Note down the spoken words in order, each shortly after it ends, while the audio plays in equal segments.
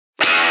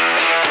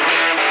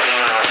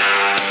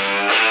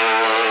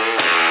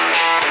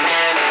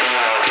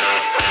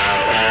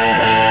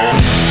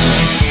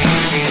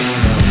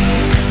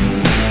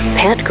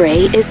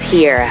Gray is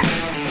here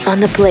on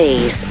the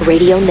Blaze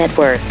Radio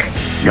Network.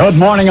 Good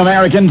morning,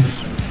 Americans.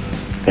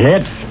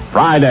 It's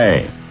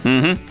Friday.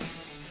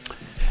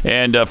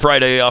 And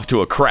Friday off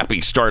to a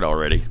crappy start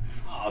already.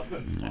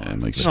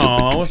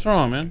 What's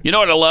wrong, man? You know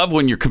what I love?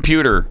 When your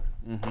computer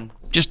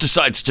just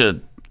decides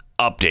to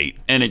update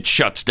and it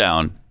shuts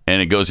down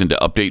and it goes into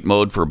update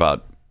mode for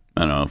about,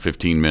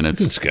 15 minutes.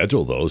 You can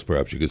schedule those.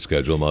 Perhaps you could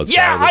schedule them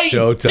outside of the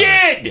show time.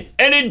 Did!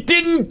 And it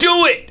didn't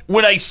do it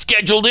when I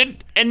scheduled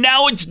it, and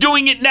now it's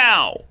doing it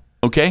now.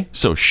 Okay?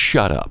 So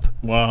shut up.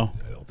 Wow.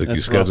 I don't think you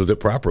scheduled it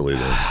properly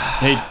then.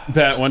 Hey,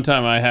 Pat, one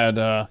time I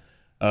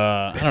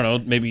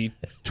had, maybe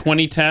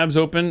 20 tabs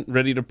open,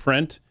 ready to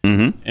print,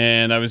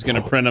 and I was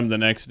going to print them the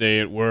next day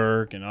at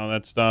work and all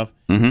that stuff.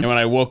 And when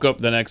I woke up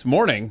the next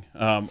morning,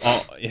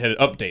 it had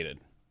updated.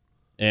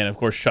 And, of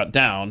course, shut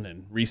down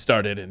and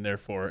restarted, and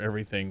therefore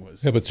everything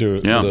was... Yeah, but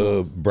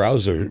the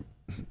browser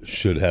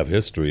should have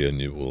history,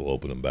 and you will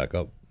open them back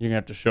up. You're going to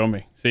have to show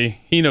me. See,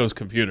 he knows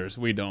computers.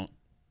 We don't.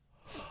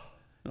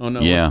 Oh,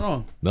 no, Yeah. what's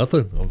wrong?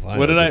 Nothing. I'm fine.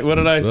 What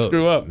did I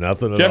screw up?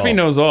 Nothing at Jeffy all.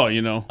 knows all,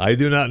 you know. I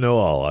do not know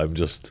all. I'm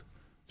just...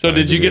 So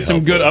did you get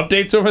some good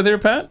updates over there,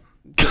 Pat?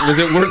 Was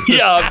it worth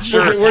I'm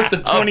sure. Was it worth the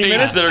 20 Updates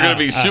minutes? that are going to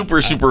be super,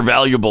 super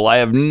valuable. I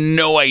have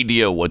no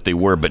idea what they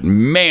were, but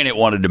man, it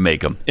wanted to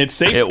make them. It's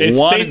safe. It It's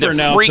wanted safer to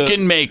now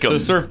freaking make 'em. to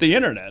surf the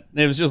internet.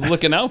 It was just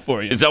looking out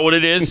for you. Is that what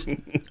it is?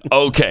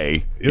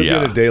 Okay. You'll yeah.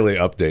 get a daily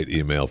update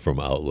email from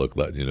Outlook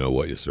letting you know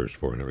what you searched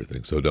for and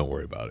everything, so don't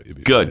worry about it. You'll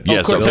be Good. fine.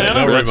 Yes. Cortana? Okay.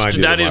 They'll remind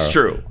you That is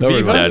tomorrow. true. They'll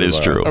remind That you is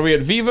tomorrow. true. Are we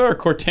at Viva or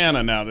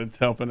Cortana now that's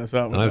helping us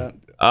out with that?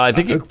 I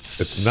think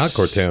it's... It's not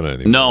Cortana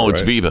anymore. No,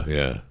 it's right? Viva.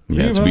 Yeah.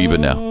 Yeah, it's Viva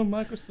now.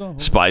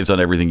 Microsoft. Spies on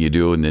everything you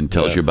do and then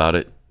tells you about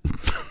it.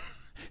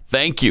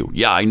 Thank you.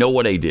 Yeah, I know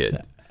what I did.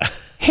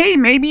 Hey,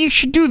 maybe you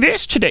should do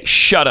this today.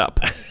 Shut up.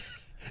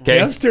 Okay,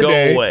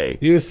 Yesterday, go away.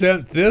 you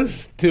sent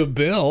this to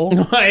Bill.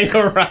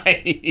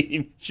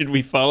 Right. Should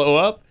we follow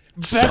up?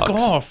 Back Sucks.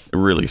 off. It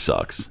really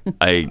sucks.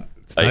 I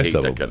nice hate of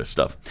that them. kind of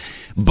stuff.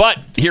 But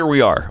here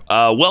we are.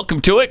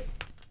 Welcome to it.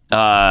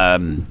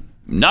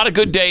 Not a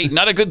good day,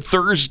 not a good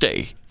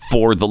Thursday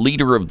for the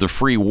leader of the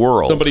free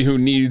world. Somebody who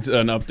needs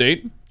an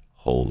update.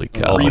 Holy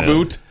cow.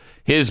 Reboot.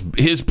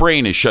 His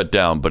brain is shut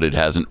down, but it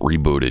hasn't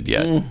rebooted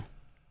yet.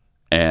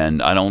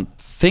 And I don't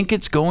think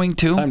it's going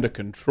to. Time to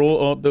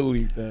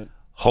Control-Alt-Delete that.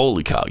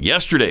 Holy cow.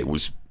 Yesterday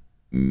was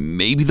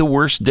maybe the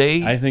worst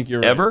day I think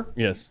you're right. ever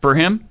Yes. for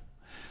him.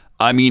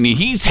 I mean,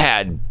 he's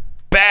had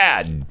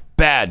bad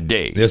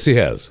days. Yes, he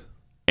has.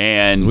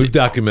 And We've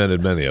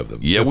documented many of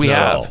them. yeah, if we not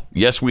have. all.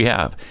 Yes, we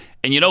have.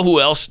 And you know who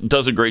else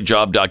does a great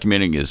job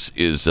documenting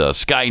is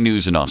Sky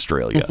News in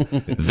Australia.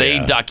 They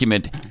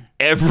document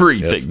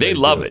everything. Yes, they they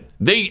love do. it.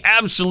 They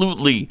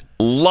absolutely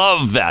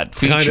love that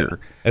feature.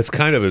 It's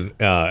kind of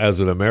as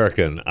an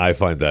American, I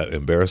find that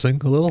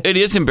embarrassing a little. It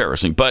is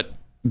embarrassing, but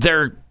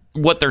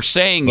what they're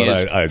saying But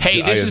is, I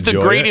hey, this is the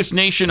enjoy greatest it.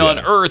 nation on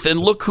earth, and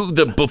look who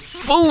the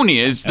buffoon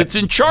is that's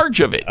in charge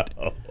of it.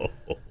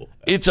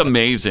 It's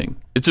amazing.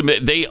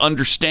 They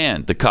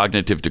understand the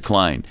cognitive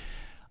decline.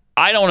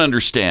 I don't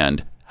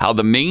understand how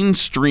the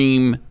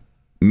mainstream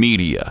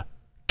media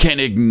can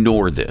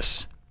ignore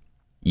this.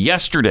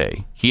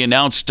 Yesterday, he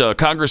announced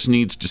Congress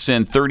needs to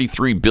send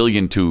 $33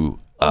 billion to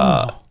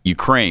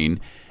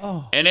Ukraine.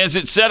 And as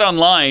it said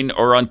online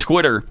or on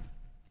Twitter,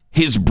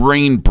 his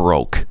brain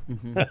broke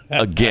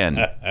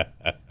again.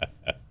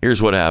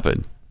 Here's what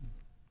happened.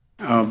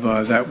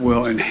 That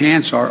will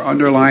enhance our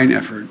underlying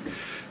effort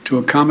to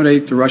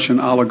accommodate the Russian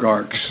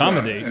oligarchs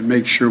and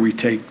make sure we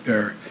take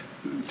their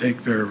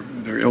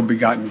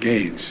ill-begotten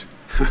gains.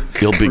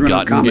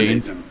 Ill-begotten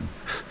gains?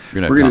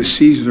 We're going to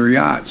seize their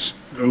yachts,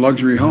 their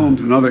luxury homes,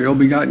 and other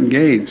ill-begotten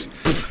gains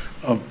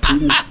of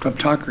Putin's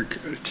kleptocracy.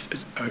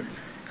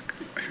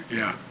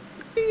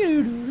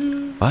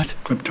 What?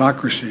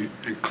 Kleptocracy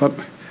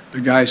and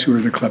the guys who are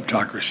the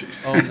kleptocracies.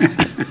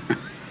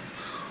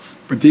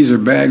 But these are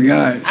bad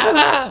guys.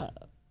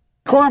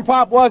 Corn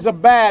Pop was a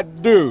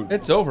bad dude.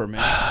 It's over,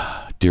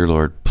 man. Dear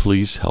Lord,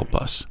 please help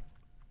us.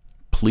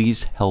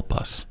 Please help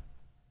us.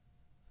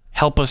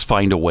 Help us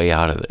find a way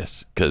out of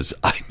this, because,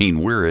 I mean,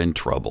 we're in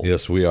trouble.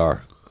 Yes, we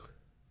are.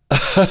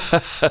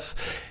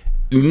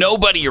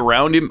 Nobody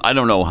around him. I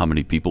don't know how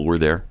many people were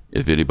there,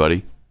 if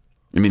anybody.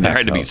 I mean, there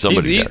had to be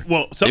somebody there.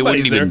 Well, They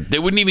wouldn't somebody's there. even. They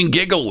wouldn't even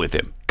giggle with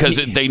him because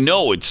they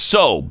know it's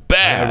so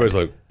bad. Everybody's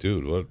like,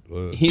 dude, what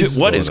He's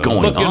what is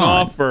going looking on?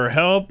 off for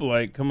help.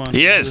 Like, come on.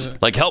 He is.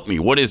 Like, help me.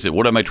 What is it?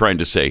 What am I trying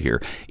to say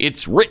here?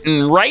 It's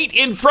written right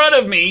in front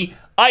of me.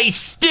 I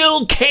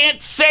still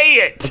can't say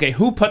it. Okay,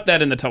 who put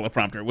that in the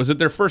teleprompter? Was it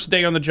their first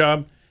day on the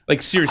job?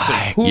 Like, seriously,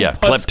 who Yeah,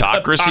 puts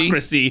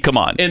kleptocracy? Come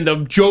on. in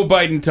the Joe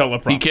Biden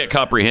teleprompter? He can't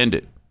comprehend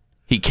it.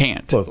 He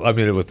can't. Plus, I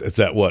mean, it's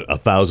at what,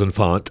 1,000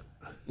 font?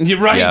 You're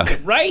right. Yeah.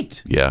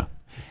 Right. Yeah.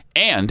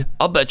 And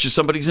I'll bet you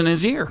somebody's in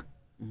his ear.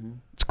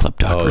 It's Oh,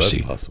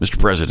 kleptocracy. that's possible. Mr.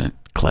 President,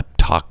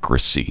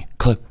 kleptocracy.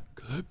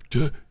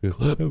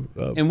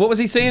 And what was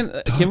he saying?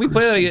 Can we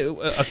play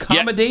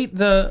accommodate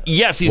the?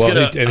 Yes, he's Well,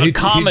 going to he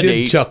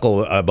accommodate. did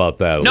chuckle about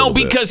that a no, little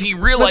bit. because he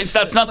realized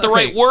that's not the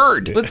okay. right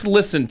word. Let's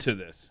listen to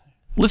this.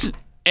 Listen,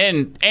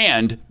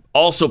 and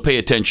also pay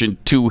attention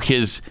to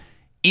his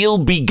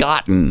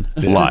ill-begotten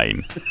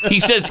line. He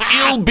says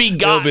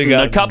ill-begotten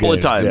a couple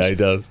of times. Yeah, he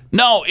does.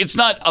 No, it's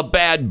not a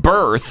bad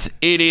birth.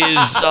 It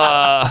is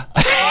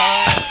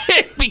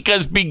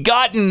because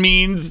begotten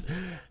means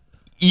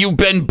you've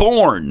been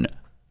born.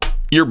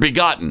 You're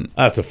begotten.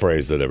 That's a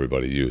phrase that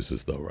everybody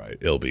uses, though, right?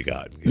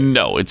 Ill-begotten. Gains.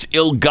 No, it's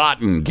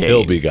ill-gotten gains.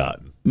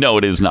 Ill-begotten. No,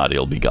 it is not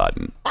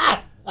ill-begotten.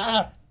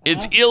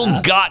 It's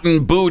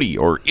ill-gotten booty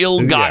or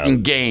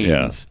ill-gotten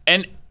gains. Yeah.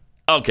 And,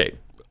 okay,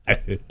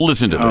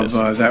 listen to this.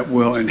 That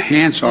will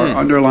enhance our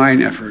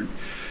underlying effort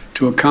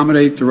to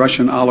accommodate the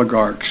Russian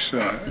oligarchs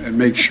and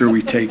make sure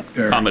we take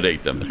their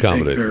Accommodate them.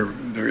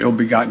 their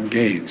ill-begotten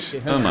gains.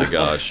 Oh, my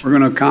gosh. We're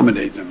going to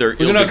accommodate them. They're We're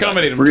going to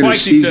accommodate him. We're going to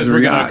Twice he seize says their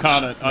we're going yachts,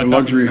 to their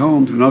luxury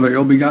homes, and other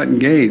ill-begotten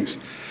gains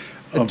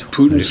of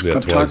Putin's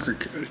kleptocracy.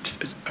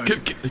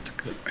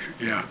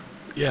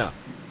 Yeah.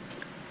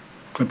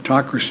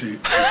 Kleptocracy.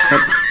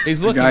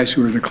 He's The looking. guys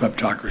who are the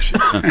kleptocracy.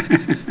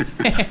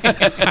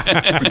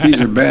 But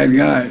these are bad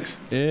guys.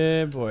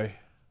 Yeah, boy.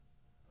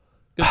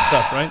 Good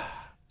stuff, right?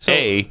 So,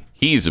 A,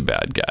 he's a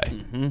bad guy.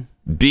 Mm-hmm.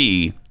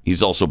 B,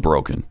 he's also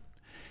broken.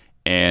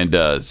 And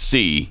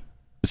C,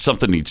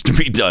 something needs to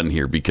be done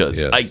here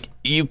because Yes.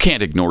 you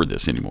can't ignore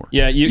this anymore.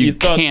 Yeah, you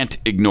thought- can't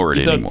ignore it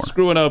you thought anymore.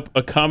 screwing up,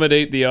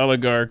 accommodate the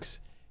oligarchs,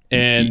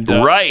 and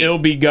Right.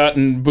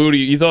 ill-begotten booty.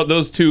 You thought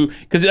those two,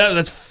 because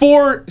that's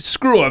 4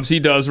 screw-ups he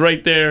does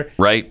right there.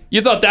 Right?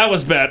 You thought that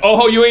was bad.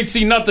 Oh, you ain't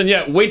seen nothing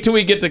yet. Wait till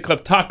we get to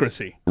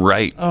kleptocracy.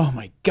 Right. Oh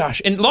my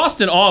gosh! And lost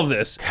in all of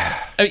this,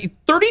 I mean,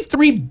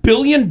 $33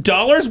 billion.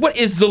 What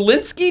is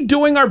Zelensky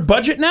doing our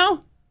budget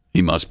now?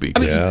 He must be. I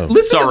mean, Yeah. It's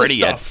listen to already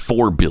the at stuff.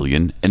 $4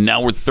 billion, and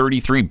now we're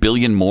 $33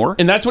 billion more.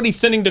 And that's what he's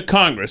sending to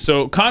Congress.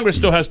 So Congress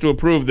still has to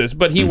approve this,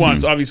 but he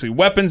wants obviously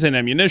weapons and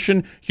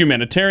ammunition,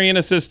 humanitarian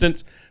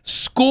assistance,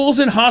 schools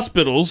and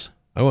hospitals.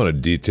 I want a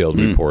detailed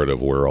report of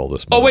where all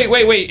this. Oh, money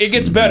wait. comes. It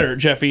gets better,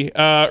 Jeffy.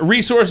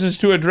 Resources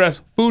to address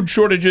food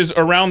shortages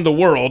around the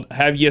world.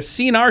 Have you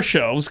seen our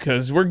shelves?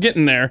 Because we're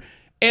getting there.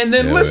 And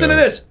then listen to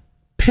this.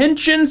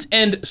 Pensions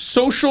and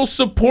social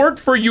support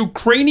for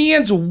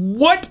Ukrainians.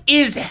 What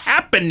is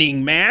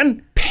happening,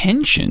 man?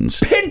 Pensions.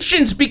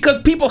 Pensions, because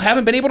people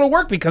haven't been able to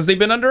work because they've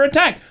been under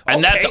attack.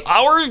 And that's Okay.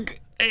 our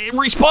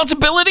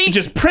responsibility?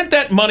 Just print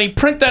that money.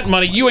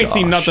 You ain't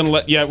seen nothing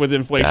yet with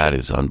inflation. That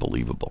is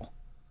unbelievable.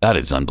 That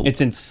is unbelievable.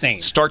 It's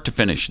insane. Start to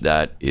finish,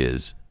 that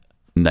is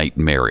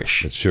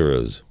nightmarish. It sure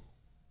is.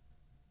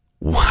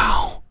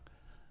 Wow.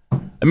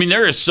 I mean,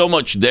 there is so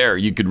much there.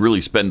 You could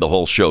really spend the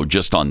whole show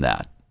just on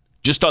that.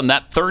 Just on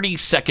that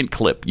 30-second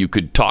clip. You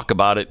could talk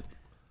about it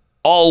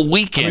all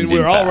weekend.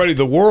 I mean,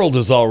 the world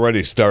has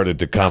already started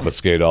to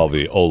confiscate all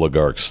the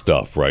oligarch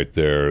stuff, right?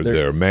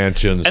 Their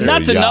mansions, and their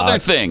that's another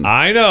yachts. thing.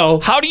 I know.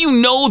 How do you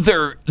know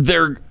their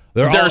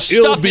all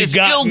stuff is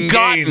ill-begotten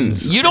ill-gotten?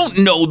 gains. You don't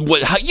know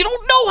you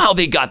don't know how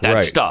they got that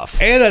Right. stuff.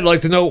 And I'd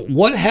like to know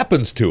what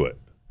happens to it.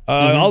 What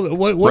are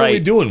we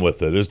Right. doing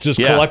with it? It's just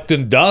Yeah.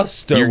 collecting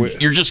dust?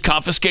 You're just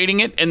confiscating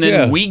it, and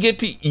then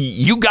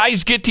you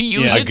guys get to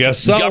use I it. guess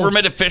so.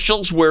 Government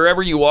officials,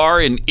 wherever you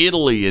are in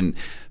Italy and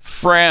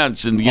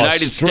France and the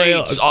United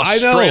States, I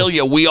know.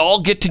 Australia, we all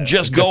get to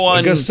just go on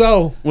I guess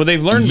so. Well,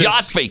 they've learned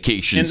yacht this.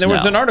 vacations. And there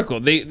was now. an article.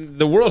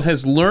 The world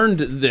has learned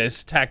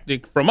this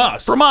tactic from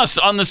us. From us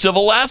on the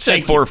civil asset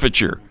Thank you.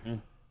 forfeiture.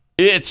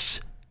 It's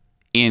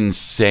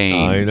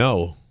insane. I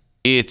know.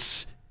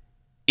 It's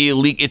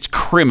illegal. It's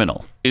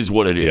criminal, is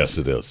what it is. Yes,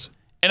 it is.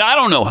 And I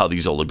don't know how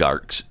these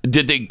oligarchs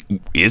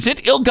is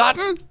it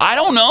ill-gotten? I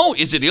don't know.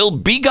 Is it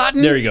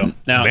ill-begotten? There you go.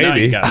 Now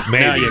Maybe. you got it.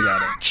 Now Maybe. you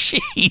got it.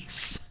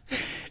 Jeez.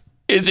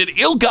 Is it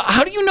ill-gotten?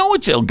 How do you know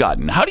it's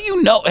ill-gotten? How do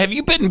you know? Have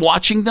you been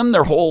watching them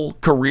their whole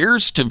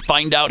careers to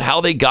find out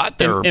how they got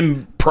their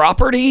And-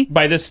 property?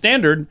 By this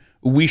standard,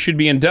 we should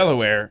be in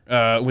Delaware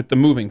with the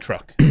moving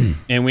truck,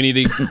 and we need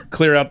to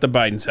clear out the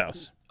Biden's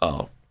house.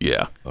 Oh,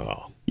 yeah.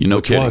 Oh, You know,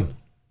 which kidding.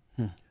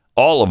 one?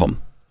 All of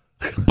them.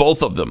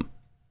 Both of them.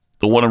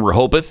 The one in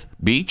Rehoboth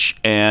Beach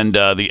and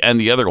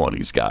the other one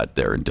he's got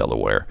there in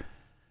Delaware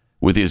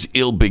with his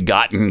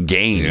ill-begotten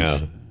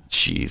gains. Yeah.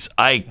 Jeez.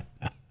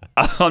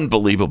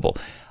 Unbelievable.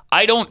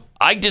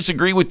 I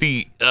disagree with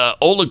the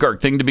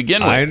oligarch thing to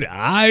begin with.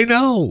 I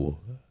know.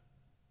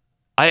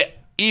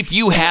 If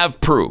you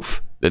have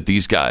proof that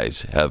these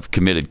guys have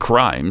committed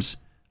crimes,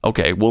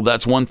 okay, well,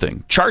 that's one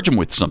thing. Charge them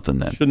with something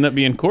then. Shouldn't that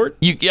be in court?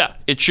 Yeah,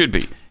 it should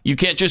be. You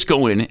can't just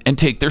go in and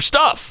take their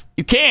stuff.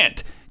 You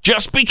can't.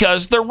 Just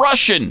because they're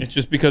Russian. It's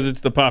just because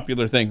it's the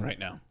popular thing right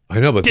now. I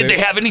know, but Did they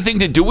have anything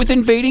to do with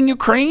invading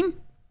Ukraine?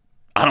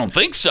 I don't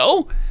think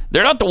so.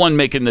 They're not the one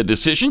making the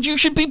decisions. You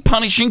should be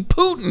punishing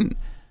Putin.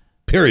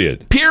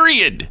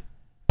 Period.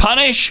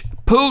 Punish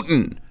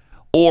Putin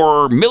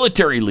or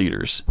military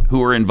leaders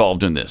who are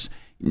involved in this.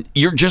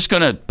 You're just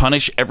going to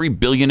punish every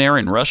billionaire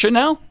in Russia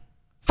now?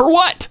 For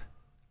what?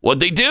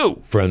 What'd they do?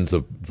 Friends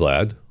of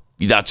Vlad.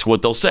 That's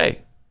what they'll say.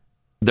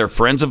 They're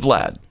friends of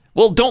Vlad.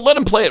 Well, don't let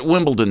them play at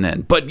Wimbledon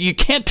then. But you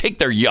can't take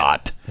their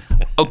yacht.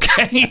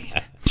 Okay?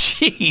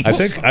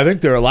 Jeez. I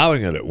think they're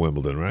allowing it at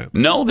Wimbledon, right?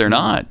 No, they're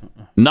not.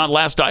 Not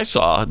last I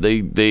saw.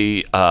 They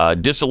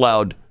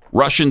disallowed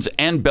Russians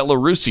and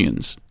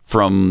Belarusians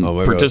from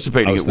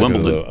participating at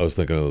Wimbledon. I was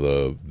thinking of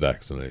the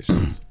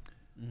vaccinations.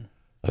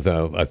 I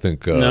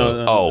think.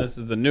 This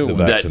is the new one.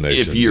 That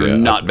if you're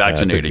not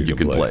vaccinated, you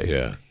can play.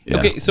 Yeah.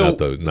 Okay, so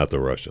not the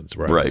Russians,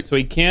 right? Right. So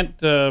he can't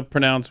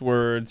pronounce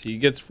words. He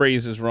gets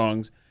phrases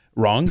wrongs.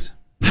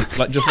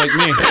 Just like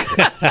me.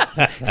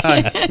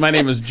 Hi, my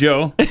name is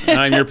Joe, and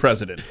I'm your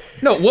president.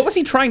 No, what was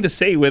he trying to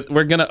say with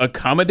we're going to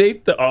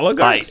accommodate the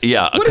oligarchs?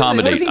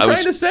 Accommodate. What is he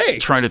trying to say?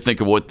 Trying to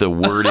think of what the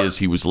word is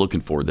he was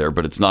looking for there,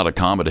 but it's not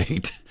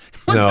accommodate.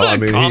 No, I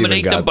mean,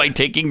 accommodate them by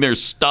taking their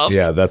stuff.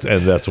 Yeah,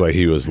 that's why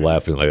he was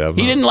laughing like that.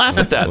 He didn't laugh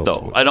at that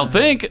though. I don't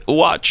think.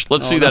 Watch.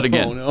 Let's see that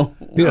again.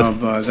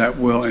 That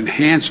will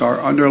enhance our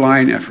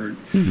underlying effort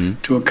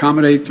to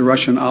accommodate the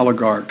Russian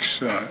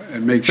oligarchs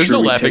and make There's sure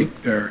no we laughing.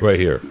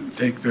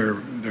 take their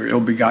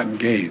ill-begotten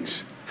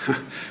gains.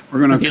 We're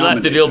going to. He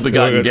left at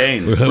ill-begotten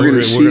gains. We're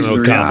going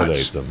to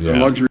accommodate them. Yeah.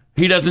 Luxury.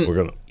 He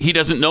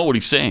doesn't know what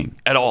he's saying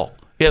at all.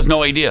 He has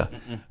no idea.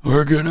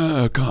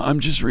 I'm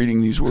just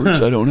reading these words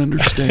I don't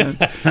understand.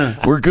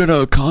 We're gonna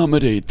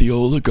accommodate the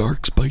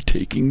oligarchs by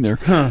taking their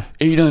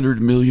 $800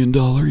 million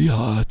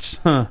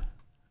yachts.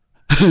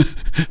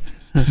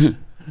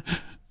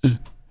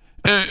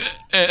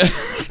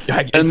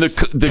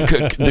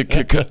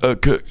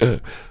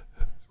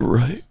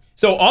 Right.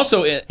 So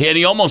also, and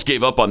he almost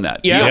gave up on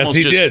that. Yeah,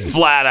 he did.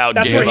 Flat out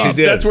gave up.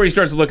 That's where he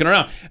starts looking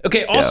around.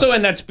 Okay. Also,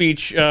 in that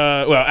speech,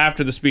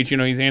 after the speech,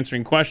 he's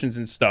answering questions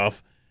and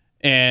stuff.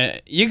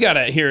 And you got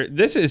to hear,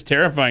 this is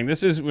terrifying.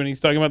 This is when he's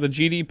talking about the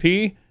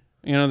GDP.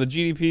 The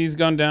GDP's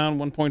gone down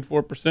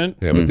 1.4%.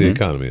 Yeah, but the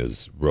economy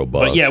is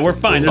robust. But yeah, we're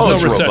fine. There's no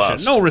recession.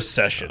 Robust. No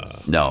recession.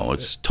 No,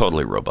 it's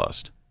totally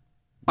robust.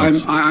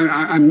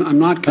 I'm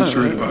not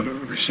concerned about a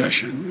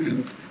recession.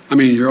 And I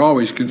mean, you're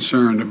always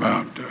concerned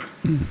about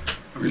a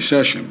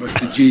recession, but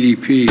the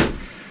GDP,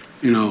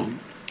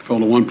 fell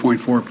to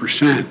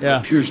 1.4%.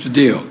 Yeah. Here's the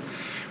deal.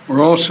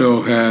 We're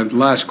also had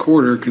last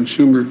quarter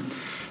consumer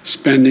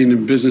spending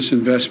and business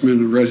investment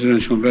and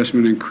residential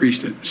investment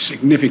increased at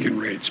significant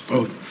rates,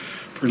 both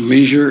for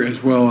leisure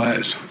as well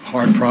as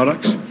hard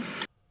products.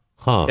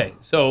 Okay,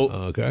 so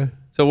Okay.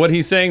 So what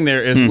he's saying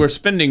there is we're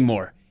spending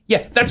more.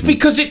 Yeah, that's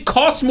because it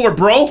costs more,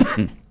 bro.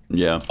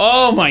 Yeah.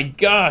 Oh my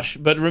gosh!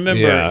 But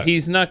remember,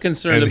 he's not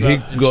concerned And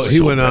about.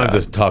 he went on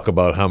to talk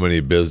about how many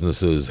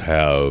businesses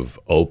have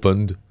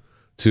opened.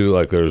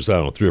 There's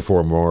 3 or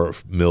 4 more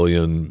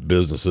million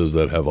businesses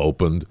that have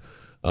opened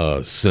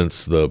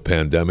since the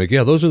pandemic.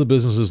 Yeah, those are the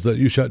businesses that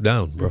you shut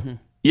down, bro. Mm-hmm.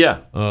 Yeah.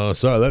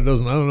 Sorry, I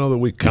don't know that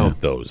we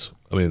count those.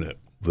 I mean,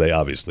 they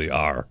obviously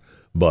are,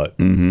 but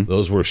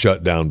those were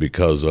shut down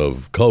because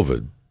of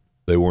COVID.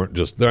 They weren't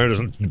there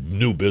aren't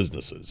new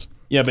businesses.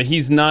 Yeah, but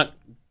he's not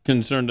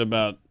concerned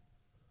about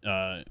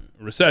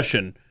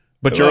recession.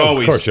 But you're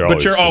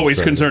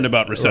always concerned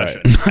about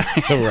recession.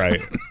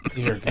 Right.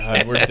 Dear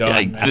God, we're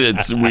done.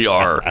 We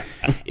are.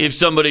 If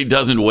somebody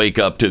doesn't wake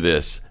up to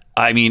this,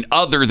 I mean,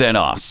 other than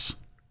us.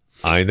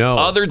 I know.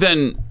 Other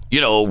than,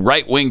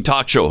 right-wing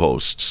talk show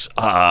hosts,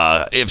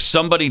 if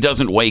somebody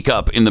doesn't wake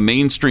up in the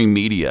mainstream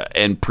media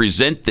and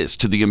present this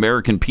to the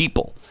American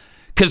people,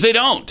 because they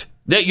don't.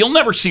 You'll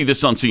never see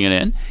this on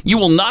CNN. You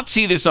will not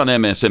see this on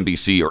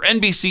MSNBC or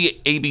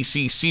NBC,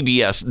 ABC,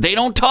 CBS. They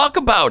don't talk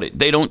about it.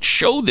 They don't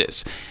show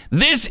this.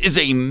 This is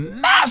a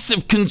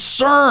massive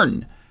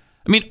concern.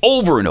 I mean,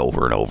 over and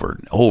over and over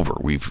and over,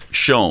 we've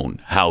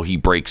shown how he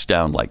breaks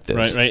down like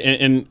this. Right.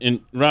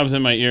 And Rob's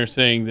in my ear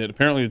saying that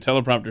apparently the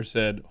teleprompter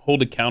said,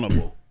 hold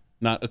accountable,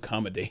 not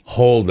accommodate.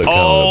 Hold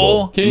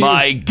accountable. Oh,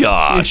 my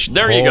gosh.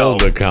 There you go.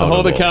 Hold accountable.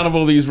 Hold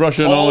accountable these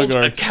Russian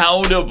oligarchs.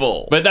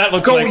 Accountable. But that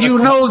looks you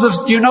know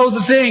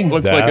the thing.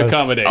 Looks like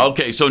accommodate.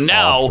 Okay, so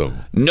now,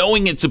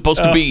 knowing it's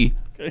supposed to be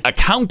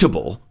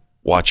accountable,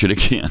 watch it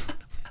again.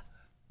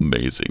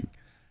 Amazing.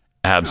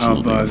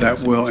 Absolutely.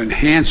 That will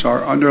enhance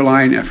our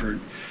underlying effort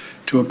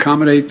to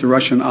accommodate the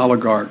Russian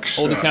oligarchs.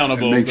 Hold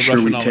accountable and make the sure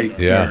Russian we take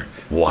oligarchs.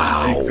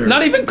 Wow.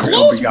 Not even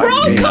close, bro.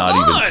 Come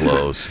Not even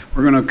close.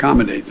 We're going to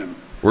accommodate them. And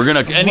he We're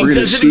going to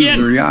says it seize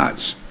again. their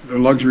yachts, their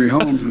luxury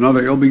homes, and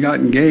other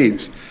ill-begotten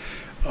gains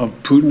of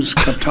Putin's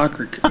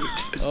kleptocracy.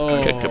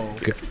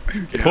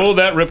 Pull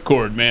that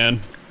ripcord,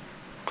 man.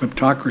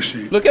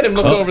 Kleptocracy. Look at him.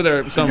 Look over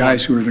there. The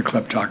guys who are the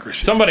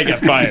kleptocracy. Somebody got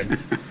fired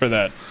for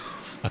that.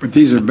 But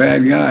these are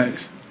bad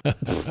guys.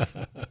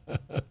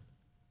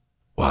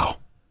 Wow.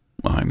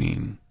 I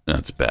mean,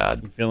 that's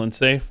bad. You feeling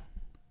safe?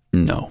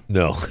 No.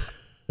 No,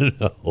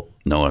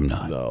 I'm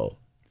not. No.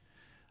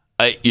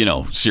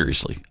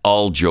 Seriously,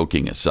 all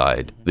joking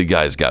aside, the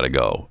guy's got to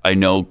go. I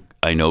know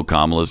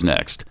Kamala's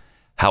next.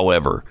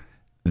 However,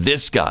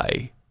 this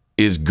guy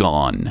is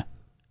gone.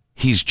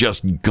 He's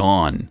just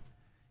gone.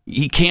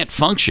 He can't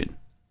function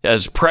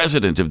as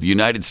president of the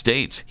United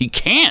States. He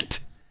can't.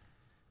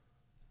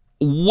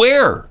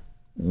 Where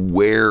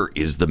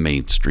is the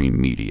mainstream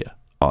media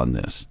on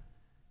this?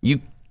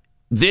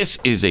 This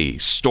is a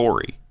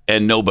story,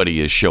 and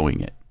nobody is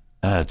showing it.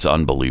 That's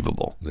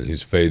unbelievable. And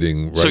he's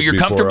fading right So you're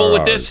before comfortable our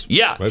with eyes. this?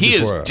 Yeah, Right he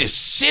is before our eyes.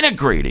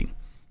 disintegrating.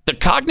 The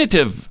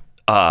cognitive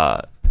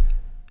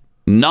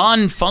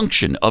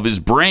non-function of his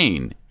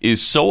brain is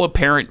so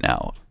apparent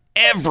now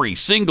every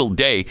single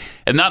day,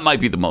 and that might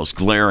be the most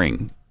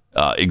glaring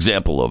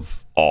example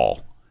of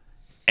all.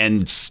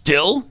 And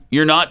still,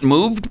 you're not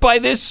moved by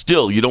this?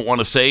 Still, you don't want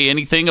to say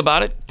anything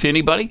about it to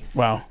anybody?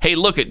 Wow. Hey,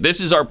 look, this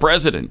is our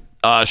president.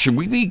 Should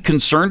we be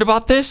concerned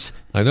about this?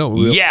 I know.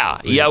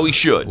 Yeah, we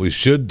should. We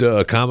should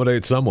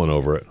accommodate someone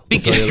over it. I'll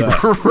tell you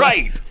that.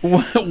 Right.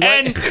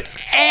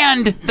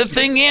 And the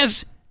thing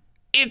is,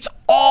 it's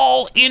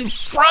all in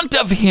front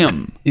of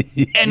him,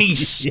 and he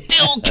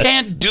still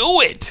can't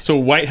do it. So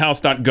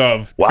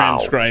whitehouse.gov Wow.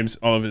 transcribes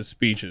all of his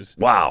speeches.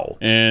 Wow.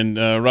 And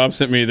Rob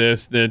sent me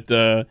this,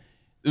 that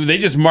they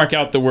just mark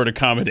out the word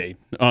accommodate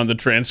on the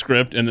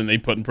transcript, and then they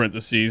put in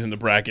parentheses in the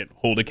bracket,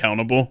 hold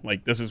accountable.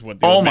 Like, this is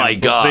what the Oh old man my was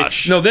supposed to say.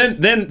 gosh. No, then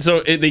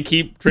they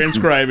keep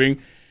transcribing.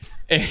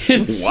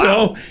 And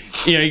so,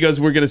 he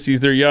goes, we're going to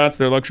seize their yachts,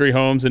 their luxury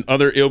homes, and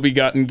other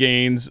ill-begotten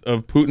gains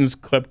of Putin's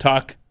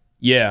kleptocracy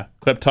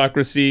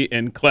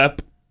and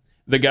klep.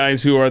 The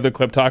guys who are the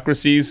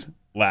kleptocracies,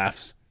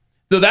 laughs.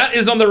 So that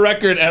is on the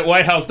record at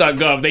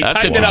whitehouse.gov. They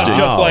That's typed it out interesting.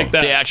 just like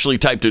that. They actually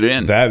typed it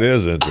in. That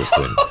is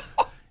interesting.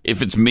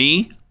 If it's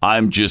me,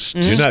 I'm just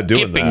You're not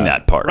doing skipping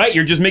that. part. Right,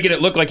 you're just making it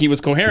look like he was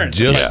coherent.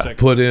 Just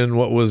put in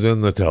what was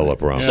in the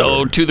teleprompter.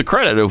 So to the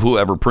credit of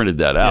whoever printed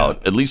that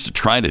out, at least to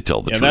try to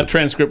tell the Yeah, truth. that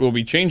transcript will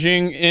be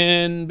changing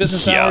in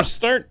business Yeah. hours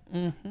start.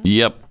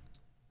 Yep.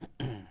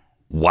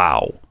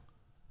 Wow.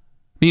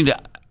 I mean,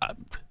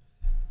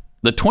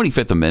 the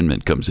 25th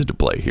Amendment comes into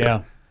play here.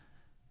 Yeah.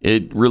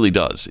 It really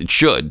does. It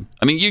should.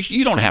 I mean,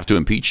 you don't have to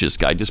impeach this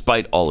guy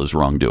despite all his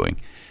wrongdoing.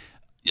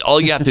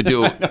 All you have to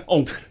do,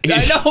 Oh,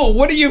 I know.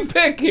 What do you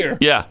pick here?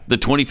 yeah, the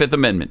 25th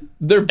Amendment.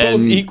 They're both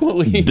And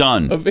equally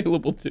done.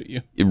 available to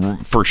you.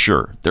 For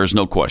sure. There's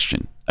no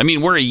question. I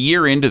mean, we're a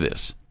year into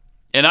this.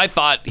 And I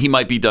thought he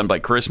might be done by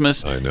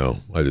Christmas. I know.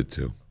 I did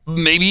too.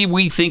 Maybe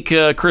we think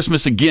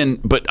Christmas again,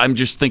 but I'm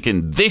just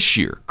thinking this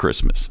year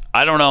Christmas.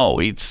 I don't know.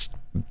 It's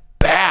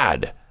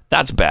bad.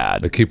 That's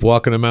bad. They keep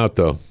walking him out,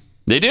 though.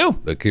 They do.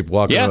 They keep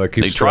walking Yeah, him. They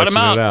keep they trot him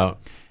stretching out. it out.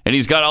 And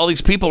he's got all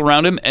these people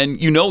around him, and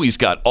he's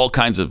got all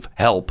kinds of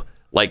help,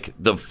 like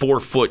the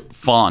 4-foot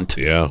font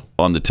Yeah.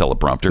 on the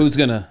teleprompter. Who's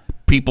going to?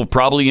 People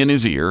probably in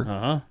his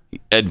ear,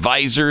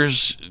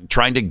 advisors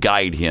trying to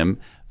guide him,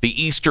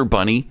 the Easter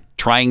Bunny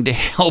trying to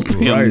help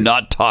him Right.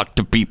 not talk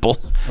to people.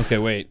 Okay,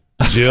 wait.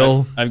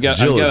 Jill, I've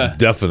Jill is got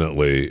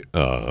definitely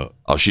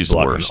She's the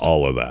blocking worst.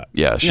 all of that.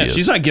 Yeah, she is.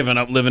 She's not giving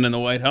up living in the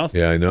White House.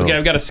 Yeah, I know. Okay,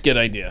 I've got a skit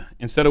idea.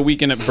 Instead of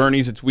weekend at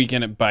Bernie's, it's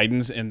weekend at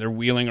Biden's, and they're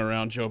wheeling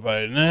around Joe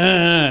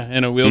Biden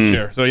in a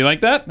wheelchair. So you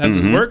like that? That's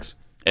Mm-hmm. it works?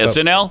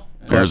 SNL,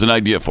 there's an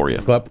idea for you.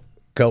 Clap.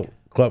 Clap.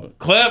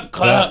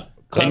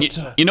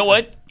 And you know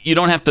what? You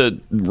don't have to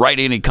write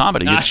any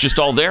comedy. It's just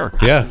all there.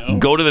 Yeah.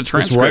 Go to the Just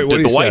transcript write at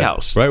what the he White says.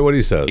 House. Write what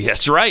he says.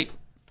 That's right.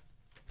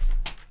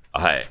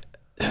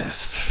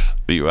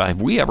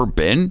 Have we ever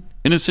been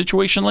in a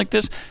situation like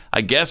this?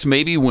 I guess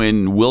maybe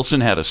when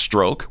Wilson had a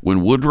stroke,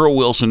 when Woodrow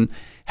Wilson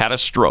had a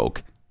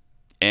stroke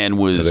and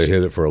was... They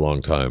hid it for a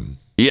long time.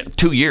 Yeah,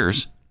 2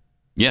 years.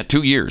 Yeah,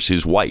 2 years.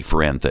 His wife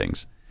ran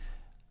things.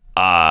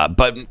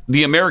 But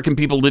the American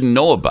people didn't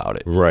know about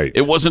it. Right.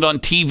 It wasn't on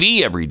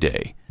TV every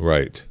day.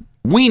 Right.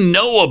 We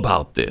know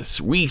about this.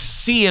 We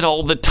see it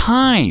all the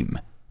time.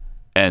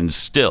 And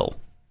still,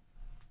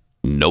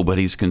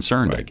 nobody's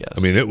concerned, I guess.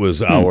 I mean, it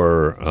was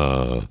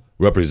our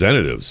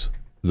representatives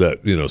that,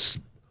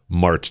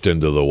 marched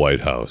into the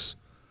White House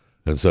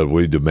and said,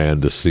 we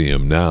demand to see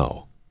him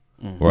now.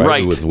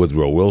 Right. With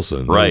Woodrow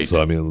Wilson. Right.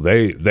 So, I mean,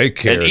 they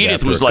cared and Edith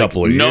after was a like,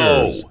 couple of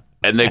no. years.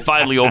 And they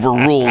finally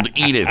overruled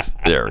Edith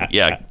there.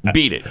 Yeah,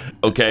 beat it.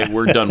 Okay,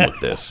 we're done with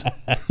this.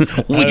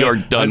 We are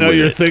done I know with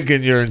you're it.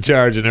 thinking you're in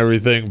charge and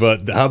everything,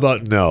 but how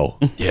about no?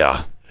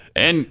 Yeah.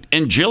 And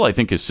Jill, I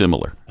think, is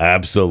similar to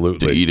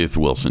Absolutely. Edith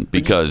Wilson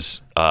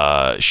because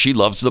she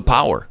loves the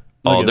power.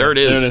 Oh, at there that.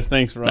 it is. There it is.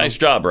 Thanks, Rob. Nice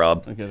job,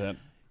 Rob. Look at that.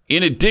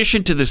 In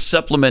addition to the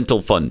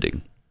supplemental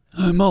funding,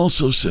 I'm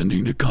also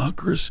sending to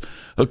Congress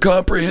a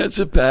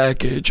comprehensive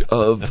package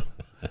of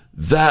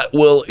that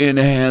will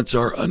enhance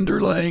our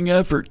underlying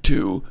effort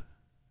to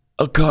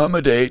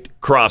accommodate,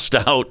 crossed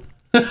out,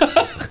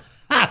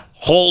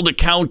 hold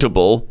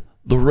accountable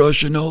the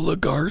Russian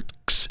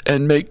oligarchs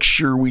and make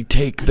sure we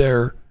take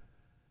their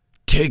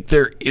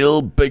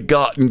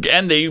ill-begotten,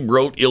 and they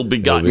wrote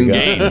ill-begotten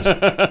gains.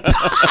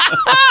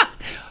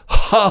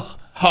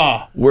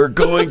 We're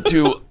going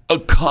to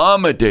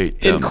accommodate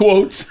them. In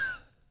quotes.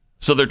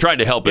 So they're trying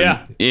to help him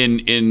Yeah.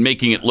 in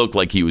making it look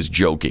like he was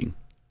joking,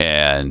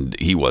 and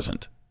he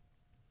wasn't.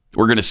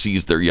 We're going to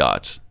seize their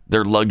yachts,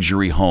 their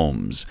luxury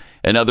homes,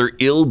 and other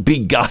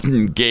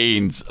ill-begotten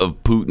gains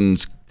of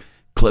Putin's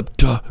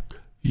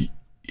kleptocracy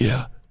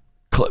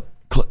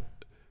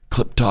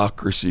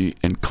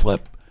and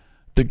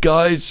the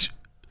guys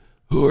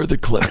who are the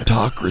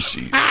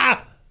kleptocracies.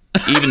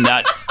 Even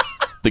that,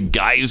 the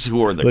guys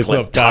who are the The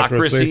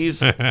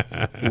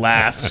kleptocracies.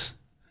 Laughs.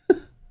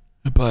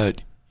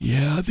 But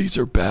Yeah, these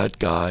are bad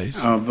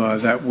guys.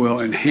 that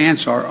will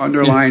enhance our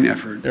underlying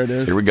effort There it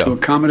is. Here we to go.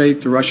 accommodate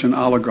the Russian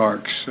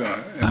oligarchs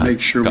and make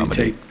sure we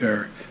accommodate.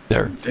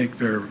 take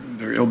their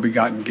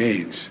ill-begotten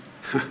gains.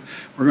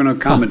 We're going to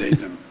accommodate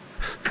them.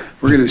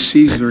 We're going to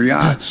seize their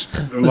yachts,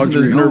 their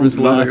luxury his nervous homes,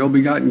 and other laugh.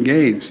 ill-begotten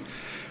gains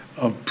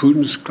of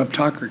Putin's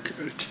kleptocracy.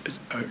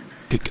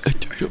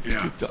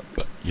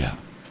 Yeah.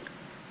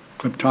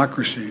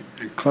 Kleptocracy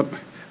and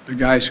the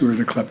guys who are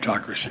the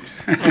kleptocracies.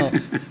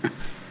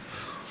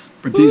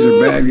 But these are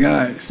bad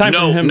guys. Time for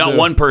No, him not to-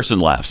 one person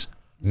laughs.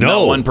 No.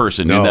 Not one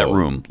person in No. that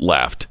room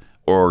laughed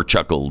or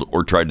chuckled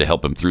or tried to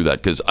help him through that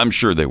because I'm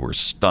sure they were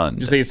stunned.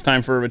 You think it's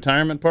time for a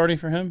retirement party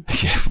for him?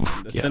 Yeah.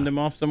 To send him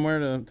off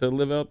somewhere to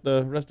live out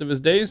the rest of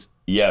his days?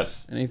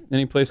 Yes.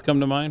 Any place come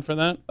to mind for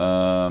that?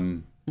 I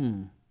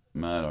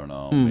don't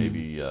know.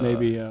 Maybe.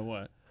 Maybe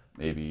what?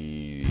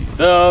 Maybe.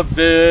 The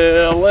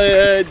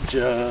Villages.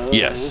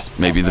 Yes.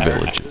 Maybe the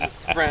Villages.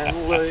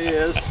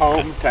 Friendliest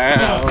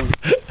hometown.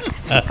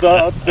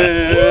 The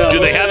Villages. Do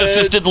they have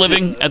assisted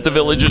living at the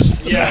Villages?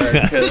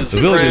 The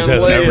Villages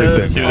has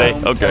everything. Do they?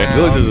 Okay.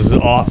 Villages is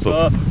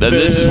awesome. Then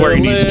this is where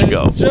he needs to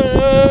go.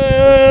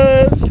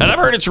 And I've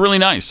heard it's really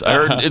nice. I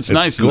heard it's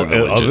nice in the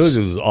Villages. Villages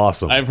is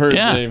awesome. I've heard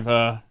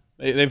Yeah.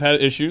 they've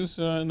had issues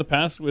in the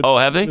past with Oh,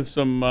 have they? with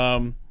some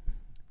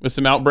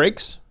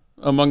outbreaks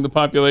among the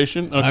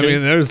population. Okay. I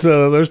mean,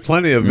 there's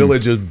plenty of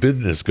Villages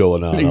business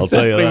going on. I'll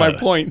tell you exactly that. my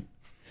point.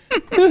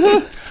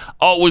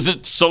 Oh, was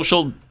it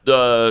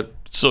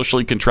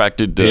socially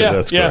contracted?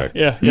 That's correct.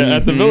 Yeah.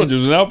 At the Villages,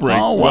 was an outbreak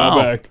Oh, a while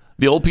wow. back.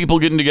 The old people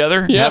getting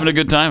together, Yeah. having a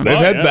good time. They've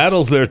had yeah.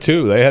 battles there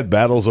too. They had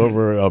battles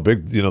over a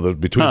big,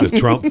 between the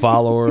Trump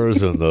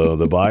followers and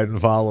the Biden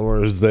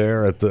followers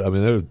there. There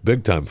were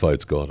big time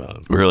fights going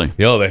on. Really?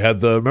 They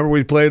had remember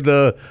we played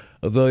the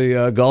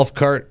golf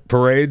cart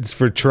parades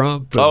for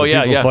Trump. And Oh, the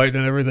yeah, people yeah. fighting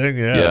and everything.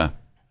 Yeah.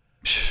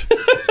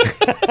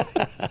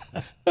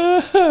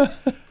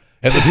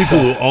 And the people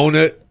who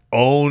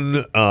own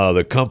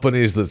the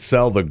companies that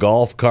sell the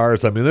golf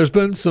carts. I mean, there's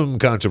been some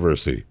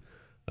controversy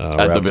the wrapped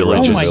around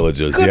Villages. the Oh, my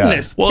Villages.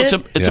 goodness. Well, it's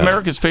Yeah.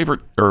 America's favorite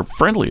or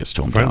friendliest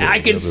hometown. Friendly. I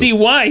can see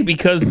why,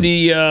 because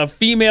the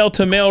female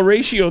to male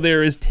ratio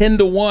there is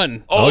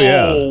 10-1. Oh,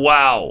 yeah.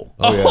 Wow.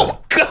 Yeah. Oh,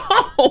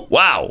 God.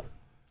 Wow.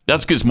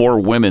 That's because more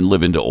women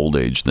live into old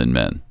age than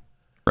men,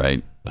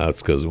 right?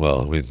 That's because,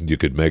 you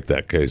could make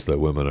that case that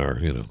women are,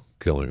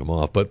 killing them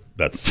off, but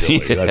that's silly.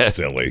 That's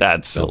silly.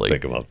 That's silly.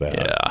 Don't think about that.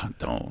 Yeah.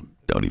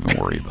 Don't even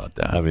worry about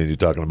that. I mean, you're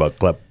talking about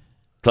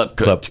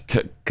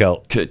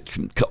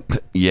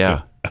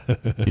Yeah.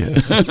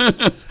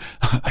 Yeah.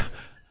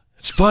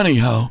 It's funny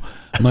how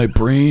my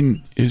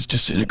brain is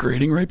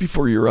disintegrating right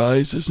before your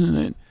eyes, isn't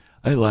it?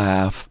 I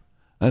laugh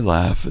at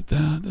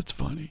that. That's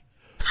funny.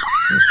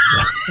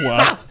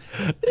 Wow.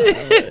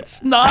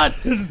 It's not.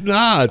 It's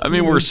not. I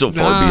mean, we're so It's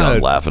far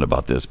beyond not. laughing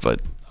about this,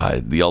 but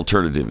the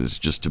alternative is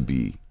just to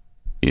be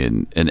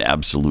in an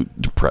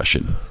absolute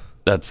depression.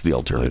 That's the I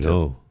alternative.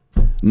 know.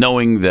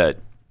 Knowing that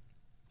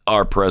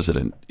our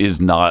president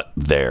is not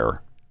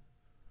there.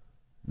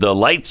 The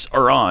lights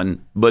are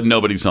on, but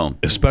nobody's home.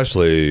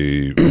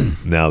 Especially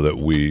now that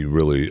we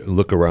really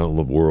look around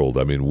the world.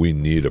 I mean, we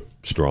need a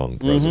strong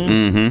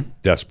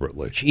president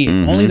desperately. Gee,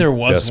 if only there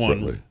was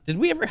Desperately. one. Did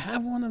we ever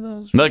have one of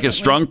those? Like a recently?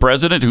 strong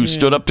president who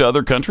stood up to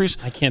other countries?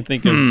 I can't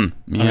think of. I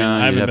you'd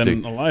haven't have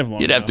been to- alive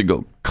long You'd have enough. to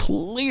go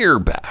clear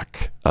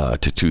back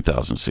to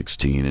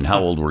 2016. And how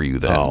old were you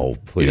then? Oh,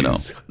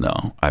 please.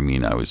 No. I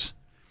mean, I was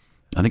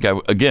a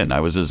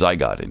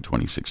zygote in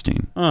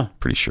 2016.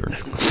 Pretty sure.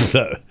 Is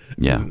that,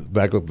 Yeah.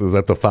 was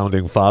that the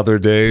founding father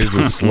days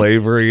with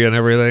slavery and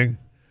everything?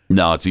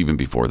 No, it's even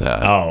before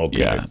that. Oh, okay.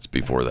 Yeah, it's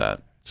before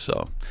that.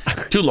 So,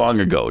 too long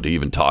ago to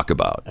even talk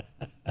about.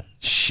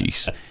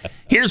 Jeez.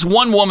 Here's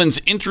one woman's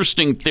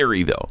interesting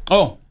theory, though.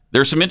 Oh,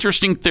 There's some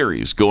interesting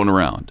theories going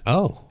around.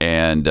 Oh.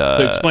 And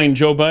to explain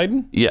Joe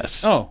Biden?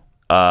 yes. Oh.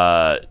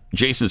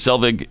 Jason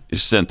Selvig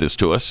sent this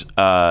to us.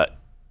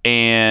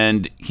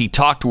 And he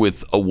talked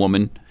with a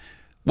woman.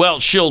 Well,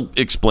 she'll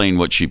explain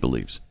what she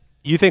believes.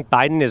 You think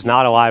Biden is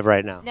not alive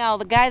right now? No,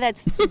 the guy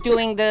that's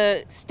doing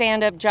the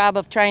stand-up job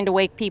of trying to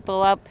wake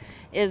people up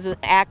is an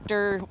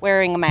actor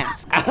wearing a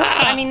mask.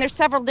 I mean, there's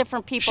several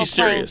different people She's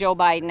playing serious. Joe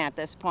Biden at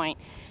this point.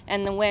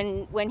 And then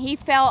when he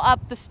fell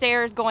up the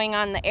stairs going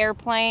on the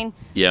airplane,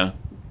 Yeah.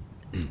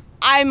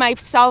 I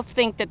myself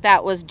think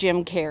that was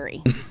Jim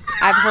Carrey.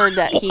 I've heard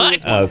that he.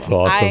 That's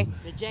awesome.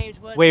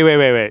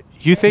 Wait.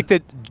 You think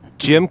that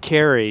Jim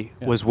Carrey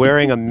was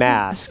wearing a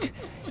mask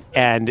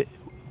and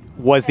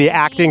was the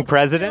acting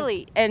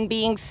president?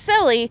 Being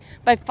silly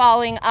by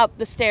falling up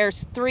the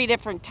stairs 3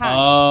 different times.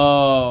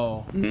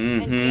 Oh.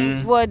 And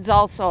James Woods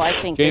also, I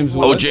think. James is Woods.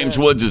 one Oh, of James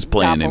the Woods is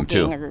playing him,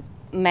 too. doppelganger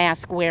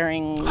Mask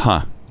wearing.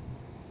 Huh.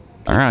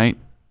 All right.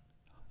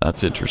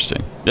 That's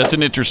interesting. That's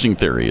an interesting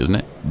theory, isn't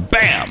it?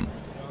 Bam!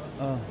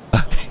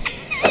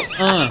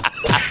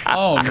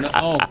 Oh, no.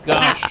 Oh,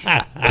 gosh.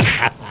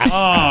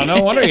 Oh,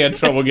 no wonder he had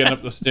trouble getting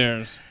up the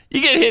stairs.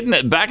 You get hit in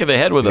the back of the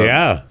head with a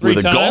Yeah. with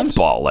a 3 golf times?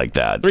 ball like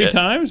that. 3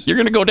 times? You're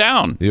going to go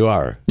down. You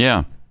are.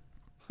 Yeah.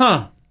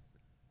 Huh.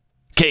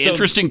 Okay,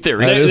 interesting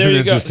theory. That is there an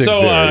you go. interesting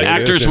So, theory. It is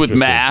Actors with interesting.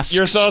 masks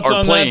Your thoughts are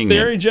on that playing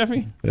theory, it.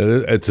 Jeffy?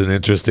 It's an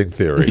interesting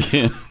theory.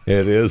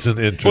 It is an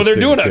interesting Well, they're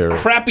doing theory. a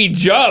crappy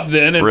job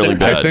then. if Really they're-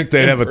 bad. I think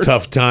they'd have a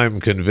tough time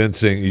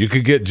convincing. You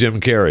could get Jim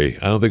Carrey.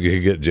 I don't think you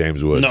could get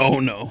James Woods.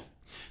 No.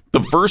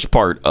 The first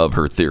part of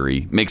her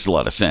theory makes a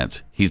lot of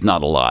sense. He's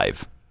not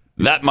alive.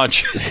 That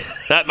much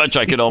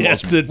I could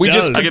almost Yes, it We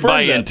just does. I could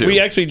buy confirmed that. into. We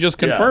actually just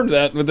confirmed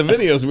that with the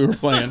videos we were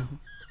playing.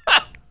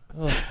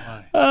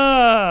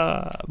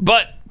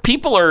 But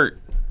people are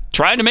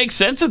trying to make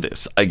sense of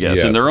this, I guess,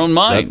 in Yes. their own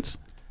minds.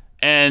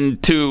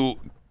 And to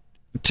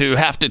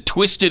have to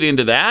twist it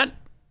into that,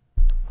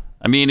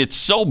 I mean, it's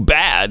so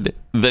bad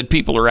that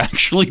people are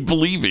actually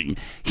believing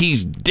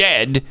he's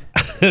dead.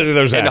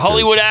 There's And actors.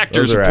 Hollywood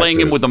actors Those are playing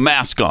him actors. with a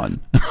mask on.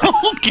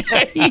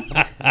 Okay.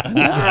 All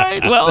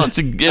right. Well, it's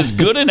as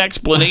good an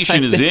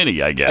explanation as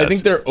any, I guess. I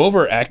think they're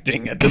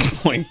overacting at this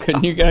point.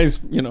 Couldn't you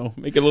guys, make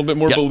it a little bit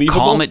more Yeah, believable?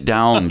 calm it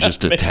down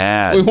just a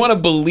tad. We want to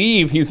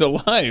believe he's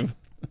alive.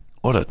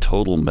 What a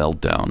total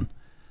meltdown.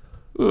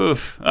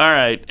 Oof. All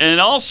right. And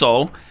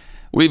also,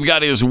 we've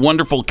got his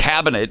wonderful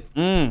cabinet.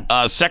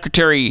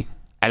 Secretary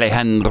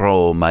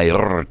Alejandro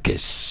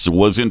Mayorkas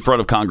was in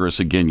front of Congress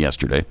again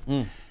yesterday.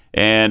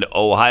 And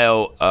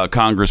Ohio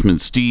Congressman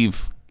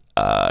Steve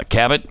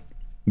Cabot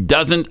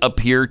doesn't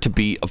appear to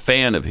be a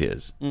fan of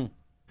his.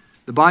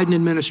 The Biden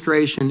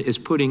administration is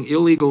putting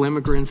illegal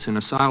immigrants and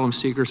asylum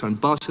seekers on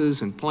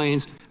buses and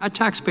planes at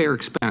taxpayer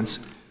expense,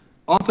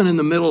 often in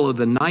the middle of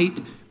the night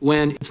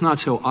when it's not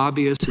so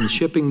obvious, and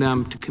shipping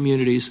them to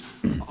communities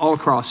all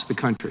across the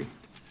country.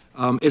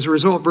 As a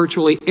result,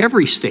 virtually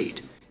every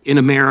state in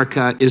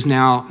America is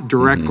now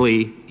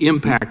directly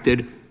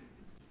impacted.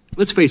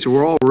 Let's face it,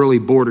 we're all really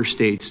border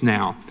states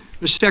now.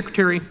 Mr.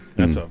 Secretary,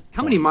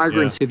 how many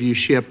migrants have you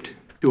shipped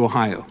to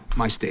Ohio,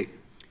 my state?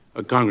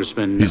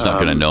 Congressman, He's not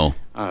going to know.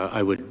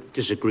 I would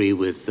disagree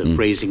with the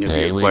phrasing of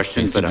your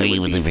question, but I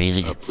would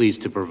be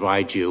pleased to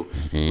provide you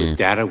with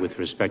data with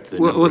respect to the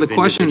number Well, the of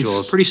question's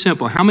individuals. pretty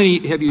simple. How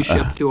many have you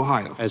shipped to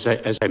Ohio? As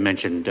I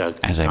mentioned,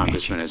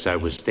 Congressman, as I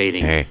was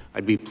stating,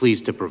 I'd be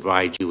pleased to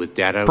provide you with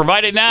data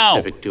Provide it now.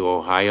 specific to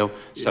Ohio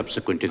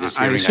subsequent to this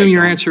I hearing. assume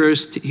your don't- answer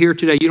is here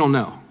today, you don't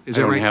know. Is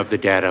I that don't right? have the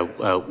data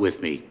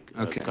with me,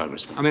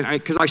 Congressman. I mean,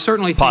 because I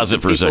certainly think Pause it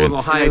the for a people second. of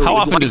Ohio How would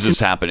often like does to- this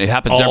happen? It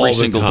happens All every the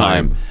single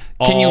time. time.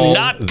 Can you All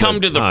not come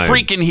the to the time.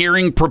 freaking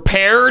hearing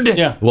prepared?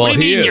 Yeah. Well, what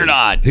do you mean you're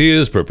not? He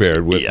is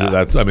prepared with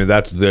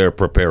that's their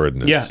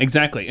preparedness. Yeah,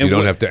 exactly. You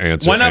don't have to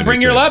answer. Why not bring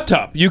your anything.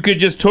 laptop? You could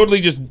just totally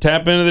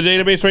tap into the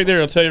database right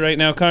there. I'll tell you right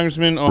now,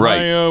 Congressman,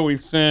 Ohio, we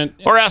sent.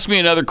 Or ask me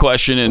another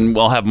question, and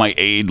I'll have my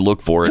aide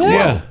look for it.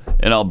 Yeah.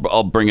 And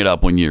I'll bring it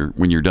up when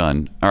you're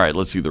done. All right,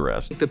 let's see the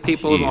rest. The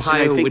people of Jeez.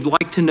 Ohio would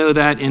like to know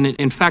that, and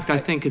in fact, I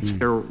think it's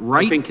their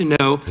right to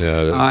know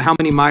Yeah. how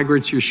many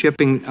migrants you're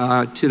shipping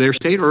to their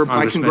state or by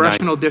Congressman,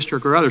 congressional district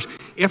or others.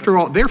 After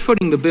all, they're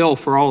footing the bill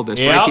for all of this,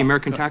 right? Yep. The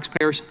American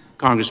taxpayers?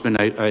 Congressman,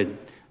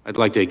 I'd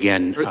like to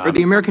again. Are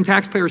the American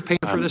taxpayers paying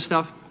for this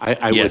stuff?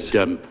 I Yes.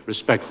 would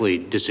respectfully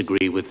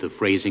disagree with the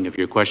phrasing of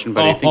your question,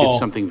 but I think it's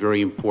something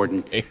very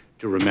important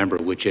to remember,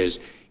 which is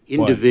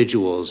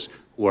individuals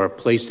who are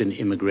placed in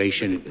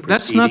immigration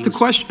That's not the proceedings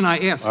question I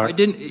asked. I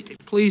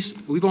didn't. Please,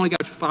 we've only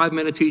got 5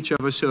 minutes each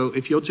of us, so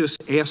if you'll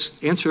just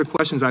answer the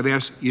questions I've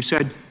asked. You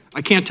said,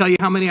 I can't tell you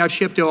how many I've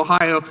shipped to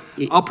Ohio.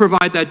 I'll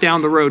provide that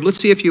down the road. Let's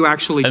see if you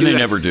actually And do they that.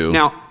 never do.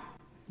 Now,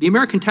 the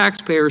American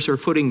taxpayers are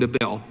footing the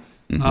bill.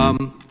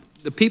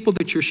 The people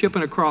that you're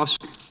shipping across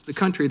the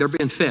country, they're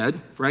being fed,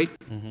 right?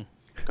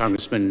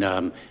 Congressman,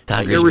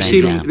 They're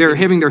receiving, they're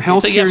having their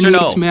health care yes or no.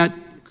 needs met.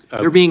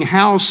 They're being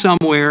housed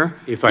somewhere.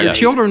 If I Their may.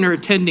 children are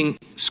attending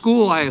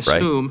school, I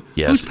assume.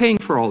 Yes. Who's paying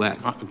for all that?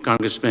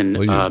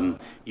 Congressman,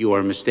 you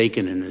are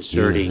mistaken in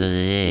asserting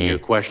in your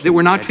question That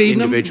we're not feeding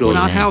them, we're individuals-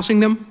 not housing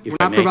them, If we're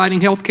I not may.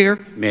 providing health care,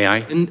 May I?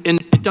 and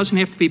it doesn't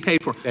have to be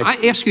paid for. I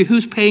ask you,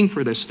 who's paying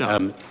for this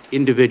stuff?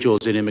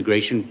 Individuals in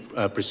immigration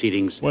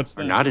proceedings What's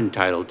are that? not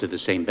entitled to the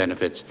same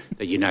benefits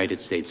that United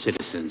States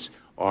citizens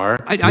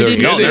are. I They're didn't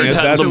getting say it.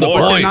 that. That's So the what,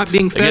 they're point. not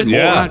being fed, get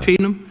we're more. not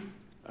feeding them?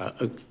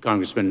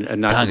 Congressman,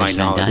 not to my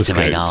knowledge. not to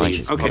my United knowledge.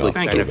 States Okay, public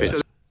thank you.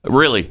 benefits.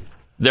 Really?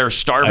 They're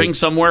starving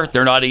somewhere?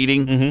 They're not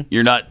eating?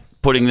 You're not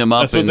putting them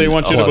up That's what in they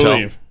want you a to hotel?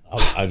 believe.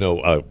 I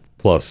know.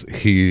 Plus,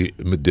 he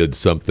did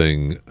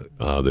something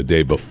the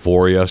day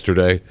before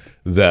yesterday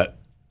that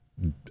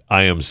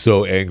I am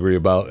so angry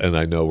about, and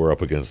I know we're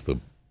up against the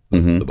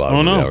bottom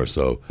of the hour.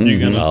 So You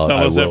gonna tell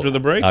I us will- after the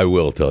break? I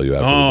will tell you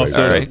after Oh,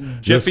 the break. so Because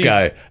this Jeffy's-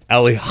 guy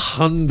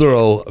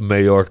Alejandro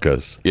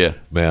Mayorkas. Yeah.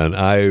 Man,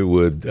 I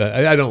would.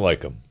 I don't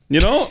like him. You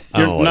know, I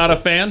you're don't like not a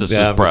that. fan? It's a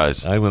Yeah,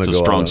 surprise. I'm gonna It's a go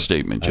strong on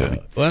statement, Jimmy.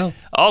 Well,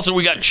 Also,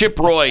 we got Chip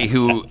Roy,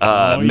 who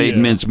made yeah.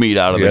 mincemeat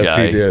out of the Yes,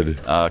 guy. he did.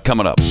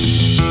 Coming up.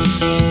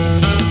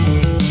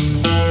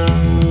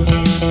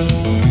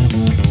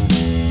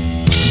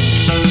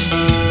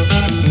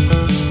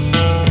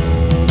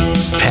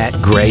 Pat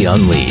Gray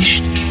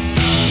Unleashed.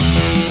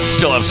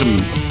 Still have some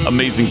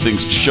amazing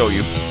things to show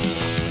you.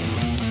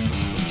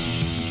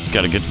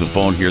 Got to get to the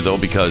phone here though,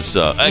 because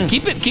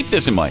keep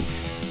this in mind.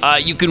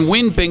 You can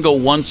win bingo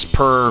once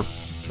per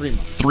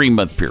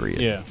 3-month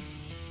period. Yeah.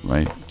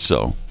 Right.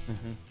 So,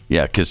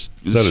 yeah, because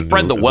that a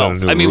spread new- the is that a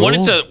wealth. new I mean, when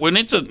rule?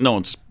 it's a no,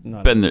 it's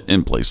been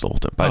in place the whole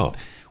time. But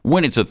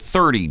when it's a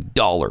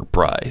 $30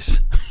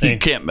 prize, you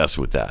can't mess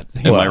with that.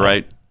 Am I Well,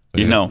 right?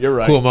 You know, You're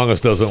right. Who among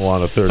us doesn't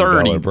want a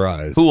 $30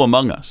 prize? Who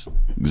among us?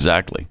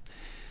 Exactly.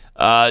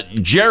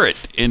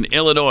 Jarrett in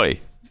Illinois,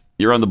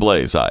 you're on the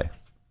Blaze. Hi.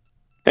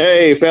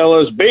 Hey,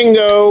 fellas,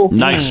 bingo.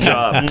 Nice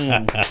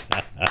job.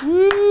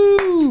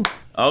 Woo.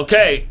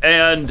 Okay,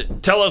 and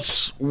tell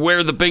us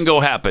where the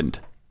bingo happened.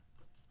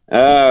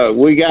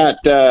 We got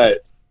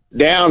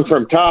down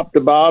from top to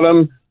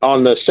bottom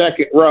on the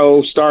second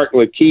row, starting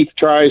with Keith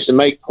tries to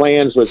make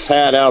plans with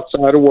Pat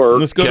outside of work.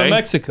 Let's go to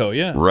Mexico,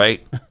 yeah.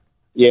 Right.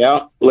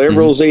 Yeah,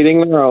 liberals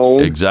eating their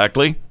own.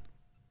 Exactly.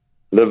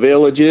 The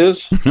Villages.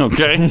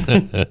 Okay.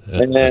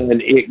 And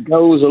then it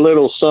goes a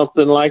little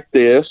something like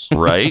this.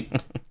 Right.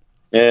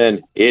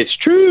 And it's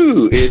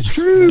true. It's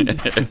true.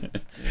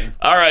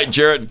 All right,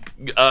 Jarrett.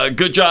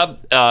 Good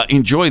job.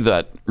 Enjoy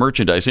that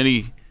merchandise.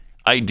 Any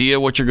idea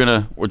what you're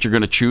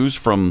gonna choose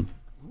from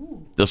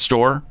the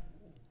store?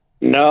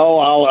 No,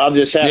 I'll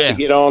just have to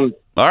get on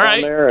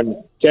there and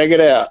check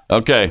it out.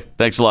 Okay.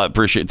 Thanks a lot.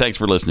 Appreciate it. Thanks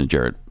for listening,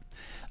 Jarrett.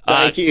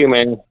 Thank you,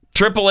 man.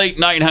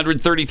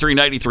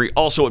 888-900-3393.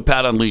 Also at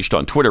Pat Unleashed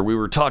on Twitter. We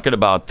were talking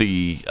about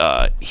the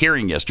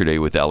hearing yesterday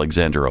with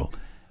Alejandro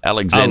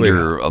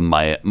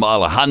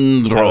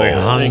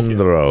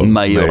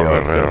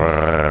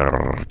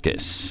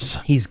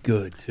Mayorkas. He's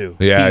good, too.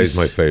 Yeah, he's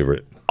my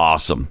favorite.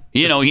 Awesome.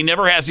 You know, he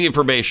never has the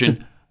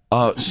information.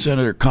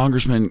 Senator,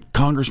 Congressman,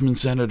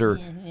 Senator,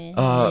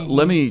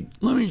 let me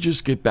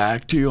just get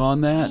back to you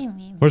on that.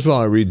 First of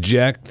all, I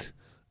reject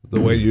the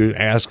way you're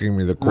asking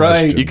me the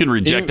question. Right. You can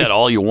reject that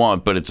all you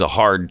want, but it's a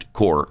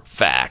hardcore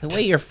fact. The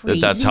way you're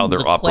that's how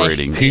they're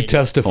operating. He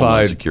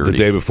testified the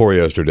day before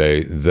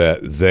yesterday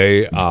that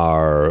they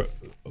are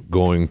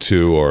going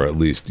to, or at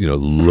least,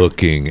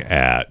 looking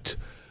at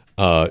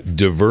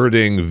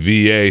diverting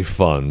VA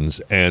funds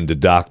and the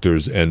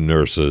doctors and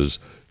nurses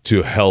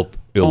to help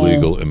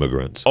illegal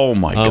immigrants. Oh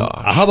my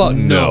gosh. How about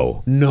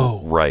no? No.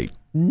 Right.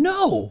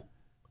 No.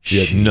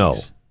 Yeah, no.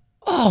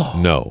 Oh.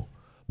 No.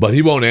 But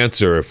he won't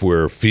answer if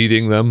we're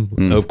feeding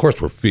them. Of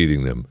course, we're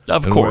feeding them.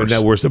 Of And course.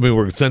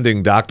 We're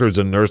sending doctors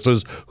and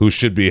nurses who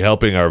should be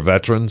helping our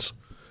veterans.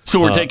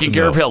 So we're taking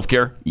care of health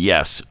care?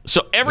 Yes.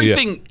 So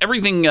everything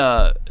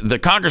the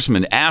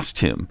congressman asked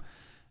him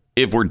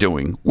if we're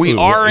doing, we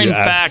are in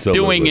fact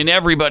doing, and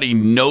everybody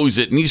knows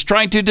it, and he's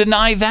trying to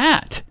deny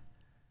that.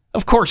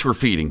 Of course we're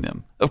feeding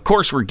them. Of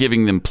course we're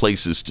giving them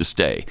places to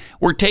stay.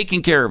 We're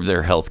taking care of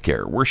their health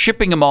care. We're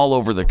shipping them all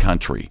over the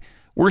country.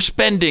 We're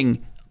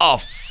spending a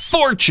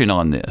fortune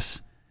on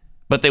this.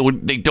 But they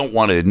don't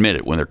want to admit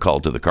it when they're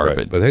called to the carpet.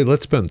 Right. But hey,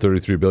 let's spend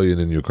 $33 billion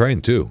in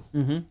Ukraine too.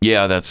 Mm-hmm.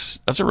 Yeah, that's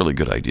a really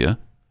good idea.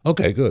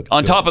 Okay, good.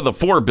 On top of the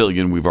 $4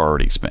 billion we've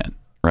already spent,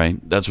 right?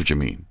 That's what you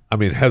mean. I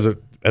mean, has it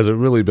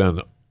really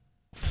been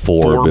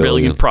 $4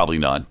 billion? Probably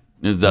not.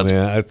 That's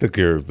I think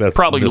that's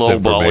probably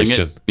lowballing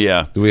it.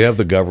 Yeah. Do we have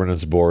the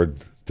governance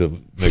board to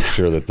make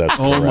sure that that's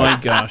correct? Oh my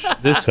gosh,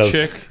 this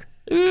chick,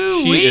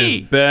 she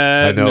is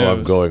bad. I know news.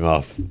 I'm going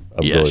off.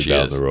 I'm Yeah, going she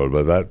down is. the road,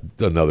 but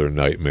that's another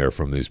nightmare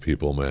from these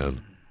people,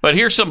 man. But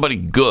here's somebody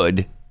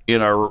good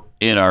in our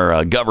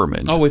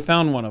government. Oh, we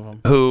found one of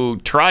them.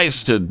 Who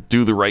tries to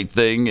do the right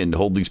thing and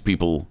hold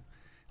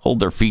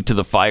their feet to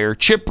the fire.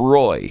 Chip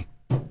Roy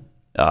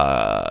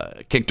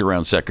kicked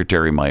around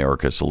Secretary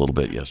Mayorkas a little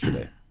bit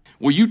yesterday.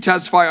 Will you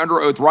testify under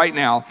oath right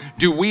now?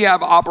 Do we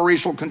have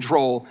operational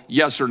control,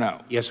 yes or no?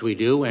 Yes, we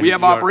do. And We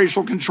have we are-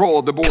 operational control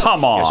of the board.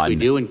 Come on. Yes, we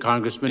do. And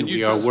Congressman,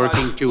 we are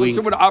working to...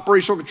 Listen what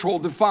operational control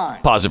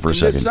define. Pause it for a In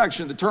second. this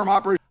section, the term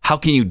operational... How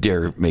can you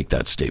dare make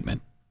that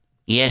statement?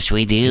 Yes,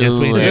 we do. Yes,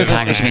 we do.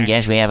 Congressman,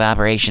 yes, we have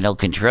operational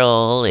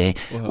control.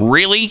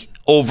 Really?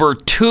 Over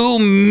 2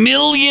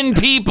 million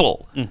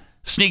people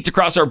sneaked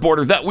across our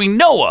border that we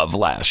know of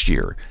last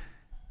year.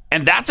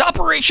 And that's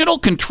operational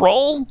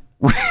control?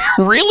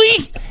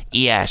 Really?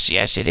 Yes,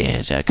 it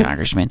is,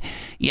 Congressman.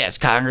 Yes,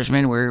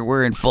 Congressman,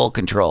 we're in full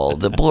control.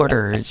 The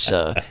border is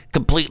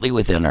completely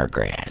within our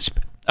grasp.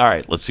 All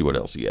right, let's see what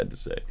else he had to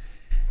say.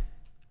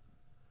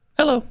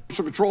 Hello.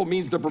 Operational control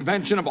means the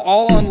prevention of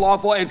all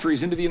unlawful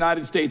entries into the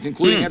United States,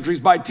 including entries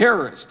by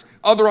terrorists,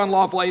 other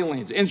unlawful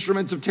aliens,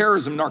 instruments of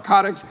terrorism,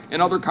 narcotics,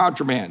 and other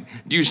contraband.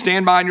 Do you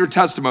stand behind your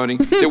testimony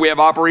that we have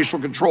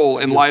operational control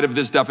in light of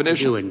this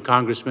definition? We do. And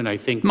Congressman, I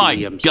think My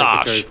the gosh.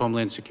 Secretary of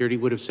Homeland Security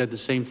would have said the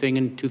same thing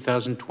in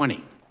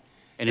 2020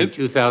 and in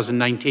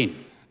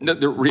 2019.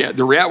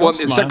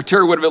 The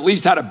Secretary would have at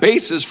least had a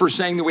basis for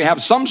saying that we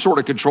have some sort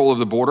of control of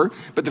the border.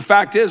 But the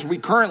fact is, we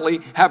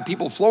currently have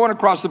people flowing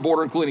across the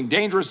border, including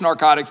dangerous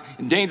narcotics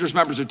and dangerous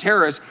members of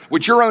terrorists,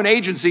 which your own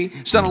agency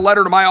sent a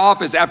letter to my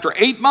office after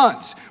 8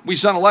 months. We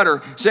sent a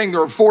letter saying there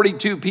are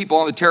 42 people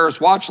on the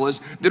terrorist watch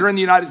list that are in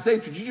the United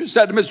States. But you just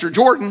said to Mr.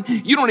 Jordan,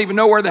 you don't even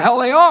know where the hell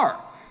they are.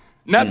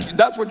 And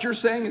that's what you're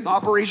saying is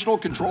operational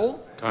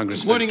control?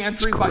 Including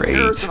entries by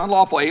terrorists and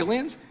unlawful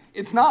aliens?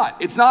 It's not.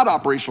 It's not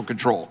operational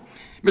control.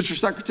 Mr.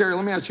 Secretary,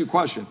 let me ask you a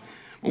question.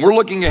 When we're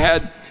looking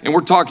ahead and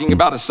we're talking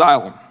about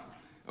asylum,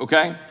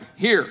 okay?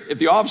 Here, if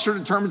the officer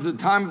determines at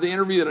the time of the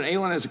interview that an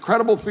alien has a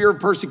credible fear of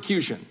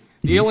persecution,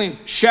 the alien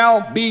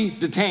shall be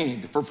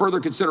detained for further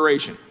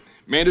consideration.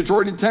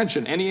 Mandatory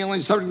detention. Any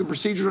alien subject to the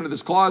procedures under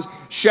this clause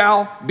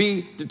shall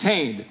be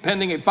detained,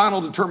 pending a final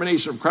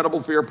determination of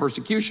credible fear of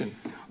persecution.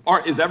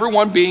 Is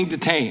everyone being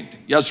detained?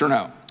 Yes or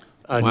no?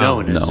 No,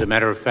 and as a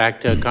matter of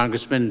fact,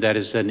 Congressman, that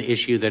is an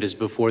issue that is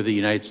before the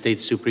United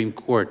States Supreme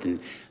Court. And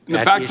the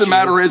fact of the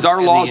matter is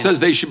our law says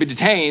they should be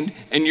detained,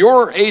 and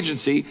your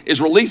agency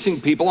is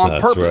releasing people on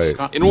purpose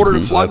in order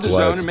to flood the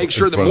zone and make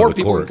sure that more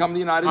people can come to the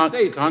United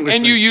States.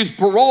 And you use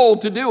parole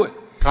to do it.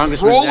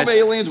 Parole of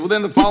aliens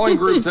within the following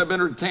groups have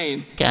been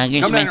retained. Come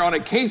down here on a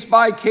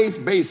case-by-case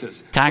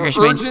basis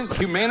for urgent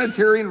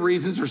humanitarian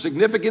reasons or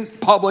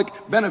significant public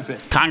benefit.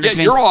 Yet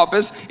your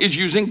office is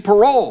using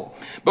parole.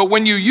 But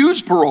when you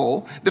use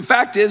parole, the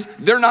fact is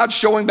they're not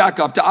showing back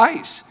up to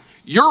ICE.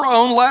 Your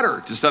own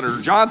letter to Senator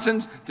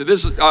Johnson, to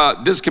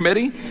this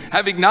committee,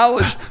 have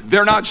acknowledged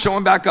they're not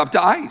showing back up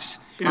to ICE.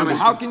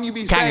 How can you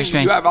be saying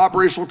you have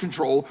operational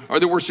control or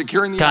that we're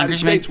securing the United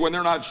States when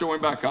they're not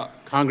showing back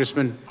up?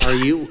 Congressman, are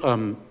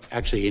you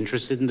actually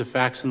interested in the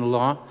facts and the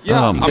law?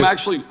 Yeah,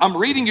 I'm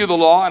reading you the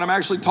law, and I'm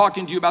actually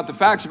talking to you about the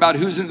facts about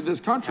who's into this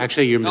country.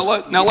 Actually, you're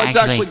now let's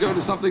actually go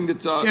to something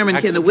that's Chairman,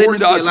 can the witness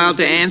be allowed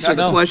to answer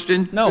the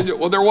question? No.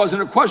 Well, there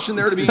wasn't a question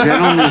there to be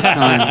Gentleman's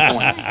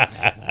time.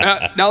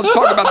 Now let's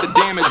talk about the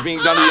damage being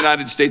done to the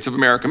United States of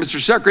America. Mr.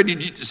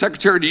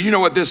 Secretary, do you know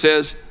what this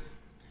is?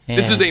 Yeah.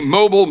 This is a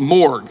mobile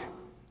morgue,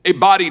 a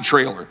body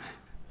trailer,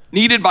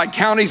 needed by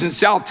counties in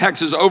South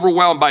Texas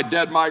overwhelmed by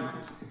dead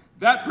migrants.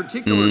 That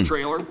particular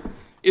trailer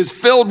is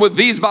filled with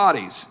these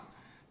bodies,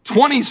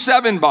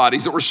 27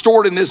 bodies that were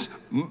stored in this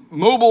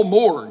mobile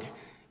morgue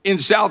in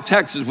South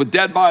Texas with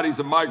dead bodies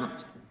of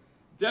migrants.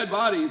 Dead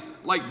bodies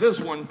like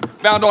this one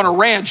found on a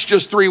ranch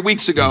just 3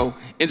 weeks ago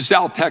in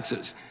South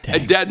Texas.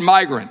 Dang. A dead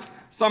migrant.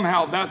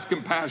 Somehow that's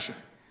compassion.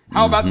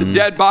 How about the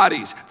dead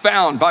bodies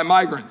found by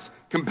migrants?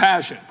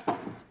 Compassion.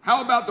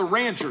 How about the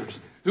ranchers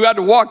who had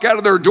to walk out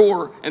of their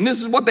door, and this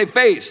is what they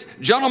faced.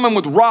 Gentlemen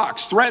with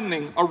rocks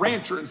threatening a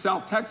rancher in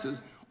South Texas,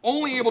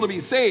 only able to be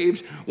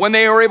saved when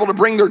they were able to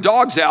bring their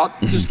dogs out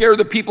to scare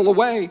the people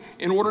away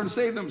in order to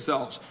save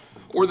themselves.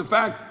 Or the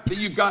fact that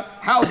you've got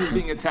houses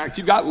being attacked,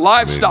 you've got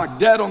livestock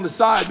dead on the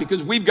side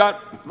because we've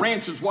got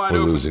ranches wide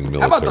open.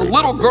 How about the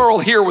little girl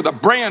here with a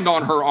brand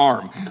on her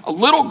arm? A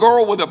little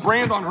girl with a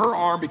brand on her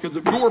arm because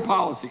of your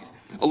policies.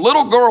 A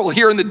little girl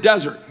here in the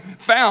desert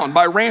found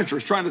by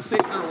ranchers trying to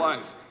save their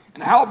life.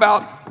 And how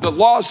about the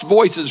lost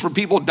voices for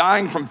people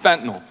dying from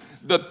fentanyl?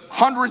 The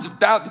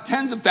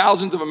tens of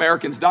thousands of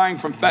Americans dying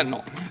from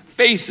fentanyl.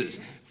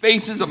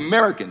 Faces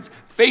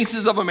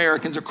of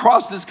Americans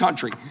across this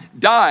country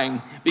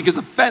dying because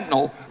of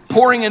fentanyl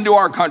pouring into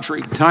our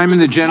country. Time of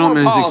the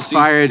gentleman has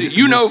expired.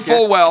 You know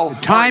full well.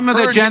 The time of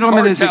the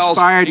gentleman has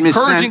expired, Ms.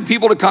 Encouraging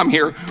people to come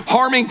here,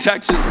 harming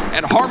Texas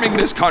and harming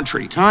this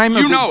country.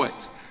 You know it.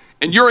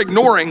 And you're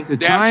ignoring the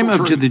time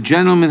of the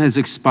gentleman has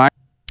expired.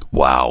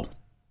 Wow.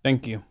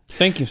 Thank you.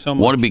 Thank you so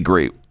much. Wouldn't it be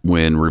great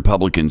when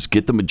Republicans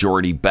get the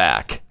majority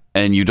back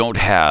and you don't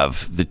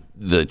have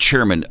the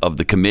chairman of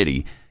the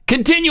committee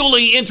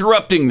continually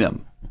interrupting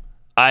them?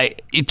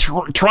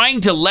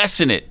 Trying to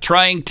lessen it,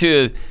 trying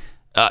to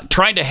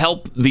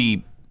help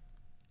the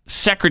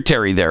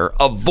secretary there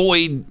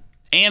avoid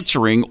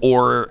answering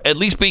or at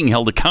least being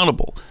held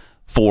accountable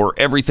for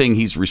everything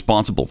he's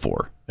responsible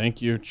for.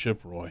 Thank you,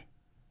 Chip Roy.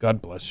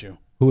 God bless you.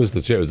 Who was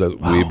the chair? Is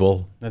that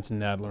Weeble? That's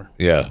Nadler.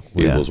 Yeah,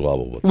 Weeble's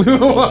wobble.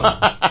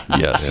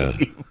 Yes.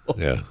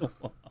 Yeah.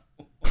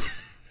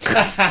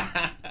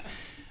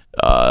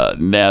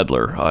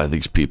 Nadler.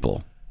 These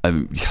people.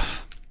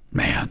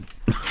 Man.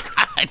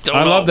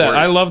 I love that.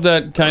 I love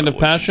that kind of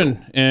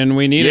passion, and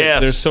we need it.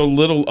 There's so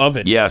little of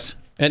it. Yes.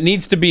 It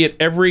needs to be at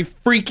every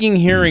freaking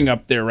hearing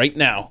up there right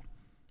now.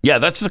 Yeah,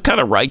 that's the kind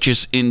of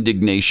righteous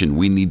indignation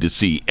we need to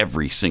see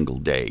every single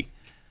day.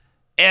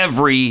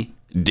 Every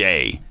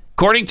day.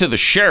 According to the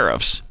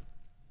sheriffs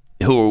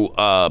who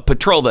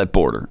patrol that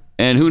border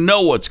and who know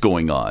what's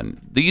going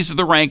on, these are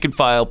the rank and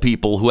file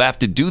people who have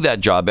to do that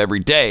job every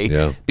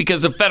day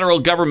because the federal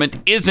government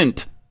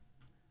isn't.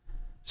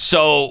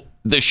 So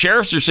the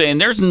sheriffs are saying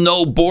there's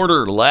no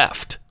border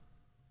left.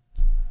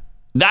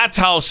 That's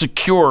how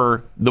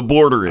secure the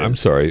border is. I'm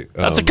sorry.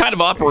 That's the kind of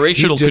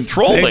operational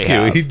control they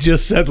have. He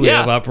just said we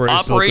have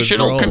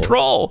operational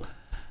control.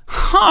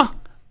 Huh.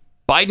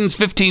 Biden's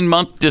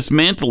 15-month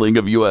dismantling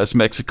of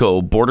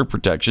U.S.-Mexico border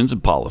protections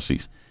and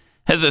policies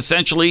has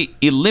essentially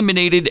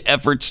eliminated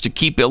efforts to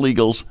keep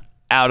illegals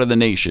out of the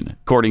nation,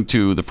 according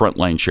to the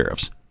frontline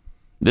sheriffs.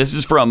 This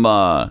is from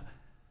one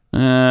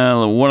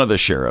of the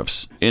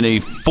sheriffs in a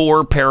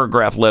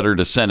 4-paragraph letter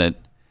to Senate.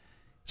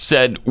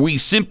 Said, we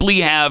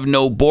simply have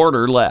no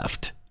border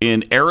left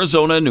in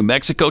Arizona, New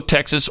Mexico,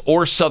 Texas,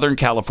 or Southern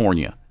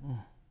California.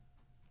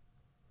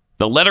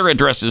 The letter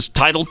addresses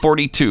Title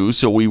 42,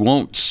 so we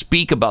won't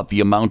speak about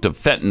the amount of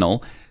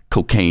fentanyl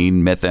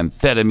cocaine,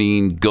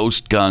 methamphetamine,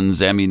 ghost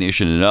guns,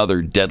 ammunition, and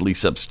other deadly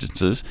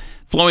substances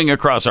flowing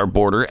across our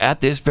border at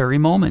this very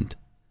moment.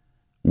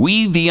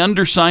 We, the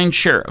undersigned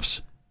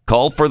sheriffs,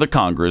 call for the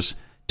Congress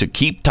to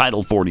keep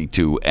Title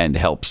 42 and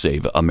help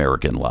save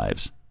American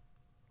lives.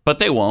 But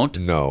they won't.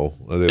 No,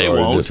 they've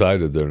already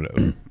decided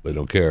they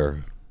don't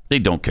care. They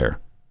don't care.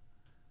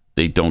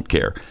 They don't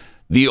care.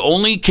 The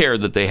only care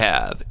that they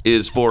have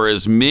is for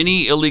as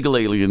many illegal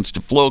aliens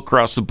to flow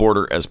across the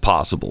border as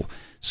possible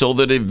so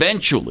that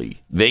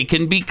eventually they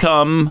can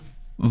become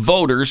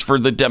voters for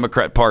the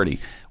Democrat Party.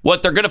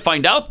 What they're going to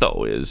find out,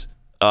 though, is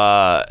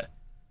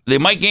they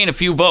might gain a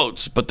few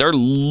votes, but they're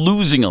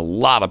losing a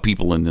lot of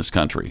people in this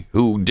country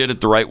who did it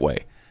the right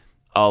way.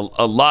 A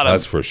lot of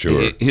That's for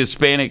sure.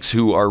 Hispanics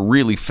who are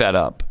really fed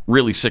up,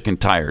 really sick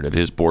and tired of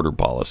his border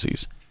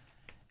policies.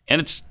 And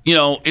it's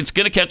going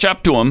to catch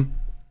up to them,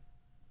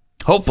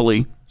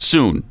 hopefully,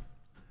 soon.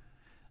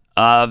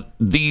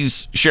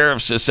 These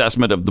sheriff's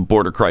assessment of the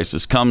border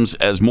crisis comes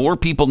as more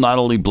people not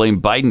only blame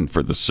Biden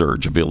for the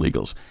surge of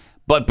illegals,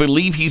 but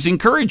believe he's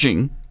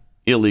encouraging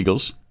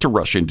illegals to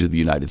rush into the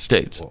United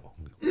States.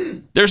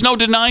 There's no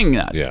denying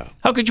that. Yeah.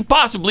 How could you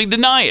possibly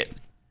deny it?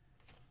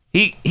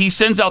 He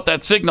sends out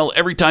that signal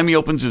every time he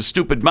opens his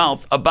stupid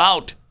mouth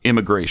about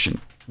immigration.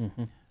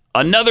 Mm-hmm.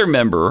 Another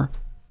member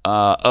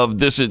of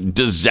this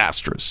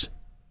disastrous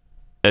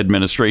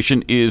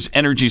administration is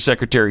Energy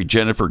Secretary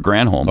Jennifer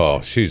Granholm.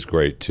 Oh, she's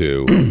great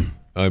too.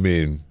 I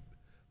mean,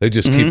 they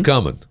just keep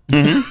coming.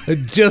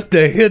 Just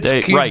the hits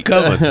keep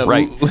coming.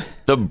 Right.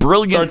 The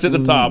brilliant, starts at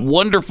the top.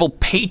 Wonderful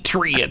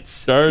patriots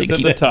starts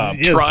at the top.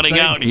 Trotting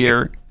out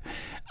here.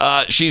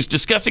 She's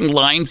discussing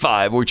Line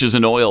 5, which is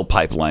an oil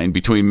pipeline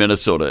between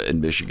Minnesota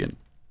and Michigan.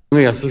 Let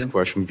me ask this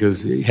question,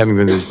 because having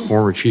been the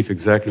former chief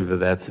executive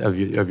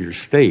of your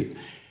state,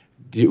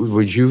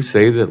 would you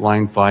say that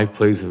Line 5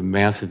 plays a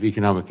massive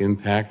economic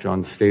impact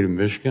on the state of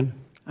Michigan?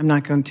 I'm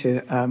not going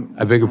to.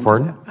 I beg your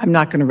pardon? I'm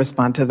not going to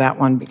respond to that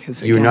one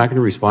because you're not going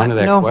to respond to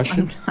that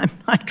question? I'm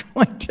not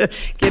going to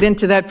get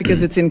into that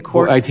because it's in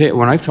court. Well,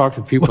 when I've talked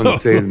to people in the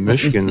state of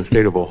Michigan, the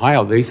state of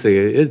Ohio, they say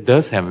it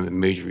does have a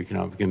major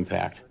economic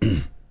impact.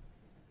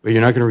 But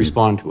you're not going to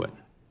respond to it.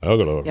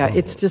 Yeah,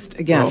 it's just,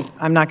 again,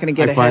 I'm not going to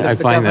get ahead of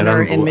the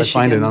governor in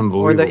Michigan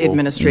or the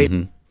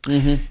administration.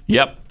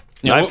 Yep.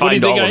 Yeah, I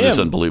find all of this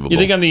unbelievable. You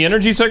think I'm the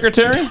energy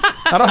secretary?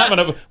 I don't have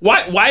an.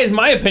 Why is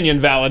my opinion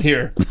valid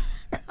here?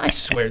 I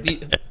swear.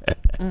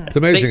 It's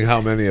amazing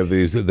how many of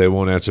these they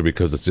won't answer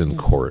because it's in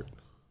court.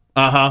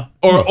 Or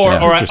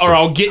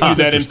I'll get you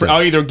that.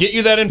 I'll either get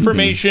you that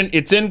information.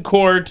 It's in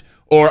court,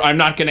 or I'm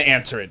not going to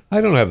answer it.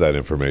 I don't have that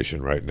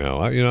information right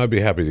now. I'd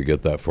be happy to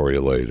get that for you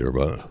later.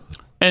 But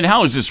and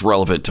how is this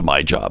relevant to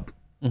my job?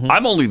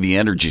 I'm only the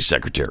energy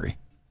secretary.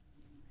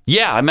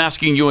 Yeah, I'm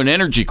asking you an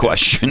energy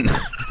question.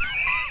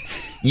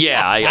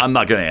 Yeah, I'm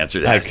not going to answer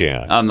that. I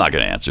can't. I'm not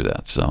going to answer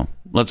that. So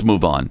let's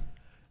move on.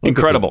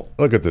 Incredible.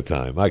 Look at the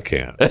time. I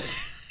can't.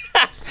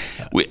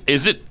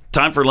 Is it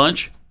time for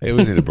lunch? Hey,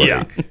 we need a break.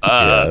 Yeah,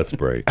 let's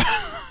break.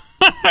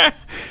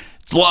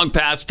 It's long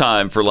past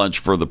time for lunch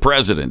for the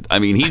president. I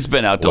mean, he's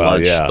been out to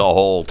lunch the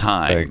whole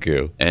time. Thank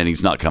you. And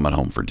he's not coming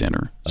home for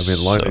dinner. I mean,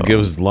 it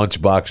gives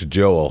Lunchbox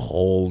Joe a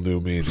whole new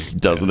meaning.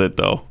 Doesn't it,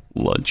 though?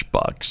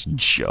 Lunchbox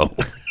Joe.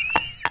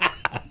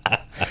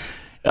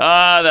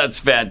 That's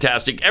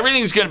fantastic.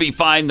 Everything's going to be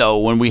fine, though,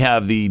 when we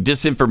have the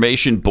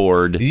Disinformation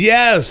Board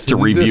to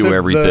review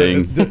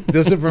everything. The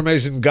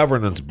Disinformation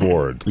Governance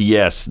Board.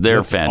 Yes,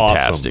 they're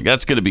fantastic. Awesome.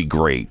 That's going to be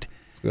great.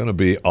 It's going to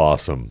be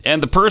awesome.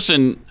 And the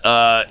person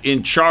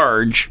in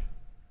charge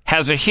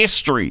has a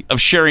history of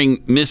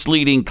sharing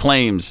misleading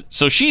claims.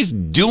 So she's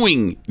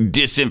doing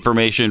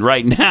disinformation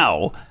right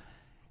now.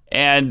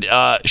 And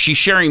she's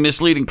sharing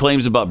misleading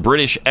claims about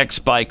British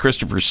ex-spy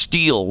Christopher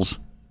Steele's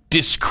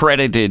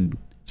discredited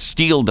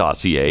Steele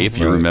dossier, if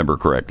you remember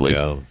correctly,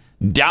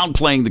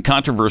 downplaying the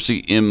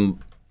controversy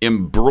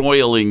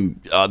embroiling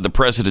the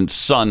president's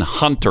son,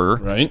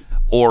 Hunter,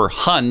 or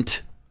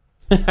Hunt,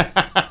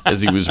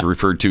 as he was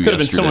referred to yesterday. Could have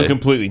been someone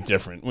completely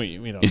different. We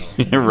don't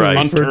know.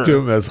 Right. Referred to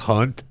him as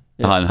Hunt.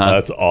 Hunt.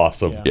 That's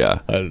awesome. Yeah.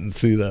 I didn't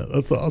see that.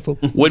 That's awesome.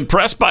 When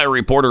pressed by a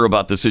reporter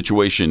about the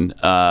situation,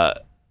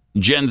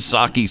 Jen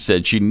Psaki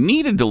said she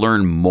needed to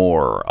learn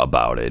more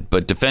about it,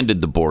 but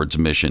defended the board's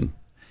mission.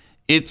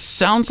 It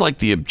sounds like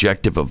the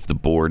objective of the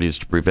board is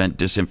to prevent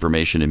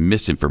disinformation and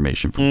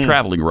misinformation from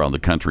traveling around the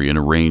country in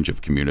a range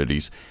of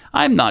communities.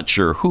 I'm not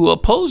sure who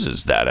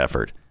opposes that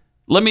effort.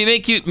 Let me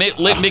make it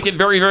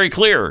very, very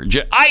clear.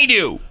 I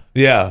do.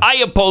 Yeah. I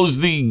oppose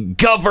the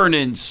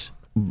governance,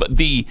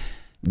 the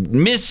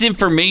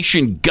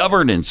Misinformation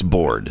Governance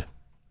Board,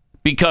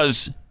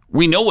 because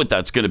we know what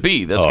that's going to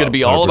be. That's going to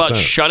be all 100%. about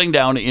shutting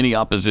down any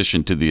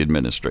opposition to the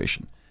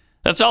administration.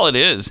 That's all it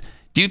is.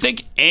 Do you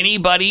think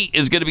anybody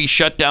is going to be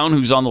shut down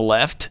who's on the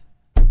left,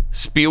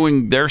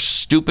 spewing their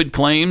stupid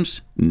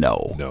claims?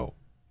 No.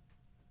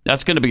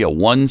 That's going to be a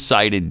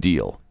one-sided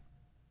deal.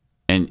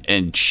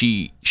 And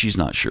she's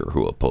not sure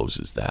who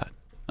opposes that.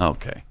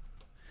 Okay.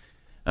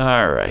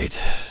 All right.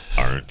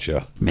 Aren't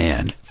you?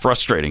 Man,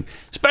 frustrating.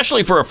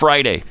 Especially for a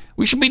Friday.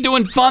 We should be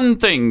doing fun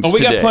things we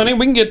today. got plenty.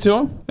 We can get to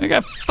them. I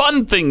got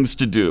fun things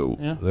to do.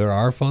 Yeah. There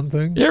are fun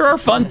things? There are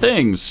fun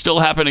things still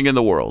happening in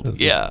the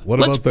world.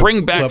 Let's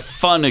bring back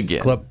fun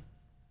again. That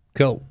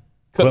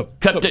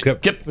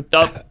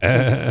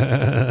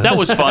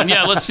was fun.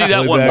 Yeah, let's see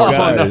that one more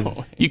time.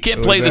 You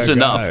can't play this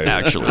enough,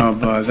 actually.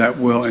 That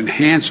will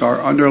enhance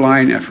our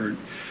underlying effort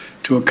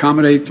to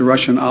accommodate the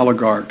Russian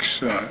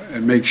oligarchs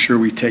and make sure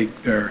we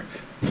take their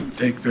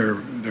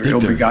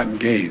ill-begotten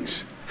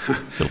gains.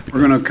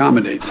 We're going to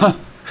accommodate them.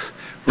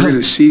 We're going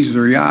to seize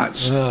their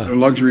yachts, their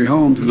luxury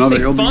homes, and other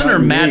fun or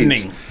ill-begotten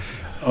maddening? gains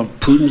of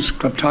Putin's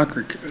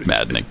kleptocracy.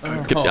 Maddening.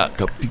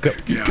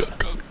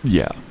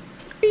 Yeah.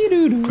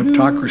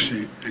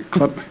 Kleptocracy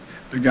and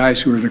the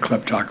guys who are the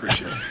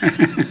kleptocracy.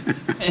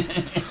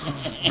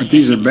 But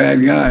these are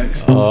bad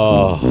guys.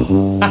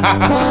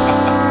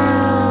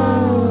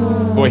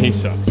 Boy, he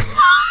sucks.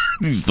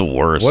 He's the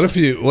worst. What if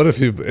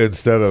you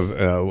instead of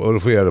what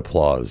if we had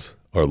applause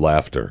or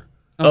laughter?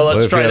 Oh,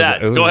 let's try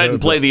that. Go ahead and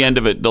play the end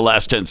of it, the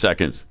last 10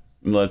 seconds.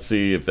 Let's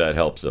see if that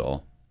helps at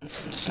all.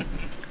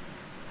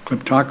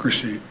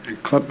 Kleptocracy and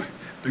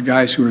the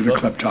guys who are the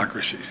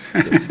kleptocracies.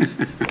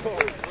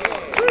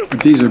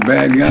 But these are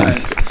bad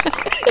guys.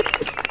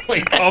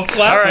 Wait, golf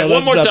clap? All right,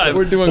 one more time.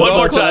 We're doing one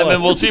more clap. time,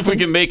 and we'll see if we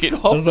can make it.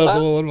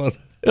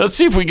 Let's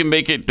see if we can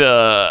make it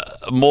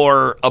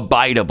more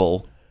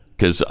abidable.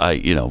 Because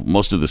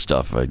most of the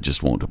stuff I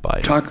just won't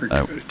abide.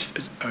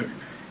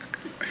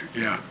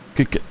 Yeah.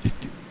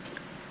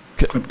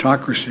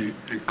 Kleptocracy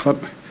and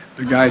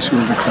the guys who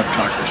are the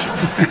kleptocracy.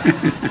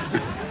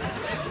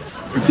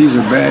 But these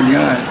are bad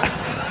guys.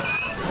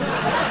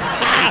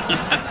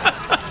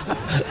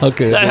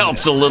 Okay. That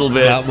helps a little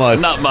bit. Not much.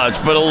 Not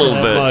much, but a little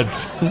bit.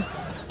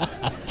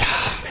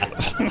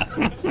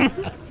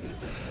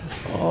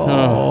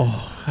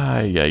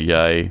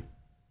 Ay.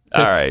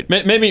 All right.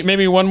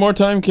 Maybe one more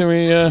time. Can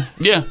we? Yeah.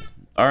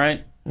 All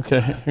right. Okay.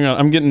 Hang on.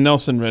 I'm getting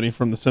Nelson ready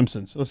from The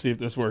Simpsons. Let's see if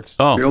this works.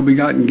 The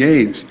ill-begotten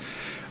gains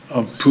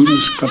of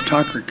Putin's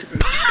kleptocracy.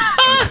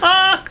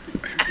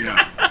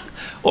 Yeah.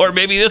 Or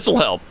maybe this will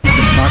help.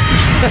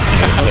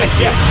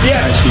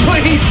 Yes.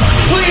 Please,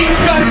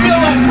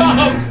 Godzilla,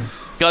 come.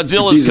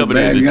 Godzilla's coming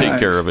in to take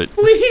care of it.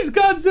 Please,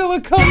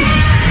 Godzilla, come.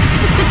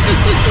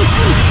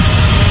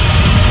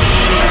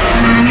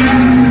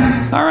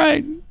 All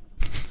right.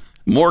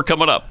 More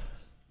coming up.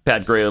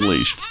 Pat Gray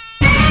Unleashed.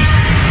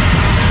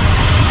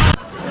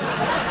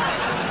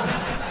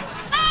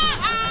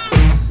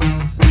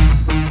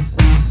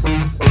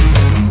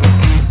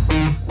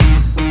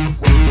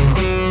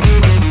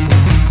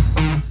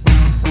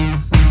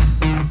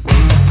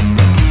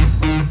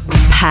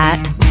 Pat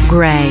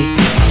Gray.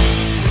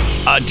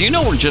 Do you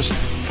know we're just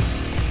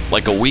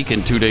like a week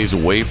and 2 days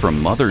away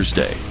from Mother's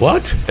Day?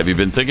 What? Have you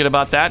been thinking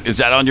about that? Is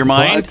that on your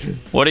mind?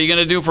 What are you going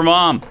to do for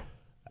Mom?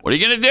 What are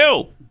you going to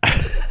do?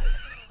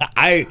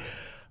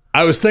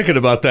 I was thinking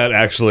about that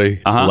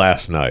actually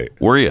last night.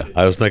 Were you?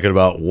 I was thinking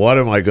about what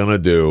am I going to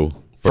do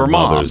for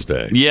Mother's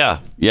Day?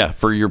 Yeah,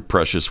 for your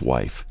precious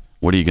wife.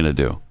 What are you going to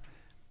do?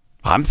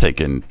 I'm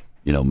thinking,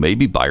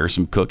 maybe buy her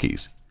some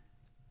cookies.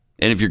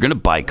 And if you're going to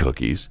buy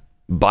cookies,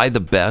 buy the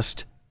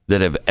best that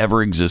have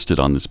ever existed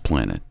on this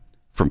planet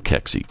from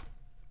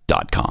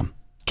Keksi.com.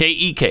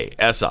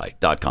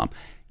 KEKSI.com.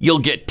 You'll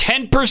get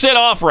 10%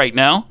 off right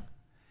now.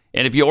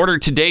 And if you order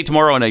today,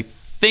 tomorrow, and I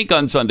think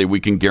on Sunday, we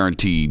can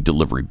guarantee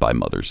delivery by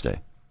Mother's Day.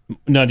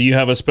 Now, do you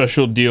have a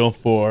special deal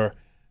for,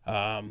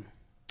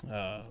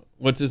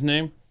 what's his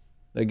name?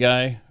 The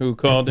guy who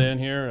called in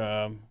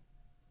here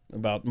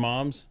about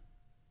moms?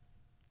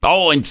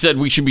 Oh, and said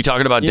we should be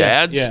talking about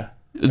dads? Yeah.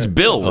 It's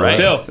Bill, right?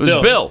 It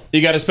was Bill.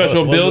 You got a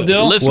special Bill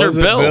deal? Listener Was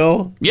it Bill.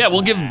 Bill? Yeah,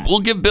 we'll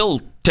give Bill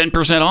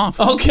 10% off.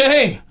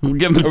 Okay. We'll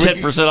give him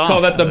 10% off.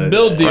 Call that the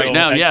Bill deal. Right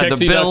now, yeah,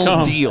 the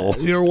Bill deal.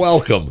 You're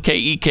welcome.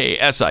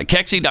 KEKSI.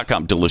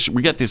 Keksi.com. Delicious.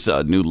 We got this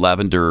new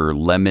lavender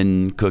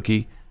lemon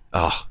cookie.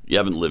 Oh, you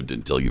haven't lived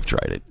until you've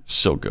tried it.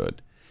 So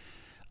good.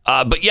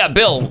 But yeah,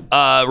 Bill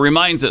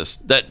reminds us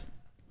that,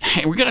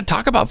 hey, we're going to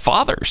talk about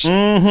fathers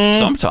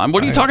sometime.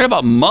 What are you talking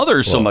about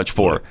mothers so much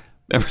for?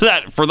 Remember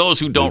that? For those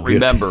who don't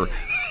remember,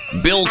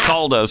 Bill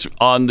called us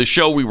on the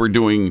show we were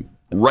doing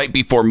right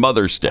before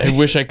Mother's Day. I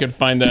wish I could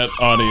find that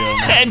audio.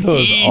 And that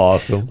was he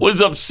awesome.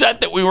 was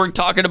upset that we weren't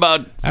talking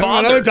about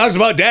fathers. Everyone talks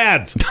about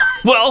dads.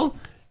 Well,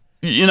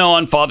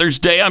 on Father's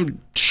Day, I'm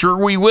sure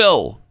we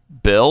will,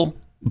 Bill.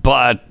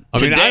 But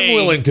today, I'm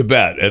willing to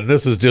bet, and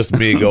this is just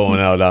me going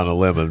out on a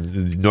limb,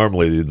 and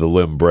normally the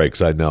limb breaks.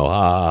 I know.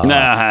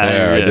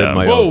 I did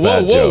my own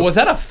fat joke. Was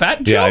that a fat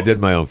joke? Yeah, I did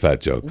my own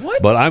fat joke.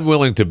 What? But I'm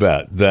willing to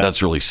bet that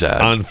that's really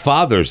sad on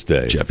Father's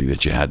Day, Jeffy,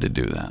 that you had to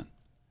do that.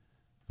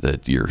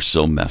 That you're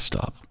so messed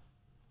up,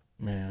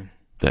 man,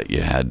 that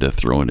you had to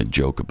throw in a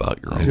joke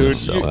about your own Dude,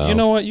 self. you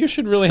know what? You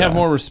should really have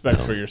more respect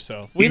for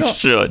yourself. You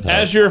should.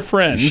 As your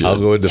friends. I'll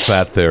go into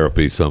fat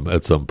therapy at some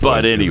point.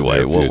 But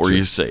anyway, what were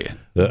you saying?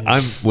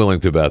 I'm willing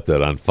to bet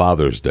that on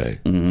Father's Day,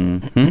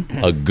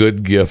 a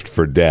good gift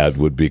for Dad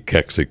would be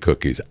Keksi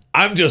cookies.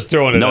 I'm just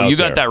throwing it out there. No, you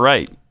got that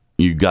right.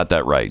 You got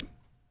that right.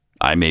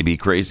 I may be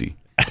crazy,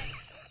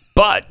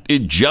 But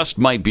it just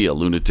might be a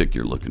lunatic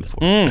you're looking for.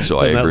 So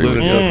I agree with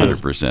you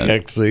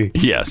 100%.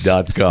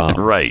 Kexi.com.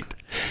 Right.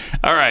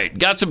 All right.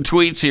 Got some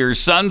tweets here.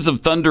 Sons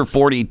of Thunder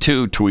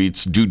 42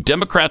 tweets. Do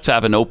Democrats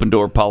have an open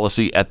door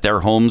policy at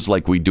their homes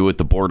like we do at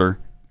the border?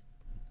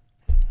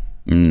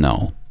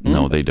 No.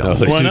 No, they don't. No,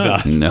 they do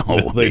not.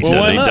 No, they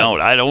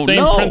don't. I don't know.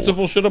 Same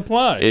principle should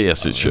apply.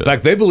 Yes, it should. In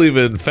fact, they believe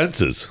in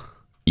fences.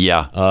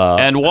 Yeah.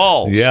 And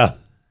walls. Yeah.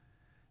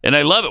 And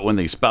I love it when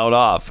they spout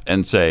off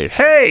and say,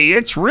 hey,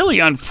 it's really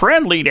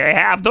unfriendly to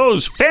have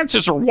those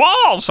fences or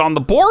walls on the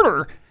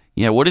border.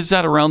 Yeah, what is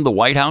that around the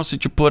White House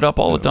that you put up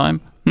all the time?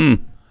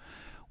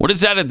 What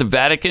is that at the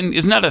Vatican?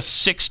 Isn't that a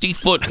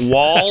 60-foot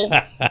wall?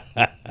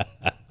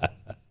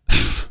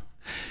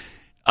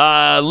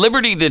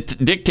 Liberty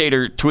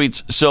Dictator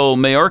tweets, so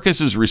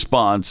Mayorkas'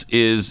 response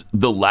is,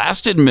 the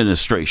last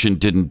administration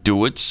didn't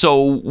do it, so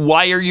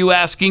why are you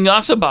asking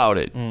us about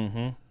it?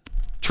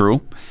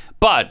 True.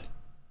 But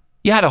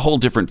you had a whole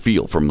different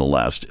feel from the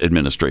last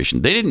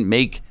administration. They didn't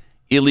make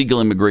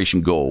illegal immigration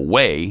go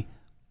away,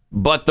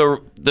 but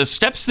the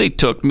steps they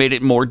took made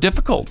it more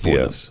difficult for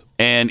them.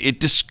 And it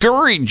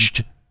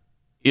discouraged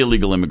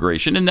illegal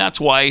immigration, and that's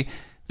why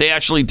they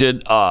actually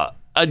did a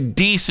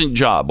decent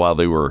job while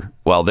they were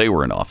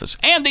in office.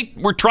 And they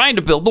were trying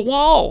to build the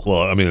wall.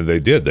 Well, I mean, they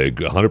did.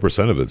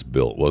 100% of it's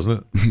built,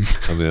 wasn't it?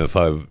 I mean,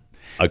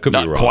 I could be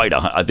wrong. Not quite.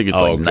 I think it's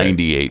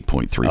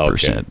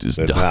 98.3% is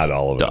done. Not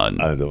all of done.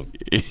 it. I know.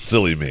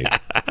 Silly me.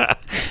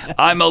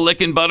 I'm a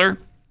lickin' butter.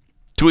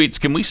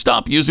 Tweets, can we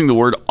stop using the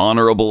word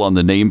honorable on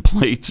the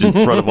nameplates in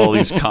front of all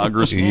these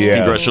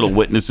congressional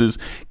witnesses?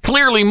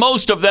 Clearly,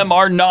 most of them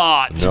are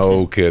not.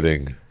 No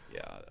kidding.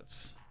 Yeah,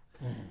 that's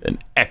an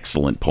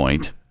excellent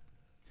point.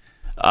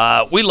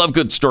 We love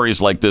good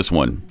stories like this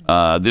one.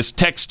 This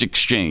text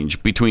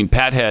exchange between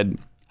Pathead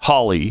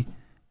Holly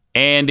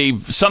and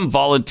some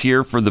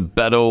volunteer for the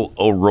Beto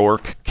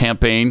O'Rourke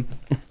campaign.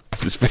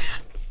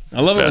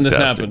 I love it when this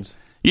happens.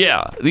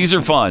 Yeah, these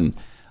are fun.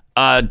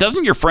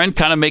 Doesn't your friend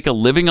kind of make a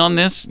living on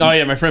this? Oh,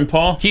 yeah, my friend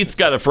Paul. He's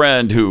got a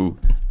friend who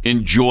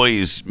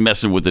enjoys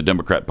messing with the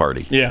Democrat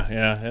Party. Yeah,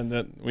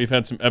 and we've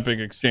had some epic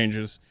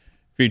exchanges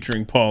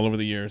featuring Paul over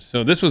the years.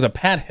 So this was a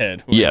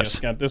Pathead who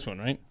got this one,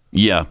 right?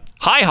 Yeah.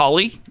 Hi,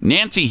 Holly.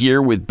 Nancy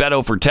here with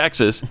Beto for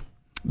Texas.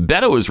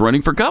 Beto is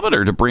running for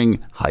governor to bring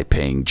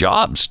high-paying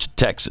jobs to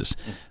Texas,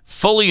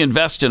 fully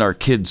invest in our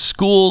kids'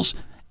 schools,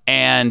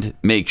 and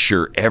make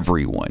sure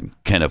everyone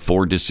can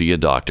afford to see a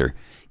doctor.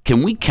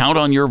 Can we count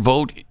on your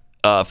vote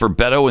for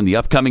Beto in the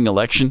upcoming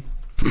election?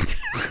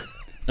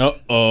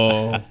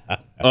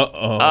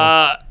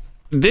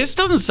 This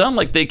doesn't sound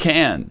like they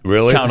can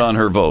count on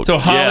her vote. So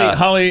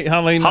Holly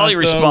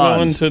responds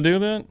willing to do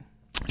that?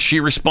 She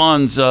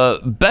responds,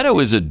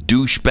 Beto is a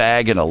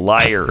douchebag and a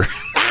liar.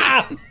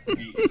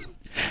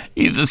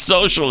 He's a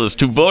socialist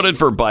who voted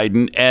for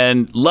Biden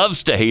and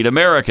loves to hate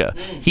America.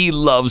 He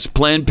loves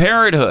Planned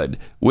Parenthood,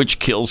 which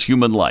kills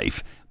human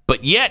life.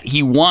 But yet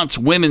he wants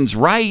women's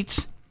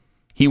rights.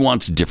 He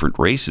wants different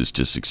races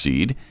to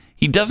succeed.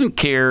 He doesn't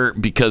care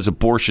because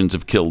abortions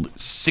have killed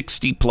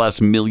 60-plus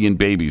million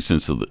babies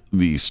since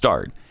the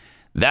start.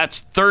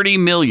 That's 30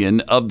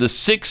 million of the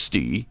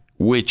 60,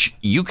 which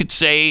you could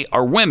say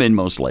are women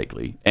most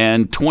likely,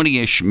 and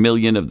 20-ish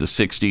million of the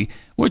 60,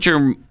 which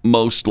are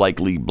most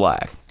likely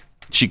black.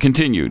 She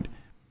continued,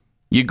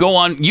 You go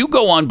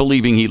on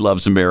believing he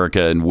loves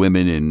America and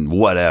women and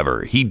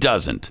whatever. He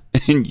doesn't.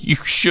 And you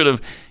should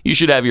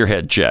have your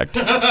head checked.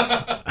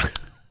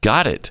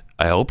 Got it.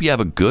 I hope you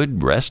have a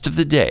good rest of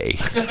the day.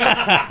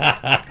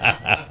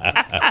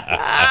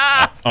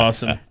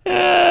 Awesome.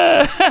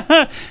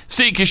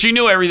 See, because she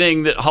knew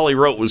everything that Holly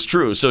wrote was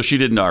true, so she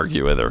didn't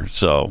argue with her.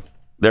 So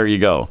there you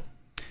go.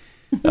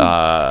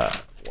 Wow.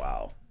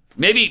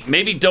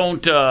 Maybe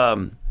don't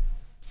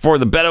for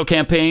the Beto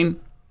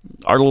campaign.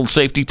 Our little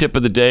safety tip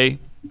of the day,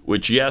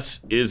 which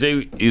yes is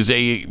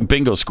a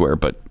bingo square,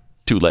 but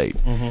too late.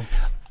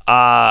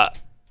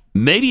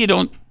 Maybe you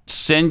don't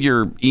send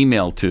your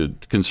email to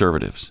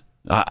conservatives.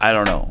 I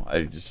don't know.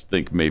 I just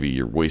think maybe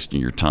you're wasting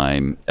your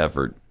time,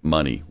 effort,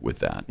 money with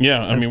that.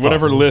 Yeah, I mean,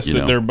 whatever list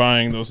that they're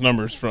buying those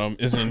numbers from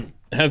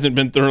hasn't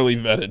been thoroughly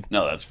vetted.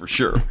 No, that's for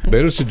sure.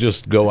 Beto should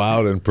just go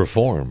out and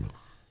perform.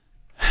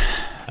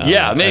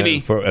 Yeah,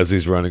 maybe as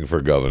he's running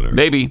for governor.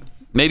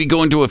 Maybe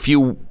go into a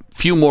few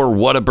more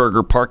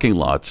Whataburger parking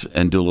lots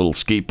and do a little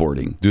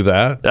skateboarding. Do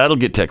that? That'll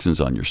get Texans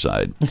on your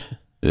side.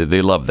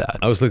 They love that.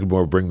 I was thinking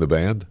more bring the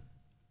band.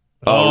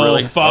 Oh,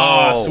 really?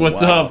 Foss.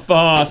 What's up,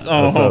 Foss?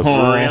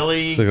 Oh,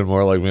 really? I was thinking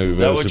more like maybe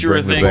Beto should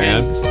bring the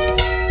band.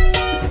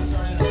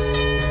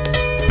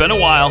 It's been a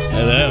while.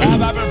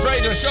 I'm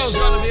afraid the show's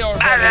going to be over.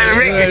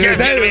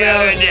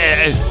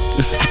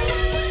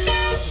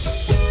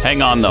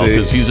 Hang on, though,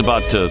 because he's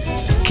about to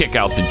kick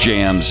out the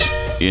jams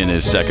in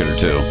his second or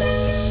two,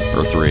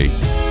 or three,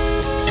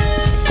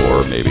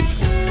 4 maybe.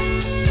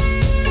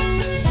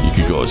 You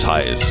could go as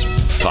high as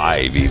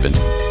 5 even.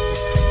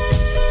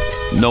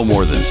 No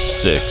more than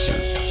 6 or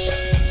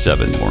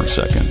 7 more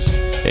seconds.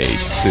 8.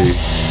 See?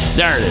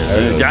 There it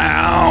is.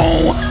 Down.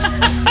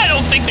 I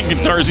don't think the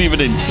guitar's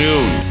even in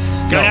tune.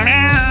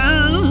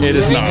 It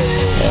is not.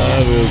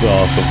 That is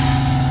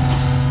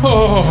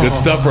awesome. Good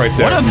stuff right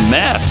there. What a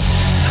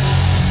mess.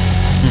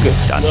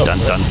 Dun, dun,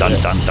 dun, dun,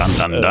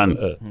 dun, dun,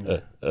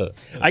 dun.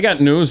 I got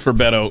news for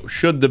Beto.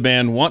 Should the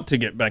band want to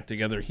get back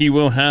together, he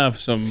will have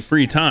some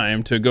free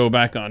time to go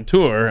back on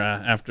tour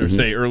after,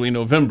 say, early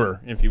November,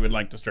 if he would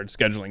like to start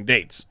scheduling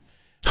dates.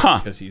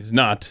 Because he's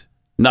not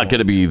going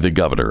to be the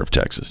governor of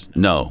Texas.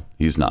 No,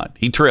 he's not.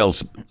 He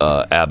trails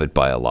Abbott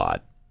by a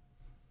lot.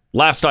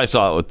 Last I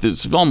saw it,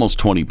 it's almost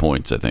 20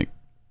 points, I think.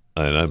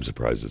 And I'm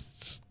surprised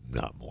it's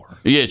not more.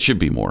 Yeah, it should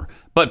be more.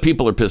 But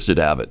people are pissed at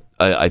Abbott.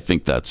 I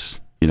think that's,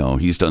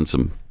 he's done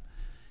some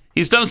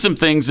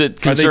things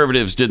that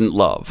conservatives didn't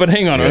love. But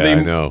hang on, are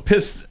they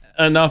pissed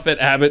enough at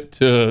Abbott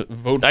to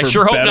vote for Beto? I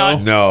sure hope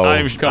not. No,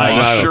 I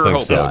sure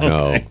hope so. not.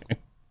 No. Okay.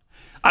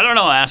 I don't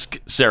know. Ask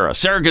Sarah.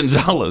 Sarah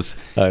Gonzalez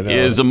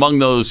is among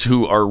those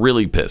who are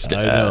really pissed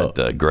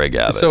at Greg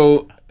Abbott.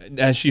 So,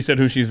 has she said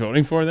who she's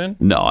voting for then?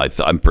 No,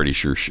 I'm pretty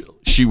sure she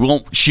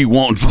won't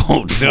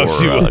vote for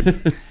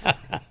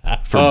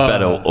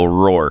Beto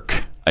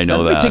O'Rourke. I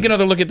know that. Let me take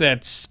another look at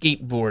that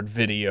skateboard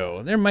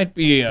video. There might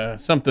be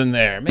something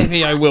there.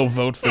 Maybe I will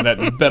vote for that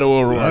Beto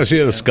O'Rourke. Well, she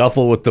had a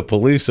scuffle with the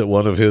police at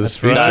one of his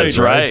speeches. That's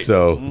right.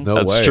 So, no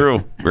way. That's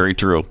true. Very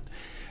true.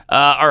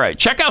 All right,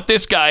 check out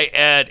this guy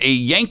at a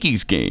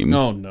Yankees game.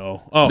 Oh,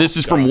 no. Oh, this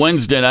is from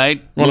Wednesday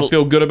night. Want to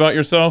feel good about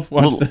yourself?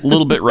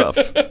 Little bit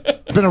rough.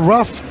 Been a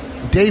rough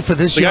day for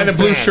this young guy in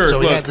the blue fan. shirt. So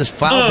he had this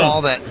foul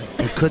ball that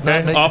he could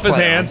not make off the his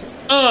play hands,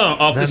 on.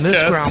 off his then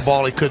chest. this ground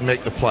ball he couldn't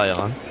make the play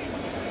on.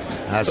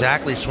 As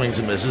Ackley swings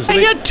and misses.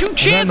 He had two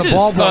chances. And then the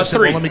ball boy said,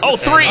 three.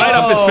 Three. Right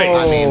off his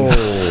face.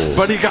 I mean,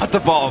 but he got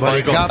the ball. But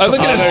he got look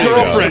at his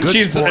girlfriend. Good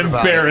She's sport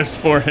about embarrassed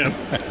for him.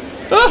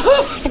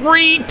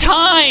 3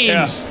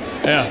 times.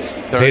 Yeah.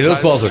 Hey, those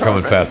balls are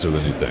coming faster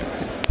than you think,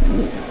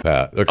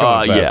 Pat. They're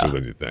coming faster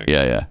than you think.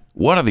 Yeah.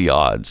 What are the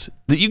odds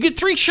that you get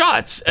 3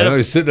 shots? I know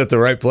he's sitting at the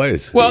right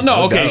place. Well,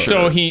 no, okay.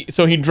 So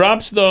he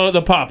drops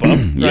the pop up,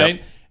 right?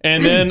 Yep.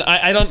 And then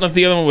I don't know if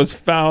the other one was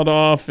fouled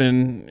off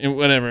and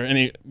whatever, and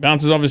he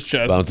bounces off his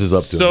chest. Bounces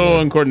up to him. So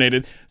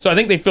uncoordinated. So I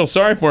think they feel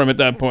sorry for him at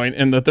that point,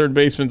 and the third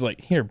baseman's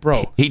like, "Here,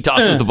 bro." He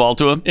tosses the ball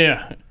to him.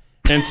 Yeah.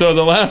 And so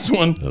the last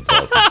one. That's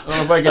awesome. I don't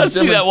know if I can Let's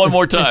see that one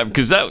more time,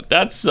 because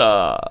that's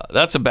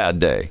a bad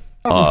day.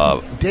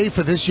 day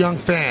for this young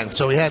fan.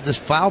 So he had this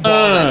foul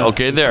ball that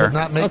okay, he there. could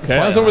not make the Okay, play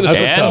that's over on. the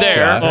And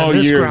there. And then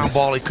this ground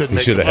ball he couldn't He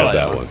make should the have play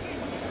had that on. one.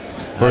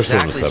 First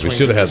one was Ackley tough. He swings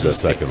should have had and the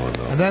misses. second one,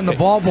 though. And then the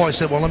ball boy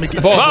said, "Well, let me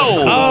get."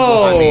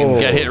 Oh! I mean,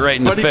 Got hit right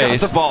in the But he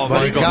face. got the ball.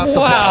 but he got the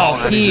ball,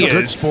 and he's a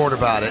good sport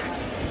about it.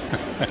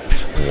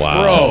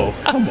 Wow. Bro,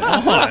 come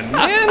on,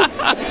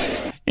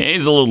 man.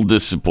 He's a little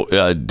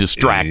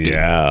distracted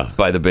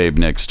by the babe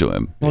next to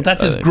him. Well,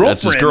 that's his girlfriend.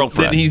 That's his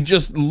girlfriend. That he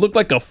just looked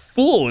like a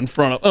fool in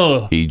front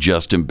of. Ugh. He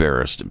just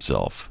embarrassed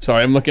himself.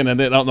 Sorry, I'm looking at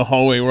it out in the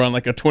hallway. We're on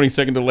like a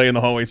 20-second delay in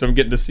the hallway, so I'm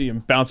getting to see him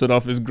bounce it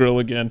off his grill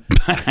again.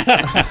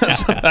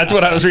 That's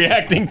what I was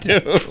reacting to.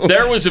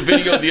 There was a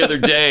video the other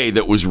day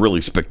that was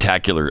really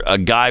spectacular. A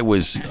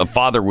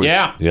father was.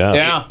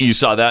 Yeah. You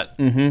saw that?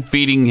 Mm-hmm.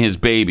 Feeding his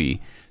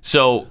baby.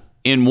 So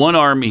in one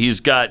arm, he's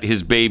got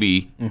his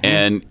baby,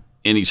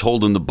 and he's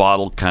holding the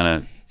bottle kind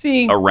of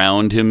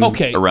around him,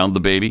 around the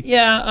baby.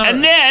 Yeah.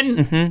 And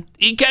then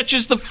he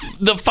catches the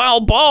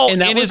foul ball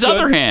in his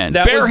other hand,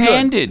 that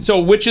barehanded. Was good. So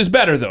which is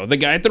better, though? The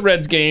guy at the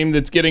Reds game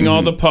that's getting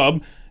all the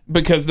pub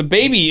because the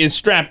baby is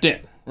strapped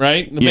in,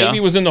 right? The baby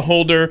was in the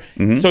holder,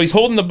 so he's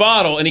holding the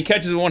bottle, and he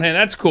catches it with one hand.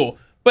 That's cool.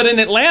 But in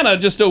Atlanta,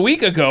 just a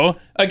week ago,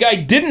 a guy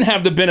didn't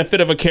have the benefit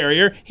of a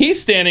carrier.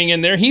 He's standing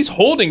in there. He's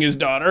holding his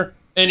daughter.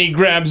 And he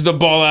grabs the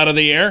ball out of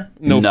the air.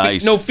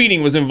 No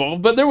feeding was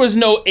involved, but there was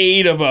no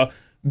aid of a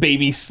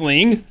baby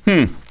sling.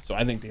 So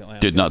I think the Atlanta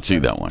did not see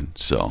that one.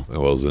 So well,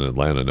 it was in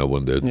Atlanta. No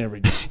one did. Yeah, we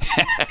did.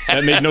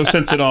 That made no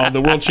sense at all.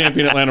 The world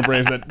champion Atlanta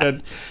Braves.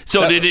 Did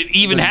it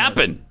even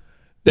happen?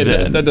 That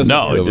doesn't.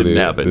 No, work. it didn't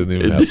happen.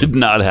 It did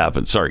not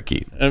happen. Sorry,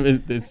 Keith.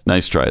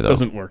 Nice try though.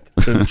 Doesn't work.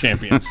 They're the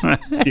champions.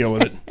 Deal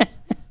with it.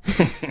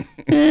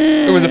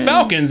 If it was the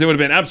Falcons, it would have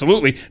been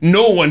absolutely.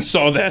 No one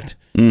saw that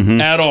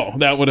at all.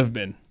 That would have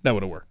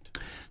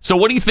worked. So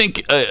what do you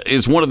think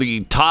is one of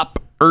the top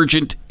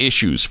urgent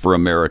issues for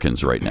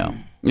Americans right now?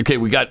 Okay,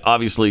 we got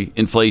obviously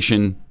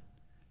inflation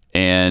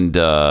and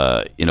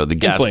the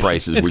gas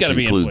prices,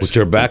 which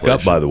are back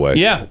up, by the way.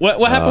 Yeah. What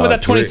happened with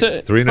that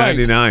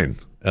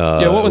 $3.99?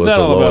 What was that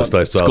the all lowest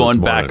about? I saw it's going this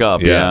morning. back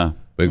up. Yeah.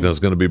 Big Thing's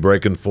going to be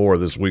breaking 4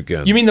 this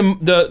weekend. You mean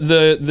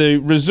the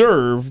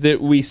reserve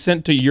that we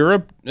sent to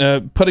Europe,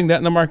 putting that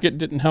in the market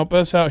didn't help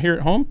us out here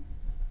at home?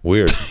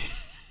 Weird.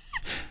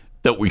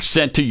 That we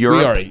sent to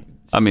Europe?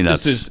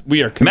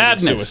 We are committing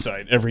madness.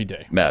 Suicide every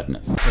day.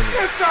 Madness. It's a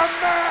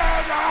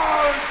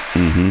madhouse!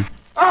 Mm-hmm.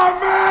 A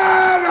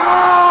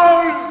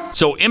madhouse!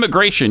 So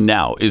immigration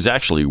now is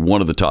actually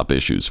one of the top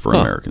issues for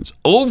Americans.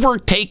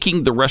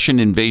 Overtaking the Russian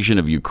invasion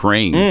of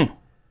Ukraine,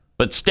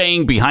 but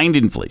staying behind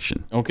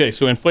inflation. Okay,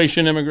 so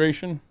inflation,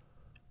 immigration?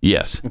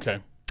 Yes. Okay.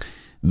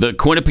 The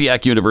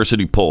Quinnipiac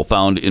University poll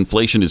found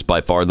inflation is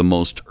by far the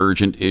most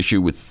urgent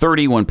issue, with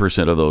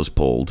 31% of those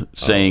polled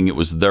saying it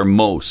was their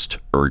most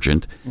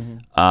urgent.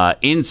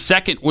 In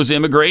second was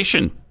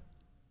immigration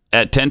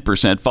at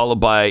 10%, followed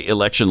by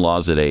election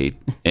laws at 8%,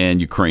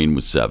 and Ukraine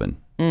was 7%.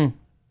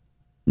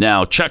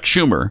 Now, Chuck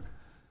Schumer,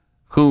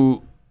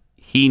 who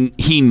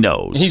he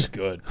knows he's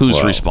good.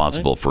 Who's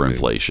responsible for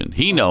inflation.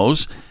 He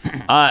knows,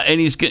 and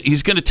he's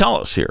going to tell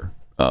us here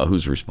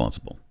who's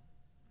responsible.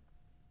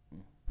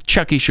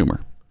 Chucky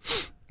Schumer.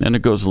 And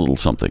it goes a little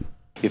something.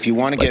 If you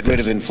want to get rid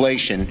of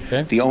inflation,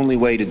 the only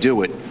way to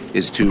do it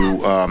is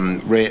to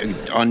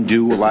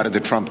undo a lot of the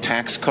Trump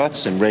tax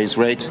cuts and raise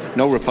rates.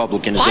 No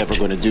Republican is ever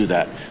going to do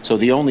that. So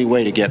the only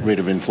way to get rid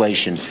of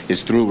inflation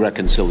is through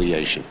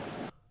reconciliation.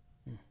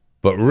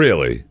 But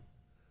really,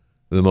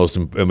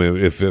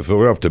 if it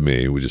were up to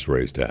me, we just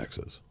raise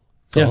taxes.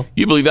 So,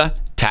 you believe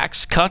that?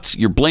 Tax cuts?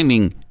 You're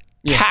blaming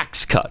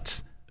tax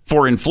cuts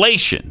for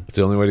inflation. It's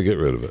the only way to get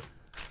rid of it.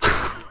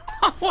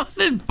 What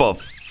a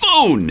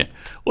buffoon.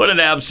 What an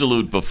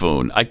absolute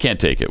buffoon. I can't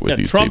take it with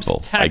these Trump's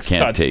people. Tax I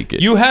can't cuts. take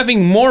it. You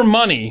having more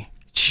money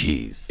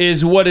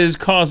is what is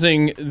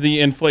causing the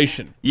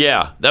inflation.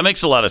 Yeah, that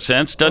makes a lot of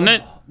sense, doesn't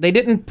it? They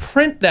didn't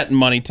print that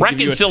money to give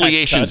you a tax cut.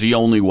 Reconciliation's the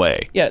only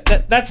way. Yeah,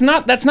 that's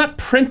not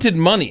printed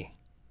money.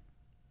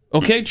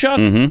 Okay, Chuck?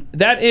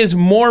 That is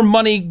more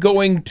money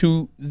going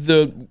to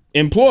the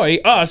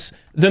employee, us,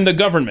 than the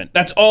government.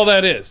 That's all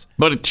that is.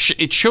 But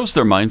it shows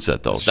their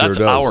mindset, though. Sure That's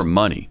does. our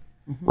money,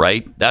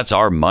 right? That's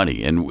our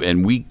money,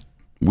 and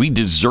we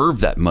deserve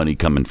that money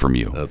coming from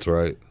you. That's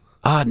right.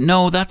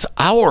 No, that's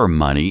our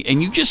money,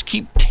 and you just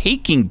keep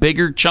taking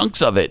bigger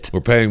chunks of it.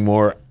 We're paying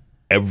more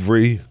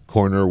every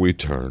corner we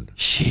turn.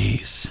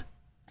 Jeez.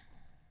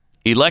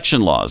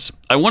 Election laws.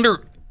 I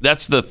wonder,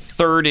 that's the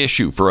third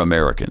issue for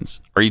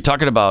Americans. Are you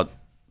talking about,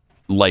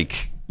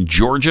 like,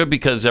 Georgia,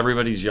 because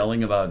everybody's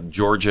yelling about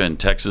Georgia and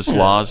Texas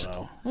laws?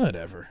 No,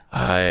 whatever.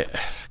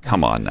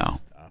 Come on now.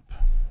 Stop.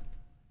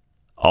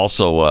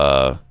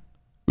 Also,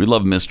 we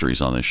love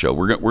mysteries on this show.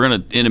 We're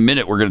gonna in a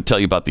minute. We're gonna tell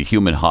you about the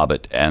human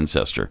hobbit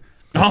ancestor.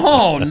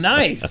 Oh,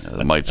 nice.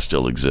 That might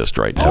still exist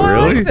right now.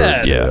 I like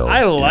that. Yeah.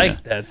 I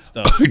like that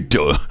stuff. I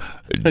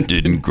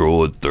didn't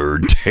grow a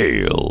third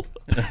tail.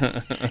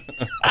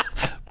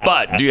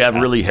 But do you have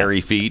really hairy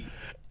feet?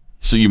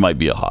 So you might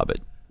be a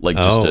hobbit, like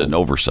just an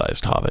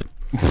oversized hobbit.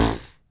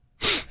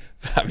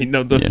 I mean,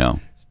 no, those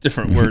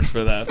different words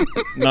for that.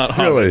 Not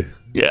hobbit. Really?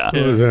 Yeah.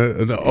 It was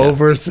an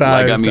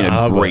oversized a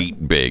hobbit.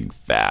 great big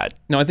fat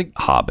No, I think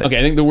hobbit. Okay,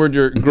 I think the word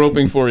you're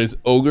groping for is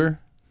ogre.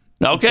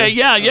 Okay,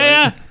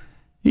 yeah.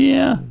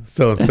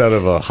 So instead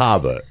of a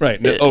hobbit.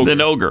 Right,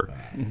 an ogre.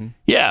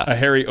 Yeah. A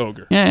hairy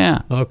ogre.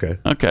 Yeah. Okay.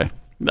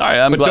 All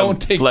right, I'm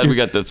glad we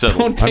got that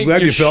settled. I'm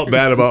glad you felt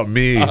bad about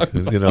me,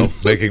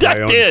 making my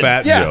own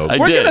fat joke.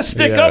 We're going to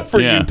stick up for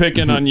you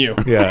picking on you.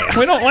 Yeah.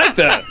 We don't like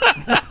that.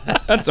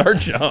 That's our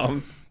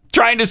job.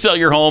 Trying to sell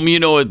your home,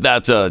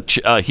 that's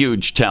a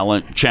huge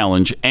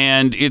challenge,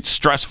 and it's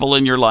stressful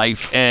in your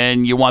life,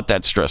 and you want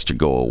that stress to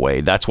go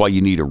away. That's why you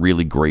need a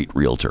really great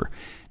realtor.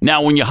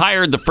 Now, when you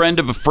hired the friend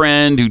of a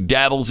friend who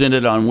dabbles in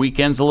it on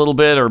weekends a little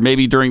bit, or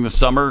maybe during the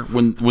summer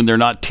when they're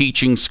not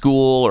teaching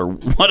school or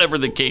whatever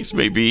the case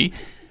may be,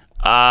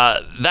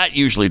 that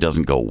usually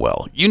doesn't go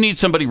well. You need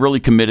somebody really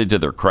committed to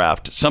their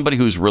craft, somebody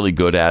who's really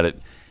good at it,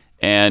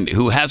 and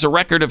who has a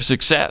record of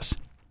success.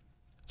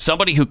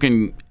 Somebody who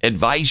can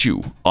advise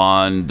you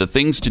on the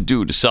things to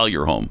do to sell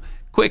your home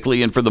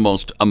quickly and for the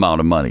most amount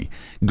of money.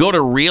 Go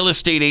to Real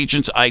Estate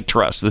Agents I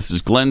Trust. This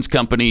is Glenn's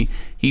company.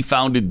 He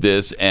founded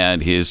this,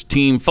 and his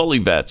team fully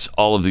vets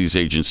all of these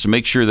agents to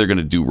make sure they're going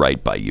to do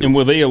right by you. And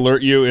will they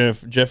alert you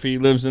if Jeffy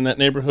lives in that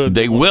neighborhood?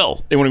 They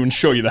will. They won't even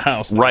show you the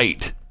house.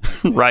 Right.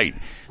 Right.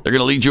 They're going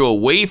to lead you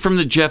away from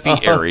the Jeffy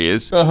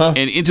areas and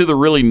into the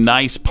really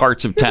nice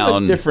parts of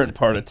town. A different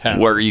part of town.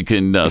 Where you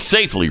can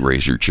safely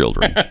raise your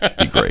children.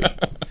 Be great.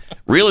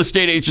 Real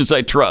Estate Agents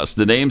I Trust.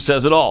 The name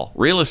says it all.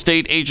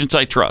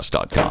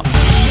 RealEstateAgentsITrust.com.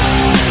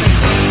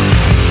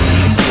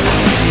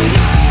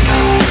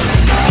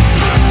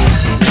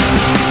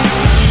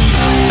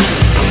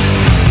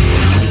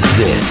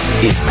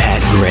 This is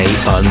Pat Gray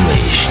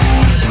Unleashed.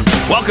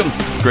 Welcome.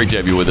 Great to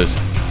have you with us.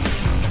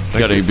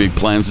 Got any big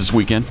plans this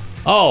weekend?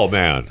 Oh,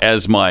 man.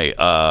 As my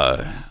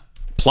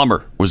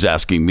plumber was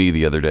asking me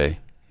the other day.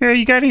 Hey,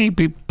 you got any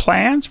big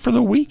plans for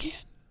the weekend?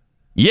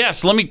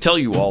 Yes, let me tell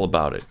you all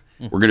about it.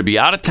 We're going to be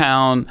out of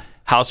town.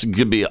 House is going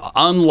to be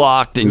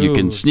unlocked, and you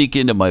can sneak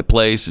into my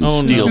place and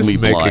steal me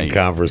blind. Making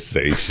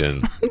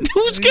conversation.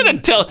 Who's going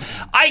to tell?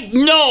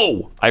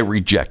 I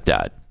reject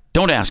that.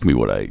 Don't ask me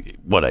what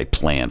I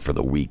plan for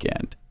the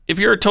weekend. If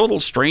you're a total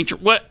stranger,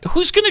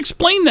 who's going to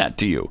explain that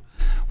to you?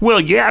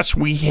 Well, yes,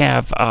 we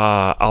have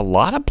a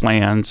lot of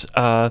plans.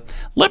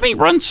 Let me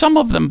run some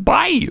of them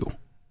by you.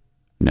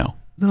 No,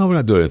 we're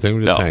not doing anything.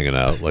 We're just hanging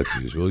out like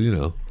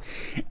usual,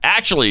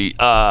 Actually,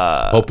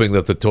 hoping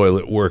that the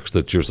toilet works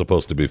that you're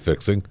supposed to be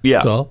fixing. Yeah,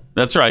 that's all.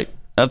 That's right.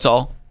 That's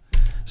all.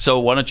 So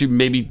why don't you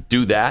maybe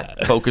do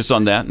that? Focus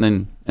on that,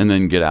 and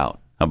then get out.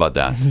 How about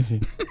that?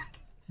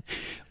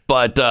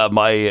 But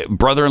my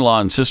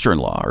brother-in-law and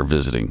sister-in-law are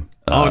visiting.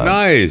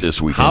 Nice.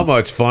 This weekend. How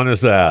much fun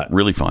is that?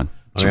 Really fun.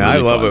 I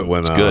love it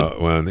when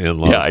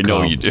in-laws Yeah, I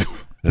know you do.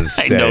 And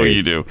stay. I know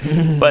you do.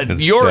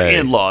 But your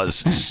in-laws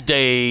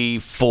stay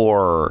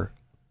for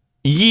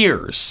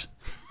years.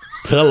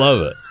 I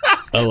love it.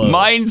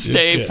 Mine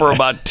stay for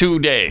about 2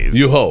 days.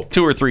 You hope.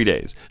 2 or 3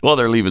 days. Well,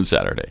 they're leaving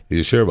Saturday.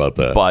 You sure about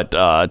that? But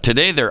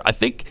today, I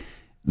think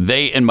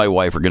they and my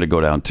wife are going to go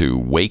down to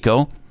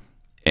Waco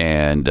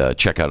and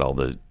check out all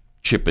the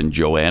Chip and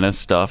Joanna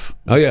stuff.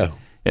 Oh, yeah.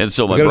 And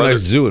so we got a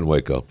nice zoo in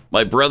Waco.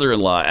 My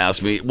brother-in-law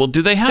asked me, well,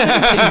 do they have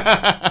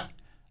anything?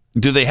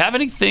 Do they have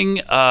anything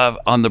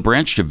on the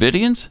Branch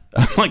Davidians?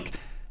 I'm like,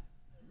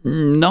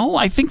 no,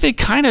 I think they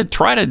kind of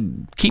try to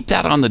keep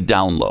that on the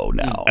down low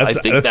now.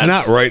 That's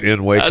not right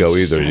in Waco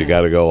either. You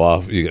got to go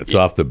off. It's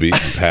off the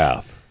beaten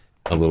path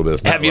a little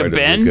bit. Have you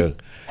been?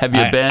 Have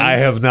you been? I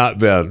have not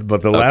been,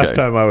 but the last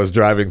time I was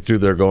driving through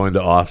there going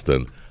to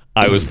Austin,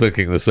 I was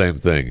thinking the same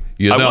thing.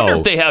 I wonder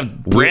if they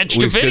have Branch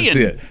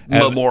Davidian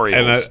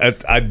memorials.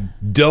 And I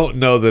don't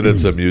know that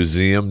it's a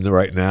museum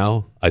right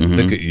now. I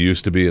think it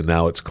used to be, and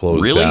now it's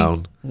closed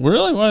down.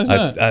 Really? Why is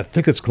that? I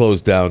think it's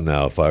closed down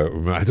now. If I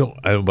remember,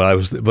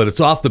 but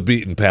it's off the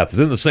beaten path. It's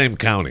in the same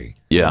county.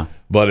 Yeah,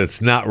 but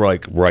it's not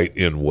like right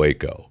in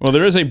Waco. Well,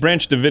 there is a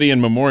Branch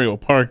Davidian Memorial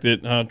Park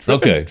that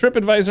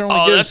TripAdvisor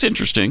only gives that's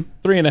interesting.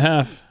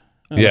 3.5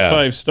 out of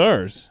 5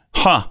 stars.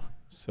 Huh.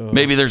 So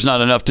maybe there's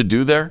not enough to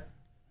do there.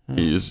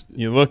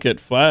 You look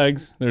at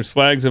flags. There's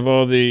flags of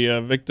all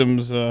the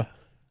victims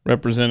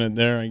represented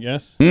there, I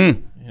guess.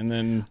 And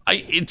then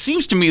it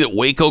seems to me that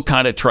Waco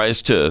kind of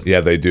tries to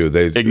they do.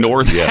 They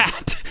ignore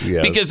that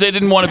because they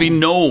didn't want to be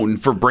known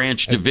for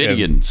Branch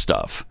Davidian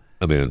stuff.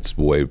 I mean, it's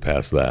way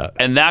past that.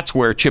 And that's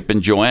where Chip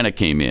and Joanna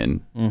came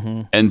in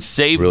and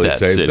saved that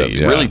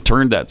city. Them, really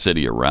turned that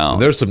city around.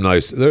 And there's some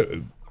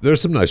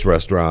nice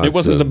restaurants. It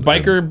wasn't the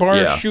biker bar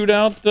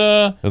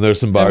shootout. And there's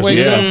some bars.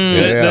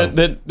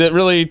 That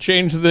really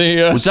changed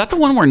the. Was that the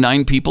one where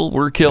 9 people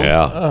were killed?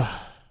 Yeah.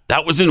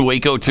 That was in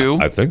Waco too?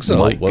 I think so.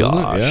 My wasn't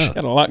gosh. it? Yeah.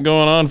 Got a lot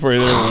going on for you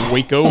there,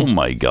 Waco. Oh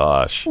my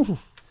gosh.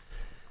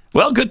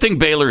 Well, good thing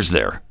Baylor's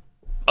there.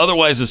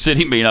 Otherwise, the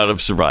city may not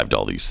have survived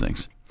all these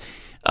things.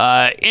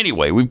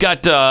 Anyway, we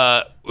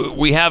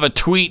have a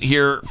tweet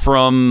here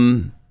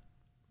from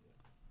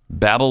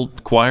Babel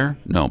Choir.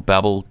 No,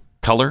 Babel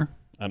Color.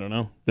 I don't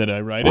know. Did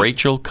I write it?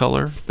 Rachel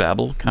Color,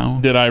 Babel Cow.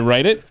 Did I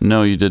write it?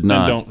 No, you did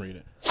not. Then don't read it.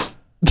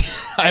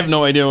 I have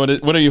no idea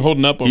what are you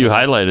holding up over You there?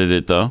 highlighted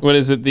it though. What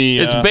is it?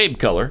 It's Babe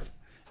Color,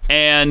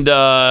 and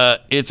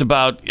it's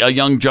about a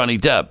young Johnny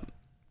Depp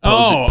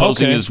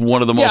posing as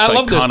one of the most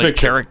iconic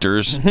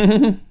characters,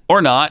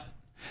 or not.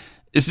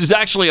 This is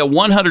actually a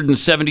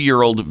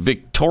 170-year-old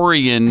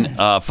Victorian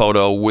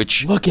photo,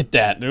 which look at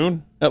that,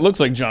 dude. That looks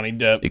like Johnny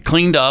Depp. It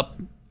cleaned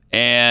up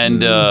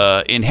and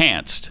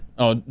enhanced.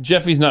 Oh,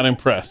 Jeffy's not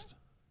impressed.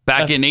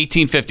 Back in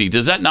 1850,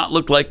 does that not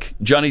look like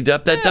Johnny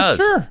Depp? That does.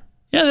 Sure.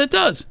 Yeah, that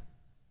does.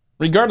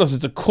 Regardless,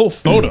 it's a cool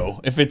photo.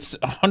 If it's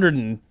 100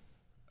 and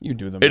you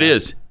do them. It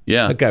is.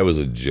 Yeah. That guy was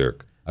a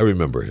jerk. I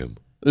remember him.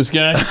 This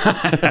guy?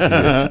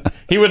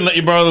 He wouldn't let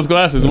you borrow those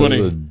glasses, would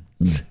he?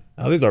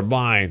 These are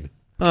mine.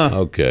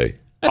 Okay.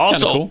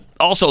 That's cool.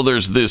 Also,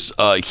 there's this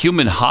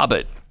human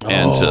hobbit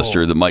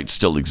ancestor that might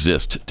still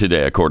exist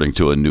today, according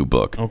to a new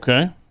book.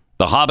 Okay.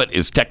 The hobbit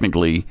is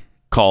technically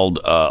called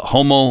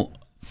Homo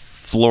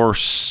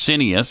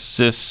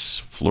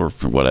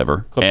floresiensis,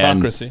 whatever.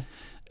 Kleptocracy.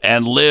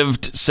 And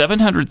lived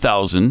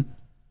 700,000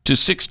 to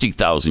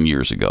 60,000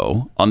 years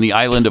ago on the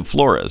island of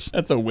Flores.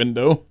 That's a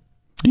window.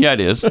 Yeah,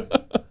 it is.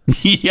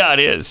 Yeah, it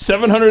is.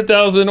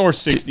 700,000 or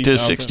 60,000? To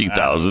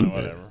 60,000.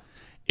 Whatever.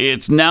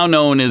 It's now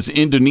known as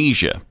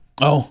Indonesia.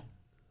 Oh.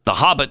 The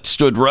hobbit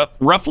stood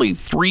roughly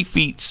 3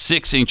 feet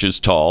 6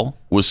 inches tall,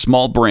 was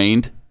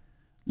small-brained,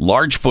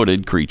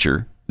 large-footed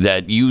creature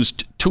that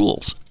used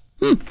tools.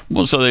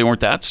 Well, so they weren't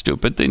that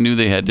stupid. They knew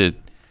they had to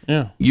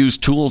use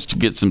tools to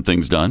get some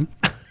things done.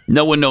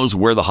 No one knows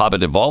where the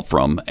hobbit evolved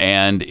from,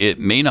 and it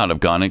may not have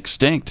gone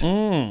extinct.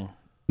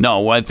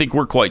 No, I think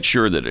we're quite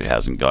sure that it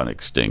hasn't gone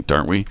extinct,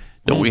 aren't we?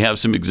 Don't we have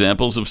some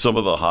examples of some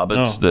of the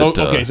hobbits that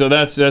okay, so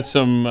that's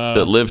some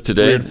that live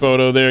today? Weird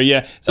photo there,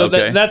 yeah. So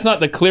that's not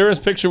the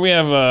clearest picture. We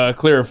have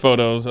clearer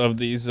photos of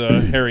these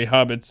hairy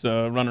hobbits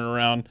running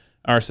around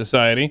our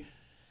society.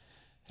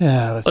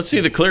 Yeah, let's see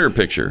the clearer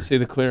picture. Let's see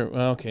the clear.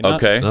 Well, okay, Not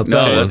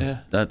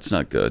that's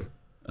not good.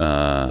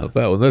 Not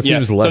that one. That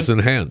seems less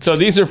enhanced. So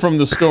these are from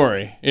the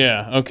story.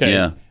 Yeah. Okay.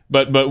 Yeah.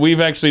 But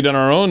we've actually done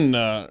our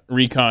own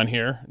recon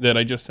here that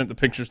I just sent the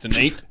pictures to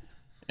Nate,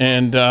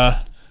 and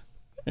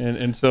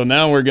so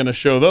now we're going to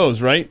show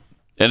those, right?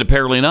 And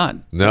apparently not.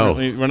 No,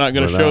 we're not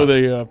going to show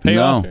the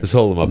payoff. No. Just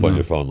hold them up on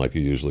your phone like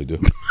you usually do.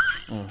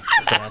 Oh,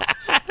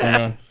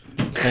 hang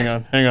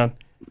on.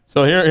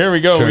 So here we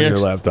go. Turn your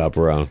laptop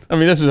around. I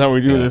mean, this is how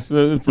we do this.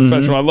 It's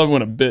professional. I love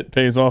when a bit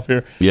pays off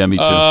here. Yeah, me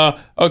too.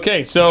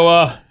 Okay,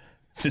 so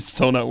this is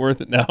so not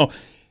worth it now.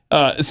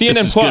 CNN this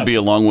is Plus. Could be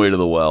a long way to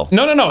the well.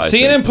 No. I CNN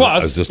think.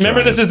 Plus.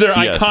 Remember, this is their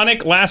Yes.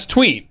 iconic last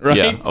tweet, right?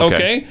 Yeah,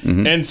 okay.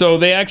 Mm-hmm. And so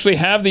they actually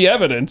have the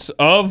evidence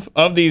of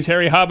these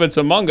hairy hobbits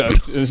among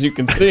us, as you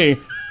can see.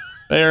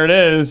 There it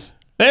is.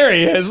 There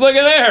he is. Look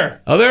at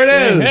there. Oh, there it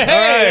is.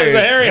 Hey, Hey, the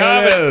hairy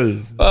there it hobbit.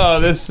 is. Oh,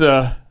 this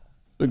a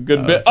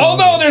good bit. Oh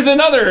no, there's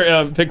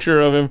another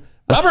picture of him.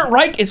 Robert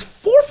Reich is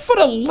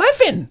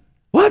 4'11".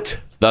 What?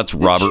 That's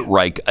Robert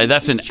Reich.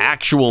 That's an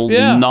actual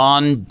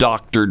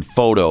non-doctored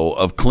photo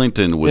of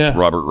Clinton with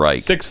Robert Reich.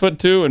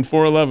 6'2" and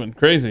 4'11".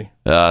 Crazy.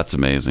 That's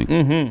amazing.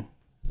 Mm-hmm.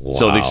 Wow.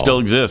 So they still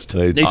exist.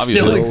 They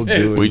obviously.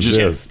 still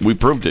exist. We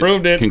proved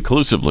it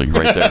conclusively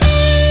right there.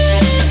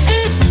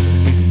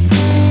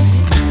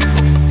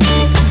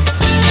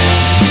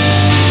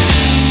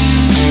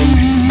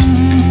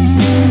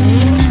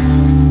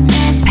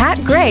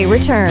 Pat Gray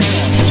returns.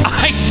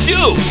 I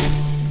do.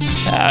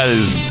 That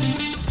is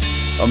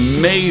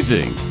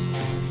amazing.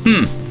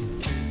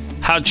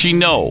 How'd she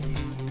know?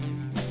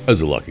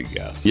 As a lucky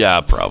guess. Yeah,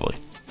 probably.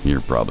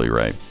 You're probably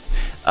right.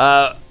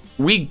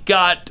 We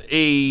got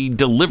a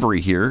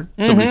delivery here.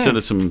 Somebody sent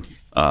us some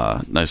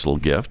nice little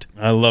gift.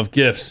 I love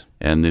gifts.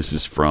 And this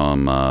is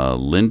from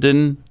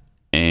Lyndon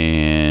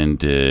and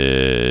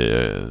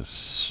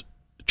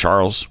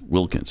Charles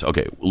Wilkins.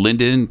 Okay,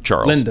 Lyndon,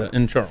 Charles. Linda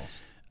and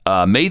Charles.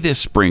 May this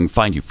spring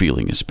find you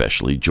feeling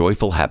especially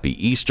joyful.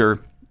 Happy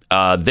Easter.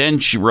 Then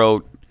she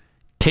wrote,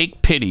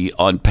 take pity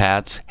on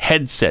Pat's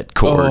headset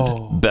cord.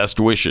 Oh. Best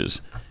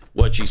wishes.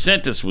 What she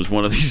sent us was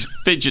one of these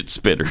fidget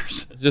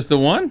spinners. Just the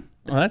one?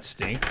 Well, that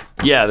stinks.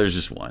 Yeah, there's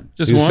just one.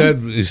 Just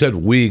one? You said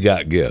we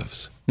got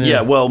gifts. Yeah,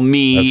 well,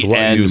 me That's what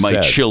and you my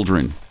said.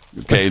 children.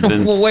 Okay,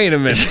 then Well, wait a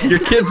minute. Your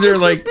kids are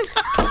like,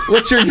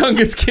 what's your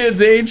youngest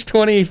kid's age?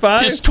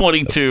 25? just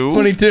 22.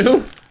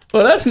 22?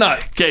 Well, that's not.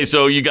 Okay,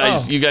 so you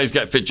guys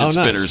got fidget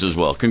spinners as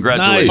well.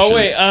 Congratulations. Oh,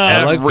 wait.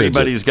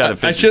 Everybody's got a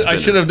fidget spinner. I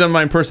should have done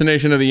my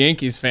impersonation of the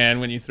Yankees fan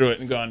when you threw it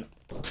and gone.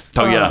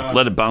 Oh, yeah.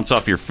 Let it bounce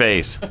off your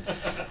face.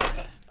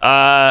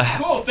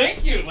 Cool.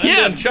 Thank you, Linda.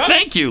 Yeah, and Chuck.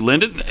 thank you,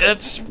 Linda.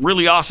 That's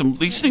really awesome.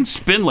 These things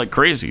spin like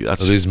crazy.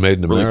 That's Are these made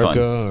in really America?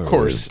 fun. Or Of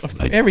course.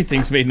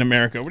 Everything's made in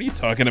America. What are you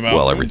talking about?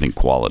 Well, everything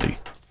quality.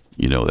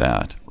 You know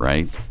that,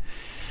 right?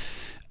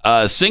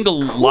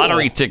 Single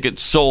lottery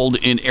tickets sold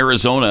in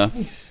Arizona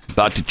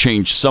about to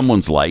change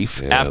someone's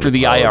life after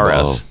the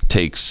IRS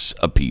takes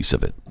a piece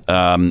of it.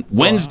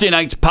 Wednesday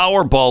night's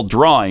Powerball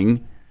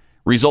drawing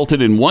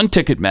resulted in one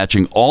ticket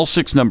matching all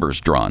 6 numbers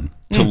drawn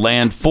to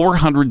land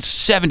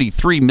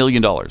 $473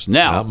 million.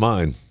 Now, not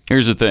mine.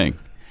 Here's the thing.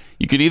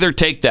 You could either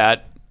take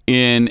that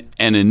in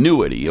an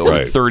annuity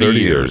over 30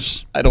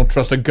 years. I don't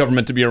trust a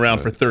government to be around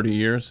for 30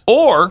 years.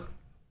 Or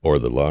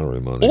the lottery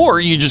money. Or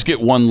you just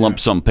get one lump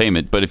sum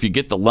payment. But if you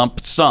get the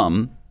lump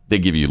sum, they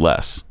give you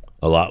less.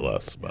 A lot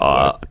less.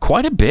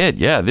 Quite a bit,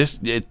 yeah.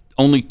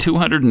 Only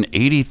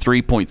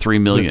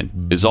 $283.3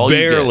 million is all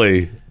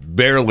you get.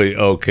 Barely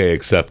okay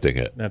accepting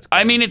it.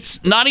 I mean,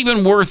 it's not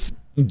even worth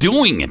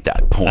doing at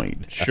that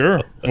point.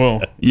 Sure.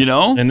 Well, you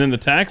know? And then the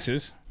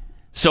taxes.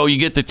 So you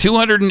get the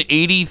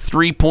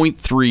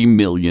 $283.3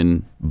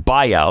 million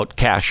buyout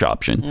cash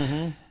option.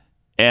 Mm-hmm.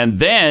 And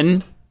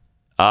then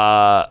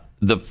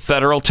the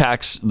federal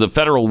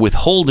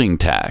withholding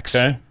tax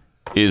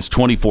is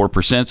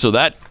 24%. So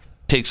that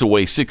takes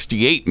away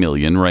 $68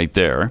 million right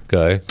there.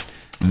 Okay.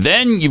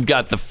 Then you've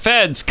got the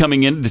feds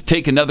coming in to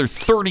take another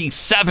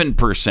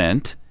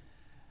 37%.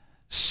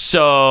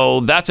 So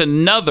that's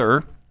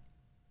another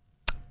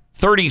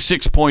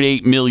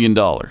 $36.8 million.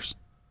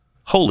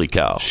 Holy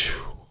cow.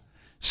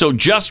 So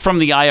just from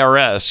the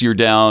IRS, you're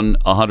down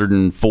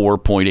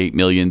 $104.8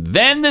 million.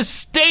 Then the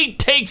state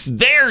takes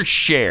their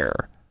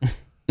share.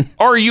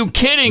 Are you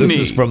kidding me? This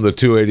is from the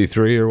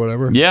 283 or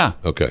whatever? Yeah.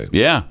 Okay.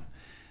 Yeah.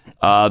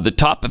 The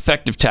top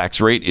effective tax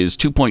rate is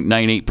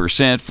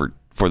 2.98%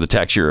 for the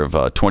tax year of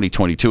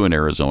 2022 in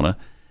Arizona.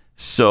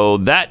 So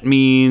that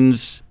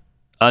means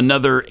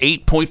another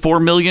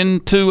 $8.4 million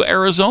to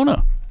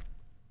Arizona.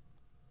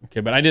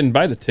 Okay, but I didn't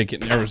buy the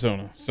ticket in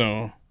Arizona,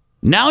 so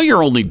now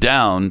you're only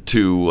down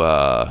to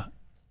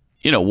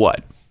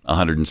what,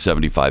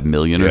 175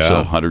 million or so,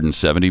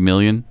 170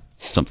 million,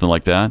 something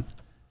like that.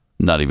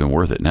 Not even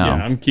worth it now.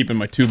 Yeah, I'm keeping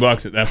my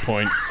 $2 at that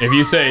point. If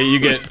you say you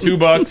get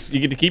 $2, you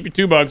get to keep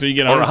your $2, or you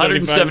get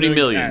 $170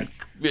 million,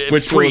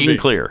 which free and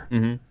clear.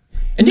 Mm-hmm.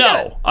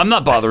 No, I'm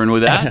not bothering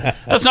with that.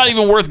 That's not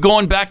even worth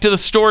going back to the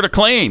store to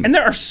claim. And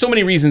there are so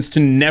many reasons to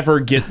never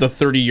get the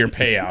 30-year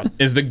payout.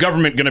 Is the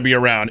government going to be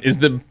around? Is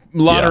the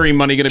lottery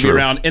money going to be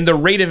around? And the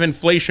rate of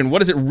inflation,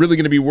 what is it really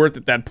going to be worth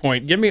at that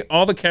point? Give me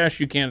all the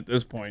cash you can at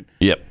this point.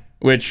 Yep.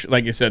 Which,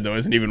 like you said, though,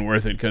 isn't even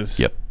worth it because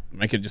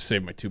I could just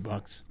save my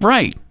 $2.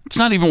 Right. It's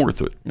not even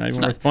worth it. Not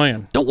even worth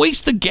playing. Don't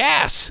waste the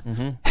gas.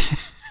 Mm-hmm.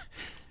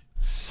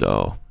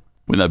 So,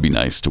 Wouldn't that be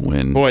nice to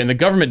win? Boy, and the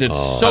government did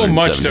so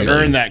much to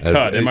earn that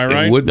cut. Am I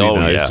right? It would be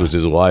nice, which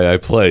is why I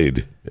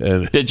played.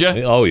 And, did you?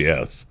 Oh,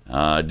 yes.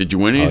 Did you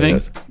win anything?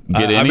 Yes.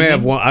 Get anything?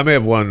 I may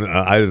have won.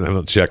 I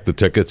haven't checked the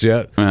tickets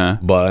yet,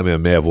 but I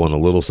may have won a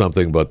little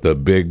something. But the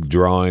big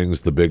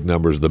drawings, the big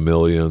numbers, the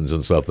millions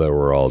and stuff, that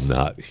were all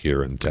not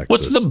here in Texas.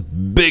 What's the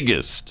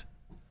biggest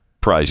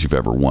prize you've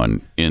ever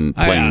won in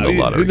playing the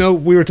lottery?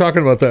 We were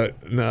talking about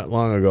that not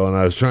long ago, and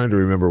I was trying to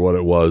remember what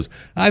it was.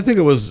 I think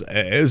it was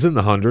in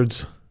the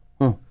hundreds.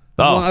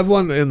 Oh. I've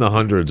won in the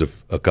hundreds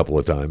a couple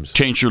of times.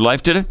 Changed your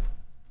life, did it?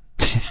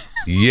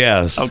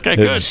 Yes. Okay,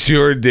 good. It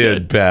sure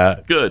did,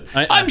 Pat. Good.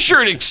 I'm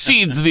sure it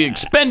exceeds the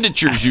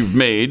expenditures you've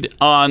made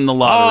on the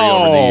lottery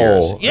over the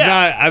years.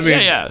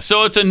 Yeah.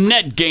 So it's a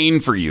net gain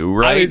for you,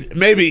 right? I mean,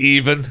 maybe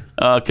even.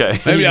 Okay.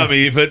 Maybe I'm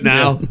even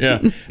now.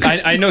 Yeah.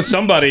 I know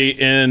somebody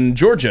in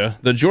Georgia,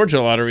 the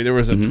Georgia lottery, there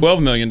was a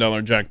 $12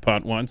 million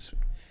jackpot once.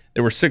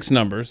 There were 6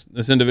 numbers.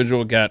 This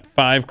individual got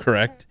 5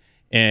 correct,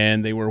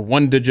 and they were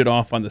 1 digit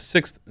off on the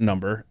 6th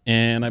number.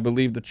 And I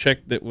believe the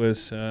check that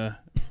was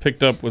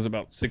picked up was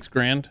about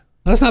 $6,000.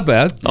 That's not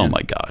bad. Oh,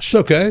 my gosh. It's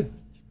okay.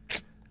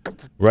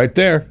 Right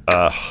there.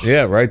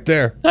 Yeah, right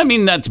there. I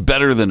mean, that's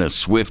better than a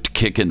swift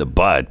kick in the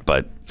butt,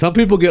 but... Some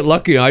people get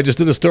lucky. I just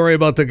did a story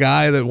about the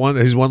guy that won.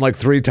 He's won like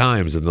 3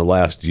 times in the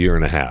last year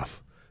and a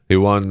half. He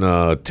won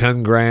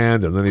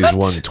 $10,000, and then he's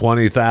won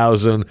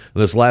 $20,000. And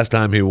this last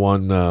time he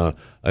won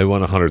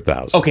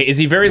 $100,000. Okay, is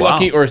he very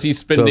lucky, or is he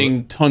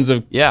spending tons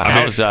of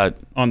how's that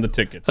on the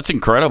tickets? That's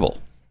incredible.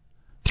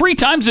 3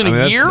 times in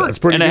a year that's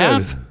pretty and a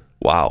good. half?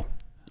 Wow.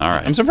 All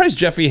right. I'm surprised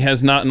Jeffy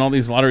has not, in all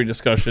these lottery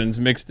discussions,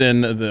 mixed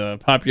in the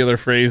popular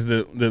phrase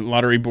that the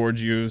lottery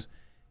boards use: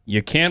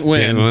 "You can't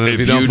win, if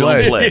you don't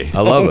play."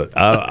 I love it.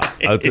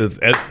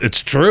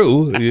 It's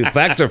true.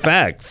 Facts are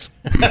facts.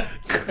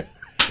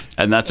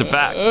 And that's a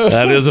fact.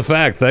 That is a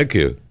fact. Thank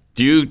you.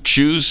 Do you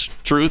choose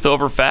truth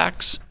over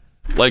facts,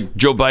 like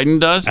Joe Biden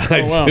does?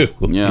 I do.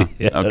 Yeah.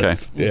 Yes. Okay.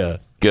 Yeah.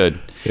 Good.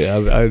 Yeah.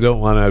 I don't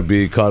want to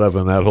be caught up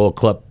in that whole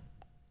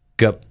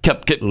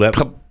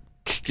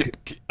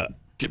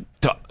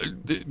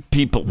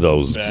people.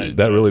 Those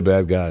that really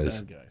bad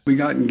guys. We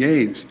got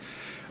engaged.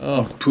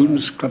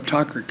 Putin's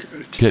kleptocracy.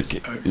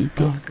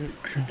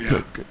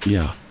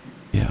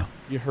 Yeah.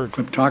 You heard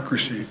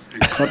kleptocracy.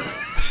 And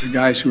the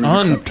guys who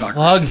are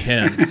unplug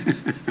him.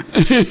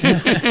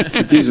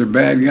 These are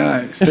bad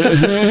guys.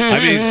 I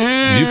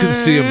mean, you can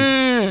see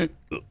him.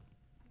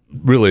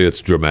 Really,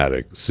 it's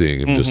dramatic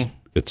seeing him.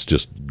 It's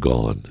just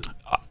gone.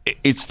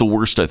 It's the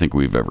worst I think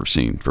we've ever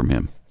seen from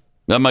him.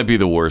 That might be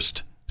the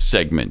worst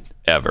segment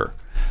ever.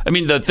 I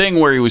mean, the thing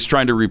where he was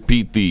trying to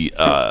repeat the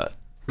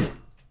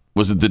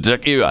was it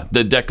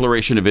the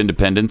Declaration of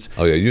Independence?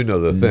 Oh yeah, you know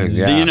the thing.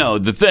 Yeah,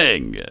 the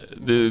thing.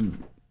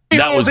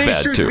 That was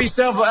bad too. To be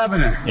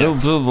self-evident.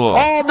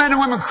 All men and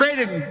women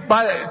created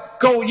by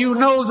you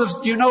know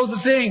the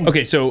thing.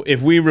 Okay, so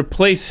if we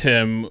replace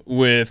him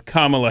with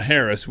Kamala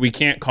Harris, we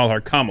can't call her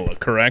Kamala,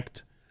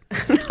 correct?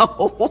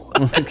 No.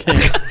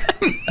 Okay.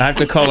 I have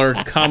to call her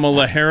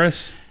Kamala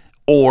Harris.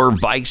 Or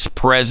Vice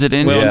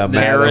President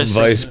Harris.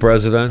 Vice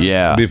President.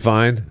 Yeah. Be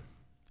fine.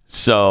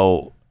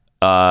 So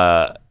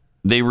apparently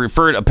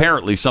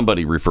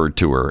somebody referred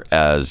to her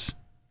as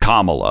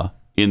Kamala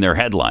in their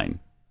headline.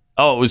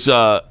 Oh, it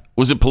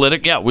was it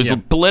Politico? Yeah, it was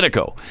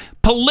Politico.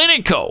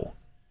 Politico!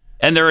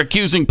 And they're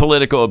accusing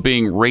Politico of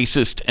being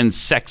racist and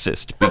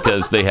sexist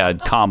because they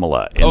had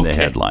Kamala in the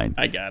headline.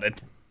 I got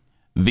it.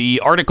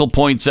 The article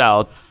points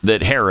out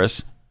that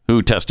Harris,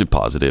 who tested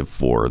positive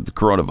for the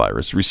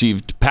coronavirus,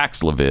 received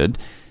Paxlovid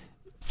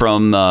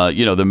from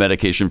the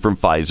medication from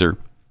Pfizer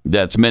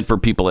that's meant for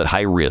people at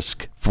high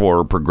risk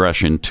for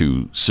progression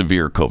to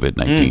severe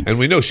COVID-19. And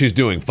we know she's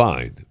doing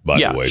fine, by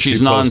the way.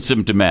 She's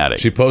non-symptomatic.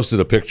 She posted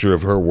a picture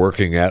of her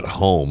working at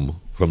home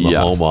from the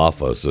home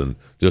office and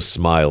just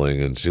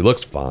smiling, and she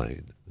looks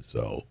fine.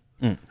 So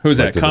who's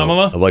that,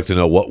 Kamala? I'd like to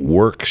know what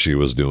work she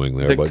was doing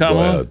there, but go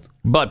ahead.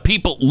 But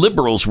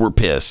liberals were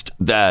pissed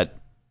that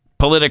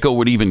Politico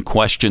would even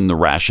question the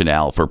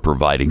rationale for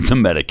providing the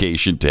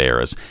medication to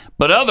Harris.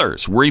 But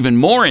others were even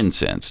more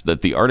incensed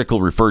that the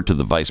article referred to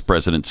the vice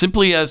president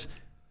simply as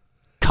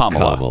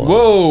Kamala.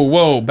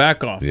 Whoa,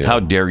 back off. Yeah. How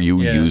dare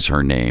you use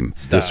her name?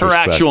 That's her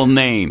actual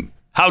name.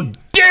 How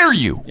dare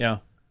you? Yeah.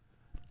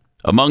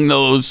 Among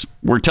those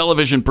were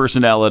television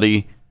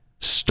personality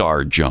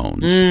Star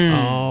Jones.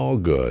 Oh,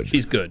 good.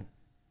 She's good.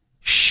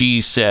 She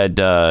said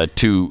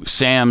to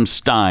Sam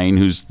Stein,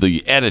 who's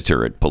the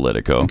editor at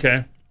Politico,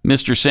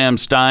 Mr. Sam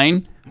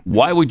Stein,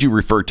 why would you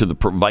refer to the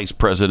Vice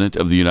President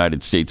of the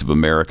United States of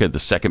America, the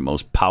second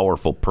most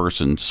powerful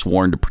person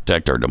sworn to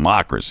protect our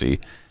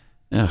democracy?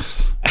 We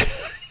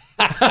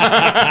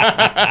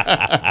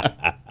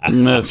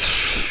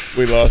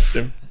lost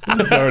him.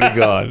 It's already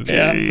gone.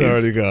 Yeah. It's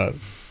already gone.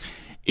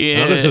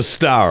 Now, this is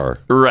Star.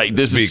 Right,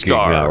 this is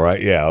Star. Now,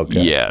 right? Yeah,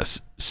 okay.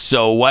 Yes.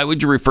 So why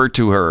would you refer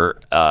to her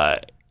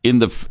in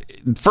the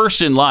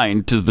first in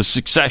line to the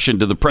succession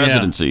to the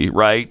presidency,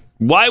 right?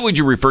 Why would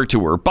you refer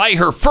to her by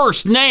her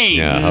first name?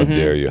 Yeah, how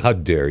dare you? How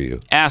dare you?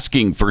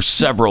 Asking for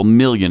several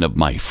million of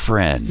my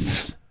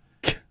friends.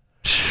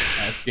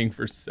 Asking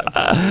for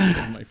several million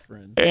of my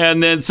friends.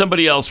 And then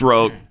somebody else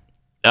wrote,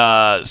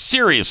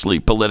 seriously,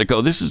 Politico,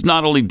 this is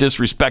not only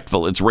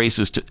disrespectful, it's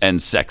racist and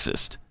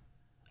sexist.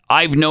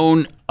 I've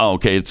known,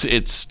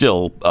 it's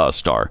still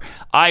Star.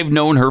 I've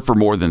known her for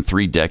more than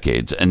 3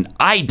 decades, and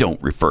I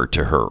don't refer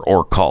to her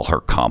or call her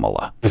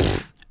Kamala.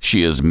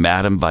 She is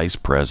Madam Vice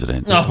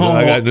President.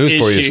 I got news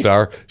for you,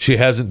 Star. She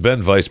hasn't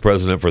been vice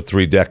president for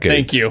 3 decades.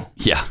 Thank you.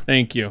 Yeah.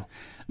 Thank you.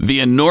 The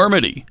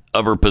enormity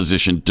of her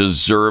position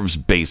deserves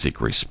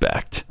basic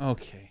respect.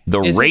 Okay. The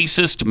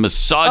racist,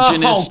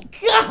 misogynist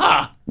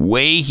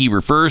way he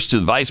refers to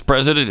the vice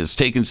president has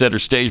taken center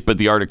stage, but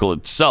the article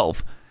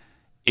itself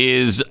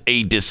is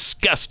a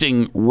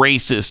disgusting,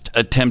 racist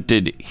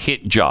attempted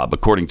hit job,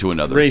 according to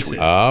another racist.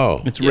 tweet.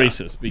 Oh. It's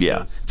racist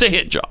because it's a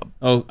hit job.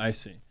 Oh, I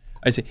see.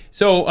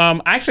 So,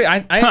 actually,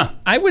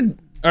 I would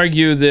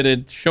argue that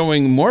it's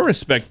showing more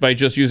respect by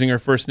just using her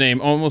first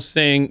name, almost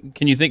saying,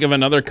 can you think of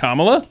another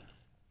Kamala?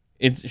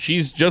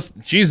 She's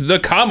the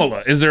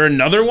Kamala. Is there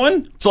another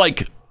one? It's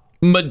like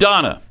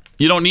Madonna.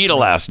 You don't need a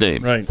last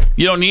name. Right.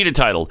 You don't need a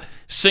title.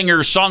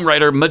 Singer,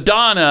 songwriter,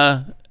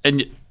 Madonna,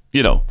 and,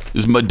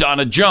 is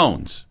Madonna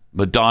Jones.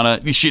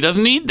 Madonna, she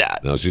doesn't need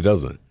that. No, she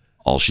doesn't.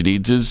 All she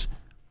needs is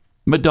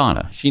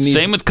Madonna.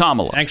 Same with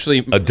Kamala. Actually,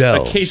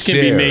 Adele, a case can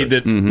be made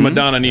that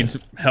Madonna needs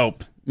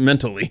help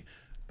mentally.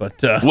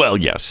 But well,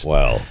 yes.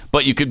 Well,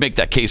 but you could make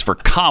that case for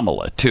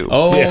Kamala too.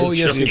 Oh,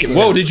 yes.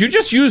 Whoa! Did you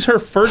just use her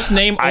first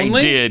name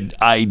only?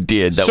 I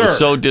did. That was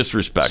so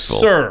disrespectful,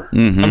 sir.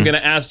 I'm going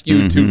to ask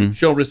you to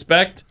show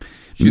respect.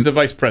 She's the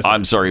vice president.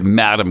 I'm sorry,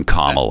 Madam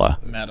Kamala.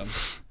 Madam.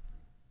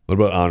 What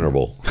about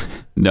honorable?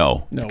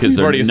 No, because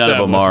none of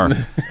them are.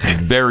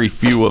 Very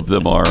few of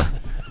them are.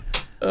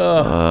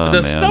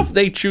 The stuff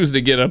they choose to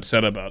get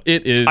upset about,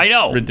 it is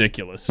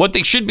ridiculous. What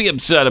they should be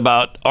upset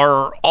about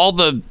are all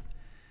the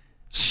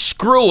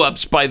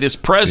screw-ups by this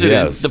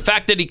president. Yes. The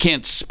fact that he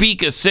can't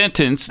speak a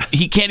sentence,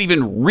 he can't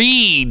even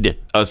read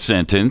a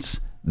sentence.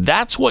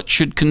 That's what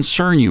should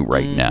concern you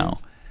right now.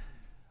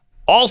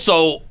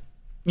 Also,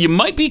 you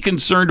might be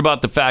concerned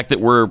about the fact that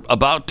we're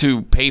about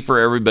to pay for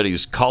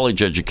everybody's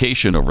college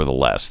education over the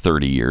last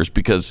 30 years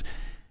because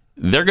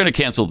they're going to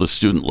cancel the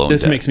student loan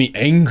This debt. makes me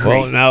angry.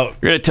 Well, now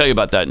we're going to tell you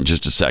about that in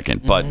just a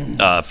second.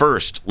 But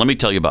first, let me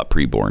tell you about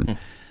preborn.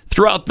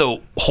 Throughout the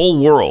whole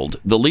world,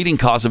 the leading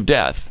cause of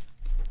death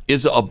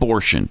is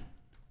abortion.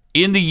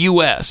 In the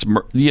U.S.,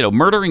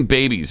 murdering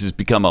babies has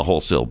become a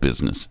wholesale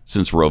business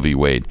since Roe v.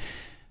 Wade,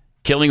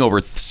 killing over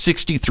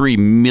 63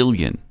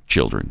 million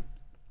children.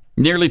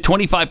 Nearly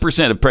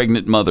 25% of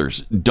pregnant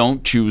mothers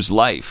don't choose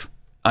life.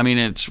 I mean,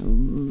 it's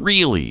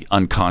really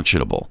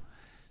unconscionable.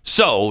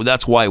 So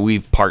that's why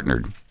we've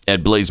partnered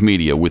at Blaze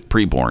Media with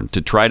Preborn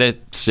to try to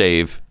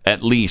save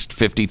at least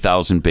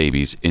 50,000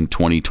 babies in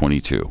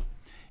 2022.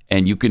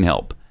 And you can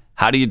help.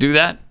 How do you do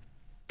that?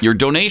 Your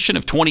donation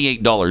of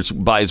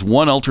 $28 buys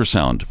one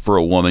ultrasound for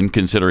a woman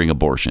considering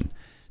abortion.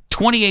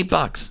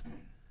 $28.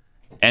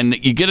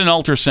 And you get an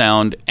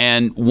ultrasound,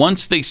 and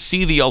once they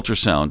see the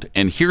ultrasound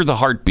and hear the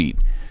heartbeat,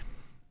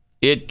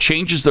 it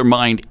changes their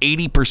mind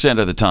 80%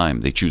 of the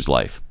time they choose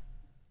life.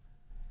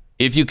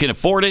 If you can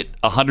afford it,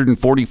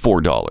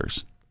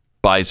 $144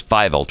 buys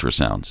 5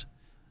 ultrasounds.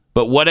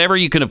 But whatever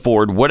you can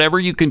afford, whatever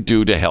you can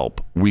do to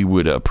help, we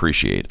would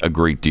appreciate a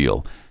great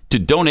deal. To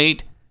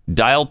donate,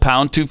 dial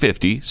pound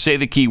 250, say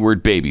the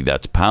keyword baby.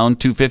 That's pound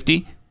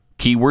 250,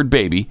 keyword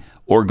baby,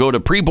 or go to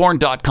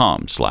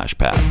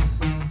preborn.com/Pat.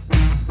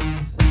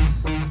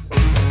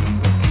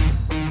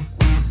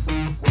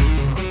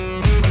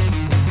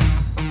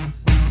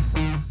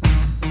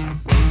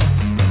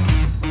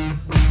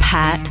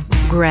 Pat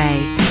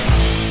Gray.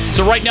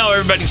 So right now,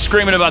 everybody's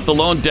screaming about the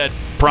loan debt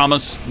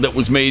promise that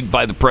was made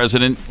by the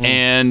president,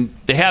 and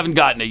they haven't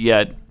gotten it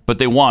yet, but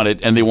they want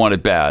it, and they want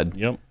it bad.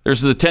 Yep.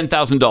 There's the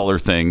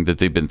 $10,000 thing that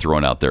they've been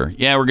throwing out there.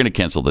 Yeah, we're going to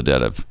cancel the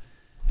debt of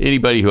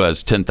anybody who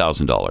has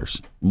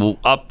 $10,000. Well,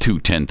 up to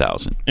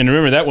 $10,000. And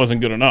remember, that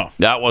wasn't good enough.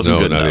 That wasn't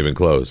good enough. Not even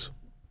close.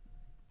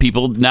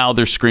 People now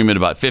they're screaming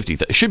about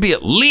 50,000. It should be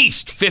at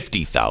least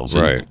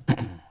 50,000. Right.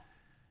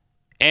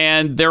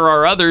 And there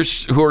are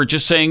others who are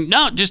just saying,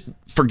 no, just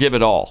forgive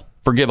it all.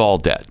 Forgive all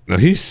debt. Now,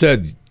 he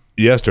said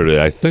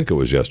yesterday, I think it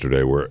was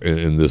yesterday, where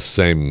in this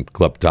same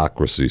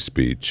kleptocracy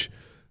speech,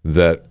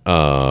 that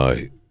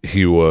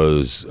he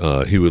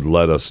would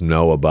let us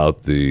know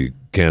about the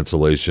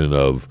cancellation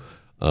of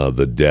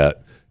the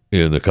debt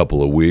in a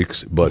couple of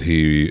weeks, but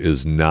he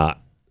is not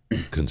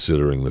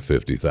considering the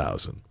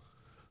 50,000.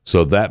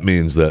 So that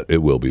means that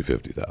it will be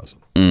 50,000.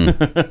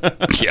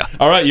 Yeah.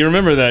 All right, you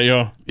remember that,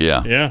 yo.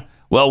 Yeah. Yeah.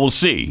 Well, we'll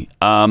see.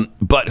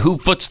 But who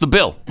foots the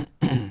bill?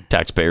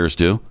 Taxpayers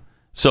do.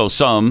 So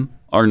some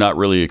are not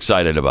really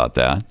excited about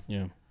that.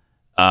 Yeah.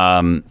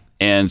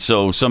 And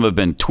so some have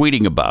been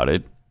tweeting about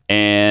it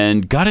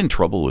and got in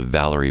trouble with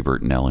Valerie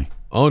Bertinelli.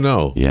 Oh,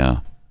 no. Yeah.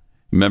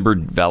 Remember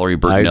Valerie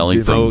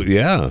Bertinelli from...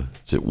 yeah.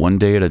 Is it One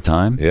Day at a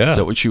Time? Yeah. Is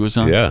that what she was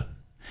on? Yeah.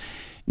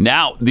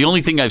 Now, the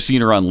only thing I've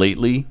seen her on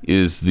lately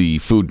is the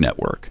Food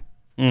Network.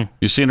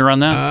 You seen her on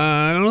that?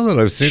 I don't know that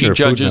I've seen her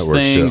judges Food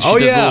Network things. show.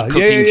 She does a little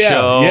cooking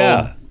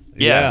show.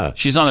 Yeah.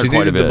 She's on there she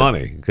quite a needed bit. the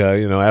money.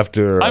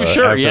 After I'm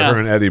sure, after her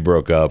and Eddie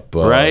broke up,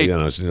 right? She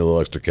needed a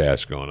little extra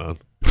cash going on.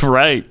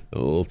 Right. A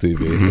little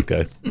TV.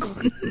 Okay.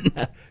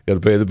 Got to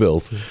pay the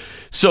bills.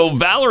 So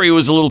Valerie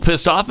was a little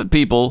pissed off at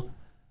people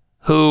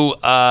who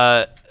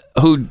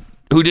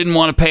didn't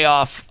want to pay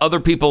off other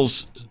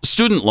people's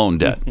student loan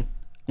debt.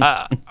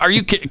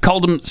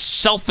 Called them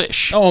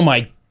selfish. Oh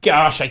my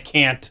gosh, I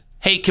can't.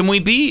 Hey, can we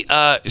be?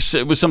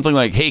 It was something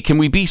like, "Hey, can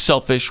we be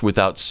selfish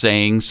without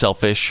saying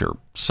selfish?" or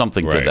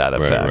something to that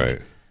effect.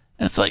 Right.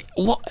 And it's like,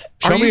 what?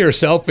 Show me you're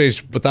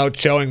selfish without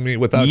telling me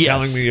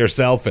you're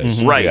selfish.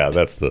 Mm-hmm. Right. Yeah,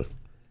 that's the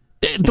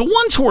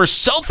ones who are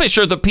selfish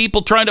are the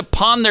people trying to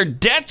pawn their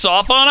debts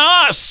off on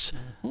us.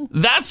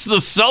 That's the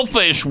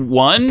selfish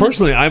one.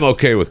 Personally, I'm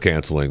okay with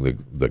canceling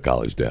the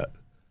college debt.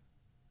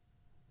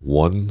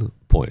 1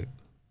 point.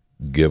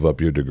 Give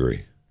up your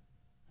degree.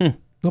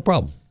 No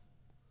problem.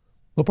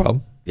 No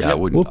problem. Yeah,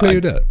 we'll pay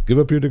your debt. Give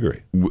up your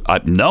degree.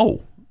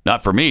 No,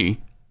 not for me.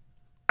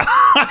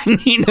 I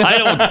mean,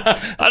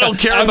 I don't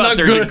care about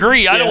their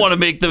degree. I don't want to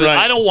make them.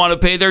 I don't want to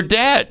pay their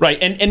debt. Right,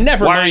 and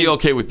never. Why are you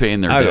okay with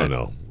paying their debt? I don't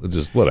know.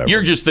 Just whatever.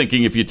 You're just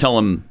thinking if you tell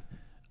them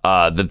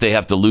that they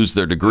have to lose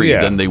their degree,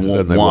 then they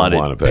won't want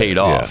it paid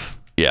off.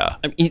 Yeah.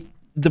 I mean,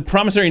 the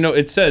promissory note,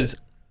 it says,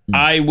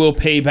 "I will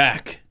pay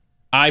back.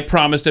 I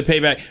promise to pay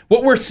back."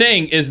 What we're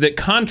saying is that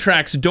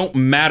contracts don't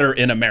matter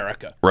in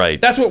America. Right.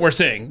 That's what we're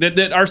saying.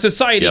 That our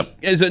society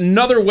is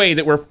another way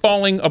that we're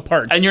falling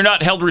apart. And you're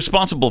not held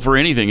responsible for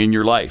anything in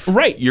your life.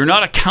 Right. You're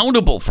not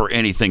accountable for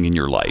anything in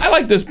your life. I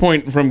like this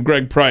point from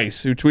Greg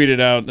Price, who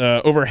tweeted out,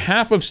 over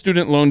half of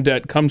student loan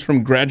debt comes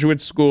from graduate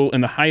school,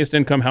 and the highest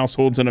income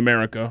households in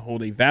America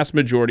hold a vast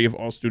majority of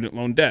all student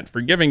loan debt.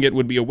 Forgiving it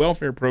would be a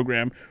welfare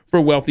program for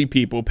wealthy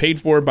people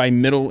paid for by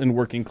middle and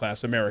working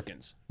class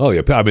Americans. Oh,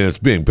 yeah. I mean, it's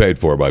being paid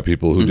for by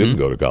people who didn't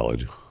go to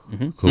college,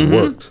 who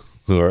worked,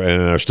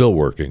 and are still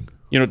working.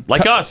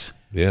 Like us.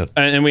 Yeah.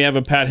 And we have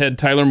a pathead,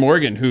 Tyler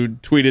Morgan, who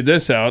tweeted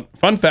this out.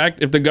 Fun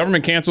fact, if the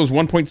government cancels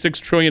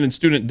 $1.6 trillion in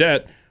student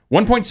debt,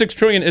 $1.6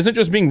 trillion isn't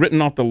just being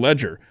written off the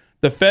ledger.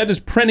 The Fed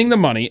is printing the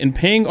money and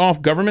paying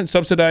off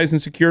government-subsidized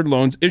and secured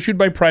loans issued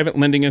by private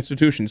lending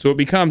institutions. So it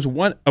becomes a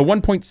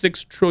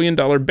 $1.6 trillion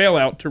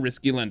bailout to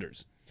risky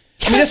lenders.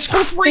 That's this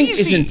whole thing is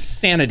crazy.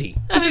 insanity.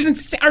 This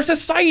is our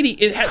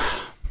society.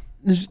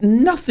 There's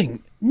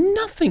nothing.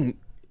 We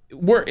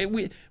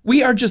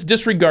are just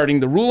disregarding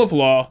the rule of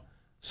law,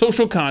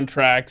 social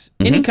contracts,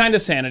 any kind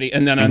of sanity.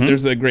 And then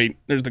there's the great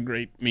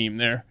meme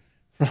there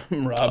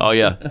from Rob. Oh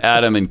yeah,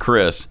 Adam and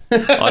Chris.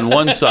 On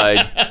one side,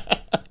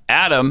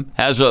 Adam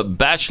has a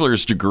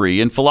bachelor's degree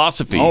in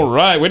philosophy. All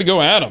right, way to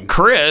go, Adam.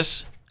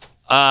 Chris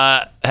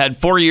had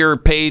 4-year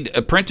paid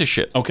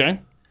apprenticeship. Okay.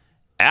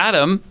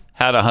 Adam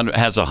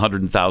has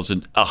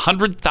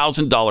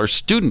 $100,000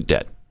 student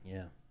debt.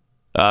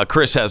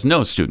 Chris has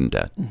no student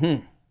debt.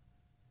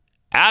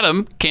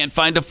 Adam can't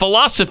find a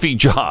philosophy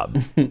job.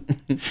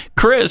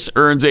 Chris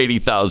earns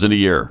 $80,000 a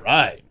year.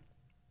 Right.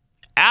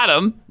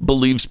 Adam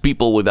believes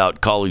people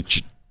without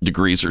college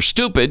degrees are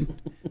stupid.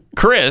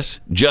 Chris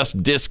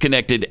just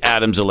disconnected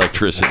Adam's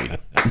electricity.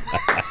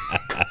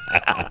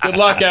 Good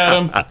luck,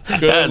 Adam.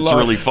 That's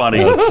really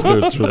funny.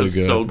 That's really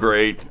good. So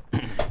great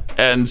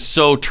and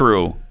so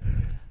true.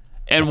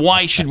 And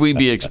why should we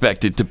be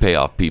expected to pay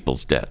off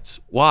people's debts?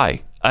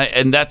 Why?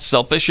 And that's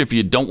selfish if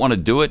you don't want to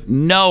do it?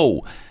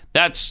 No.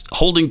 That's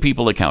holding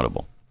people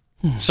accountable.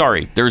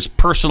 Sorry, there's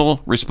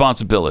personal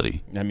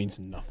responsibility. That means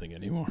nothing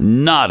anymore.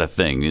 Not a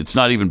thing. It's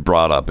not even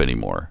brought up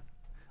anymore.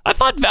 I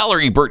thought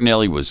Valerie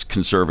Bertinelli was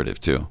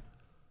conservative, too.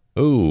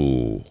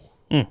 Oh.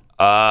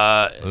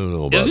 I don't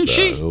know about isn't that.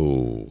 she?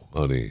 Oh,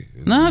 honey.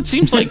 No, it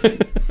seems like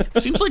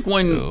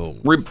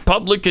when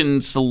Republican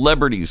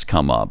celebrities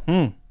come up,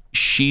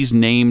 she's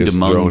named It's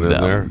among thrown in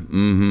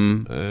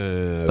them.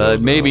 there?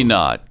 But maybe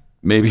not.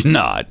 Maybe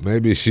not.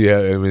 Maybe she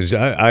had. I mean,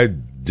 I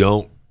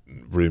don't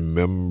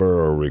remember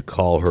or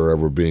recall her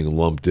ever being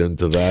lumped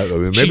into that. I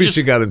mean, maybe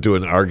she got into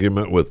an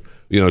argument with,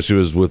 she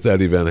was with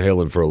Eddie Van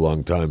Halen for a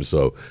long time,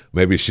 so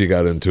maybe she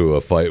got into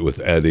a fight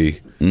with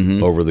Eddie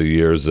over the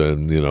years,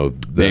 and then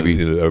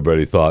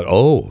everybody thought,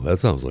 oh, that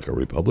sounds like a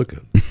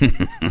Republican.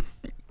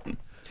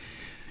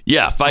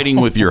 Yeah,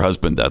 fighting with your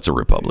husband, that's a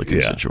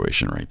Republican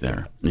situation right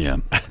there. Yeah.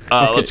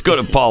 Let's go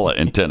to Paula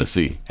in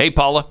Tennessee. Hey,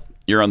 Paula,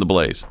 you're on the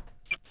Blaze.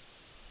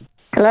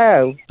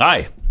 Hello.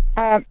 Hi.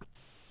 I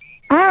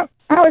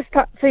was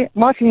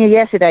watching you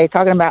yesterday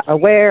talking about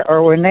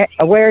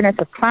awareness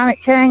of climate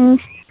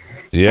change.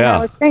 Yeah. And I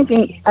was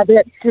thinking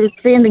about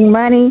spending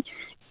money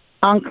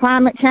on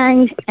climate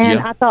change, and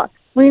I thought,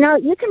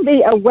 you can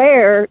be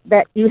aware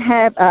that you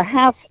have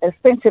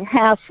expensive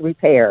house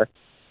repair,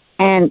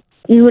 and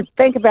you would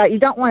think about you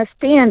don't want to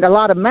spend a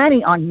lot of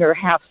money on your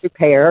house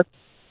repair,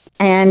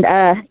 and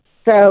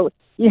so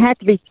you have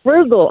to be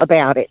frugal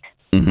about it.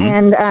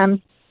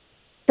 And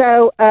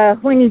so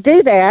when you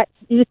do that,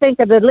 you think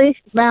of the least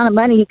amount of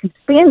money you can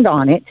spend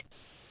on it,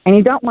 and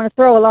you don't want to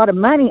throw a lot of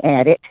money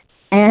at it.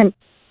 And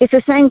it's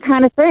the same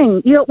kind of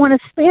thing. You don't want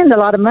to spend a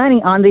lot of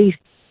money on these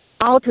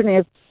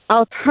alternative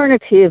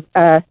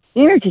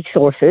energy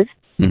sources.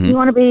 Mm-hmm. You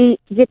want to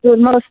get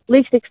the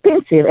least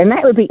expensive, and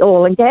that would be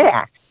oil and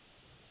gas.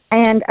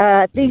 And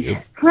these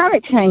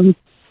climate change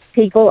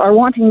people are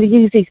wanting to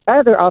use these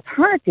other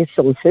alternative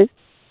sources,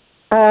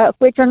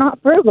 which are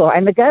not frugal.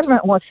 And the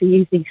government wants to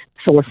use these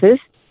sources,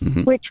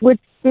 which would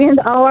spend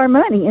all our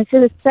money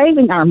instead of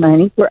saving our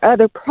money for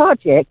other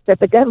projects that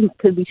the government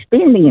could be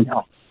spending it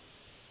on.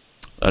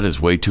 That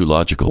is way too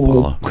logical,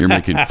 Paula. You're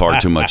making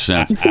far too much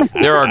sense.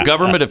 There are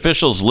government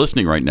officials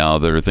listening right now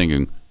that are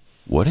thinking,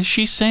 what is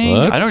she saying?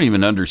 What? I don't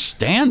even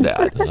understand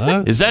that.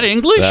 Is that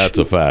English? That's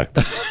a fact.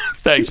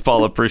 Thanks,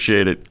 Paula.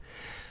 Appreciate it.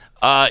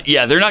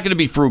 Yeah, they're not going to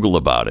be frugal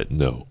about it.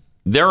 No.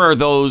 There are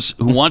those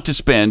who want to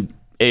spend,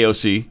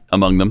 AOC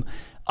among them,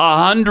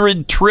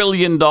 $100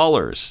 trillion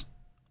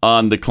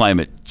on the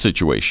climate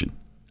situation.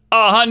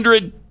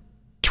 $100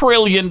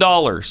 trillion.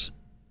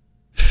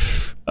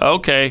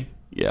 Okay.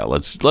 Yeah,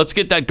 let's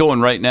get that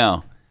going right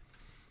now.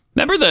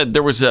 Remember that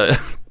there was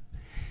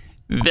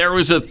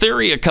a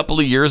theory a couple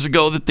of years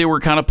ago that they were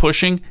kind of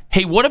pushing.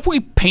 Hey, what if we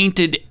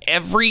painted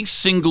every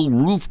single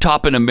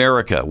rooftop in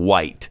America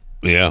white?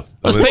 Yeah,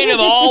 let's paint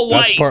them all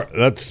white.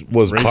 That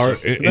was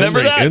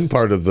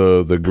part of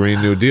the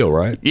Green New Deal,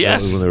 right?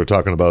 Yes, when they were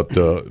talking about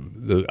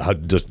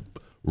just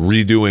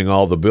redoing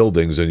all the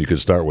buildings, and you could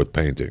start with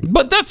painting.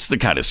 But that's the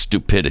kind of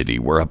stupidity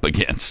we're up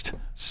against.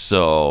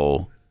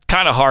 So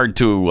kind of hard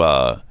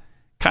to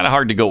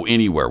go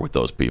anywhere with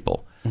those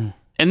people.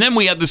 And then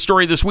we had the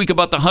story this week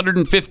about the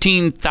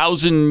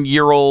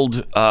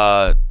 115,000-year-old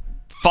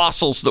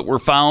fossils that were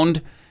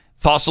found,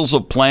 fossils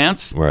of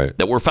plants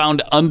that were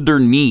found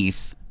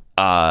underneath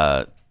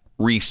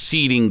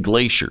receding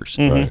glaciers.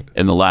 Right.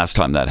 And the last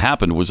time that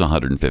happened was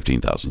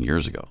 115,000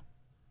 years ago.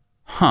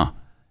 Huh.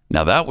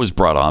 Now that was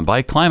brought on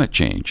by climate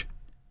change.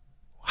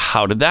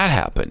 How did that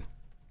happen?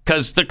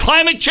 Because the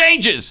climate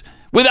changes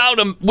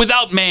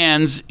without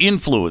man's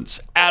influence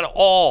at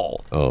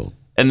all. Oh.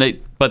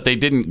 But they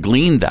didn't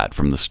glean that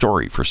from the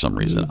story for some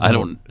reason.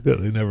 Yeah,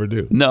 they never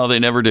do. No, they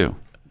never do.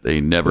 They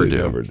never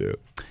do.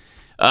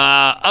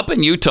 Up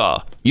in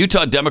Utah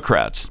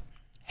Democrats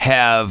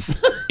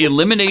have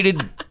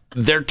eliminated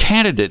their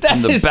candidate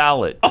from the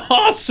ballot.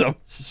 Awesome.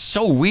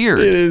 So weird.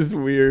 It is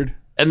weird.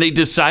 And they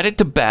decided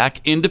to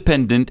back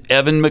independent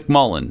Evan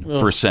McMullin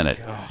for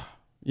Senate. God.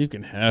 You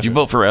can have Did you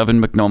vote for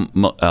Evan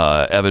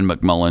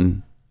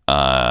McMullin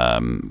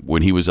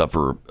when he was up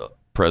for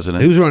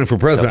president? He was running for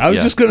president. I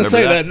was just going to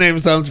say that name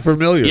sounds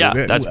familiar. Yeah,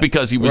 that's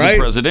because he was a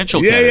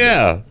presidential candidate.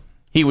 Yeah.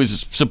 He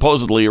was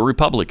supposedly a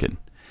Republican.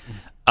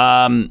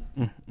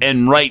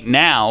 And right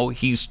now,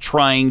 he's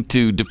trying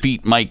to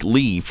defeat Mike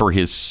Lee for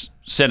his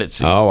Senate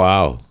seat. Oh,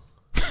 wow.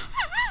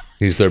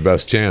 He's their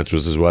best chance,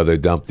 which is why they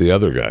dumped the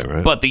other guy,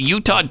 right? But the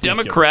Utah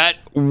Democrat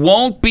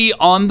won't be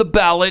on the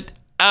ballot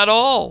at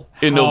all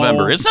in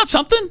November. Isn't that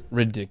something?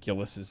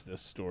 Ridiculous is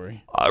this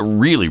story.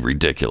 Really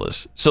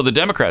ridiculous. So the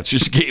Democrats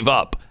just gave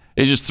up.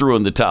 They just threw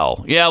in the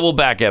towel. Yeah, we'll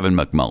back Evan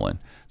McMullin.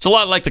 It's a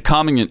lot like the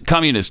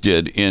communists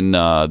did in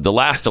the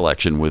last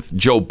election with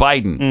Joe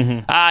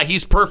Biden.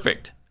 He's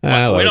perfect. We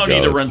don't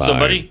need to run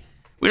somebody.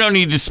 We don't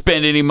need to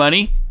spend any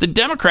money. The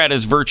Democrat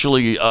is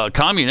virtually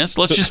communist.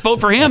 Let's just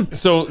vote for him.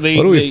 So what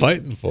are we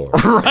fighting for?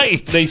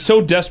 Right. They so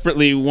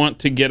desperately want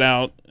to get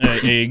out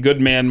a good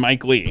man,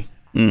 Mike Lee,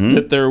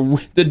 that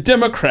the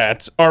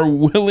Democrats are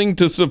willing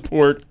to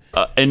support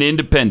an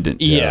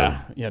independent.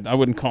 Yeah. I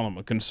wouldn't call him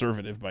a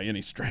conservative by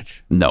any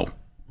stretch. No.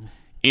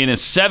 In a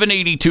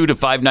 782 to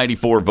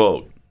 594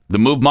 vote, the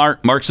move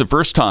marks the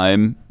first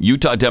time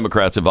Utah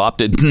Democrats have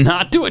opted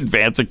not to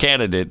advance a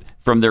candidate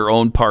from their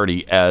own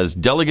party, as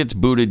delegates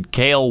booted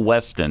Cale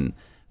Weston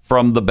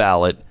from the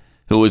ballot,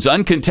 who was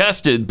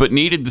uncontested but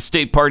needed the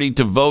state party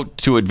to vote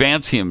to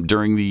advance him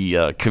during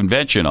the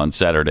convention on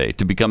Saturday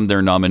to become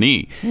their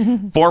nominee.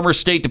 Former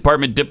State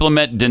Department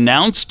diplomat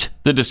denounced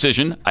the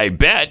decision, I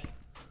bet,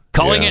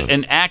 calling it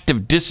an act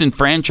of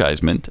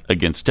disenfranchisement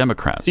against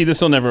Democrats. See,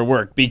 this will never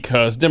work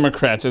because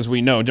Democrats, as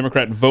we know,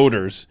 Democrat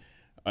voters,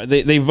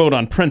 they vote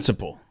on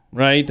principle,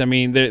 right? I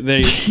mean,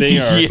 they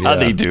are.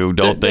 They do,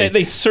 don't they?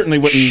 They certainly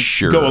wouldn't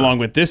go along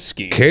with this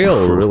scheme.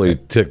 Cale really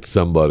ticked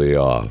somebody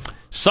off.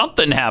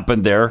 Something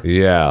happened there.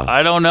 Yeah.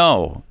 I don't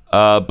know.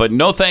 But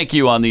no thank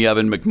you on the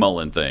Evan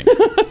McMullin thing.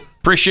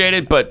 Appreciate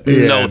it, but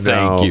no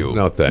thank you.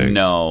 No thanks.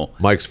 No.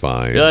 Mike's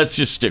fine. Yeah, let's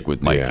just stick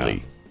with Mike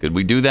Lee. Could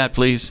we do that,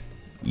 please?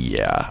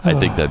 Yeah, I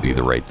think that'd be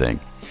the right thing.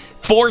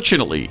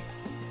 Fortunately,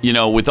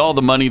 with all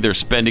the money they're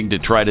spending to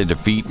try to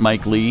defeat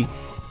Mike Lee,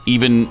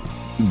 even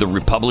the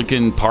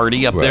Republican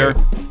Party up there,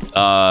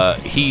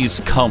 he's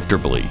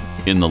comfortably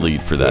in the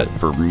lead for that,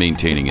 for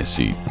maintaining his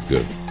seat.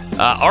 Good.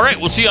 All right,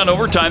 we'll see you on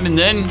Overtime, and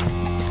then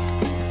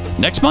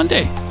next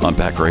Monday on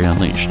Pat Gray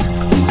Unleashed.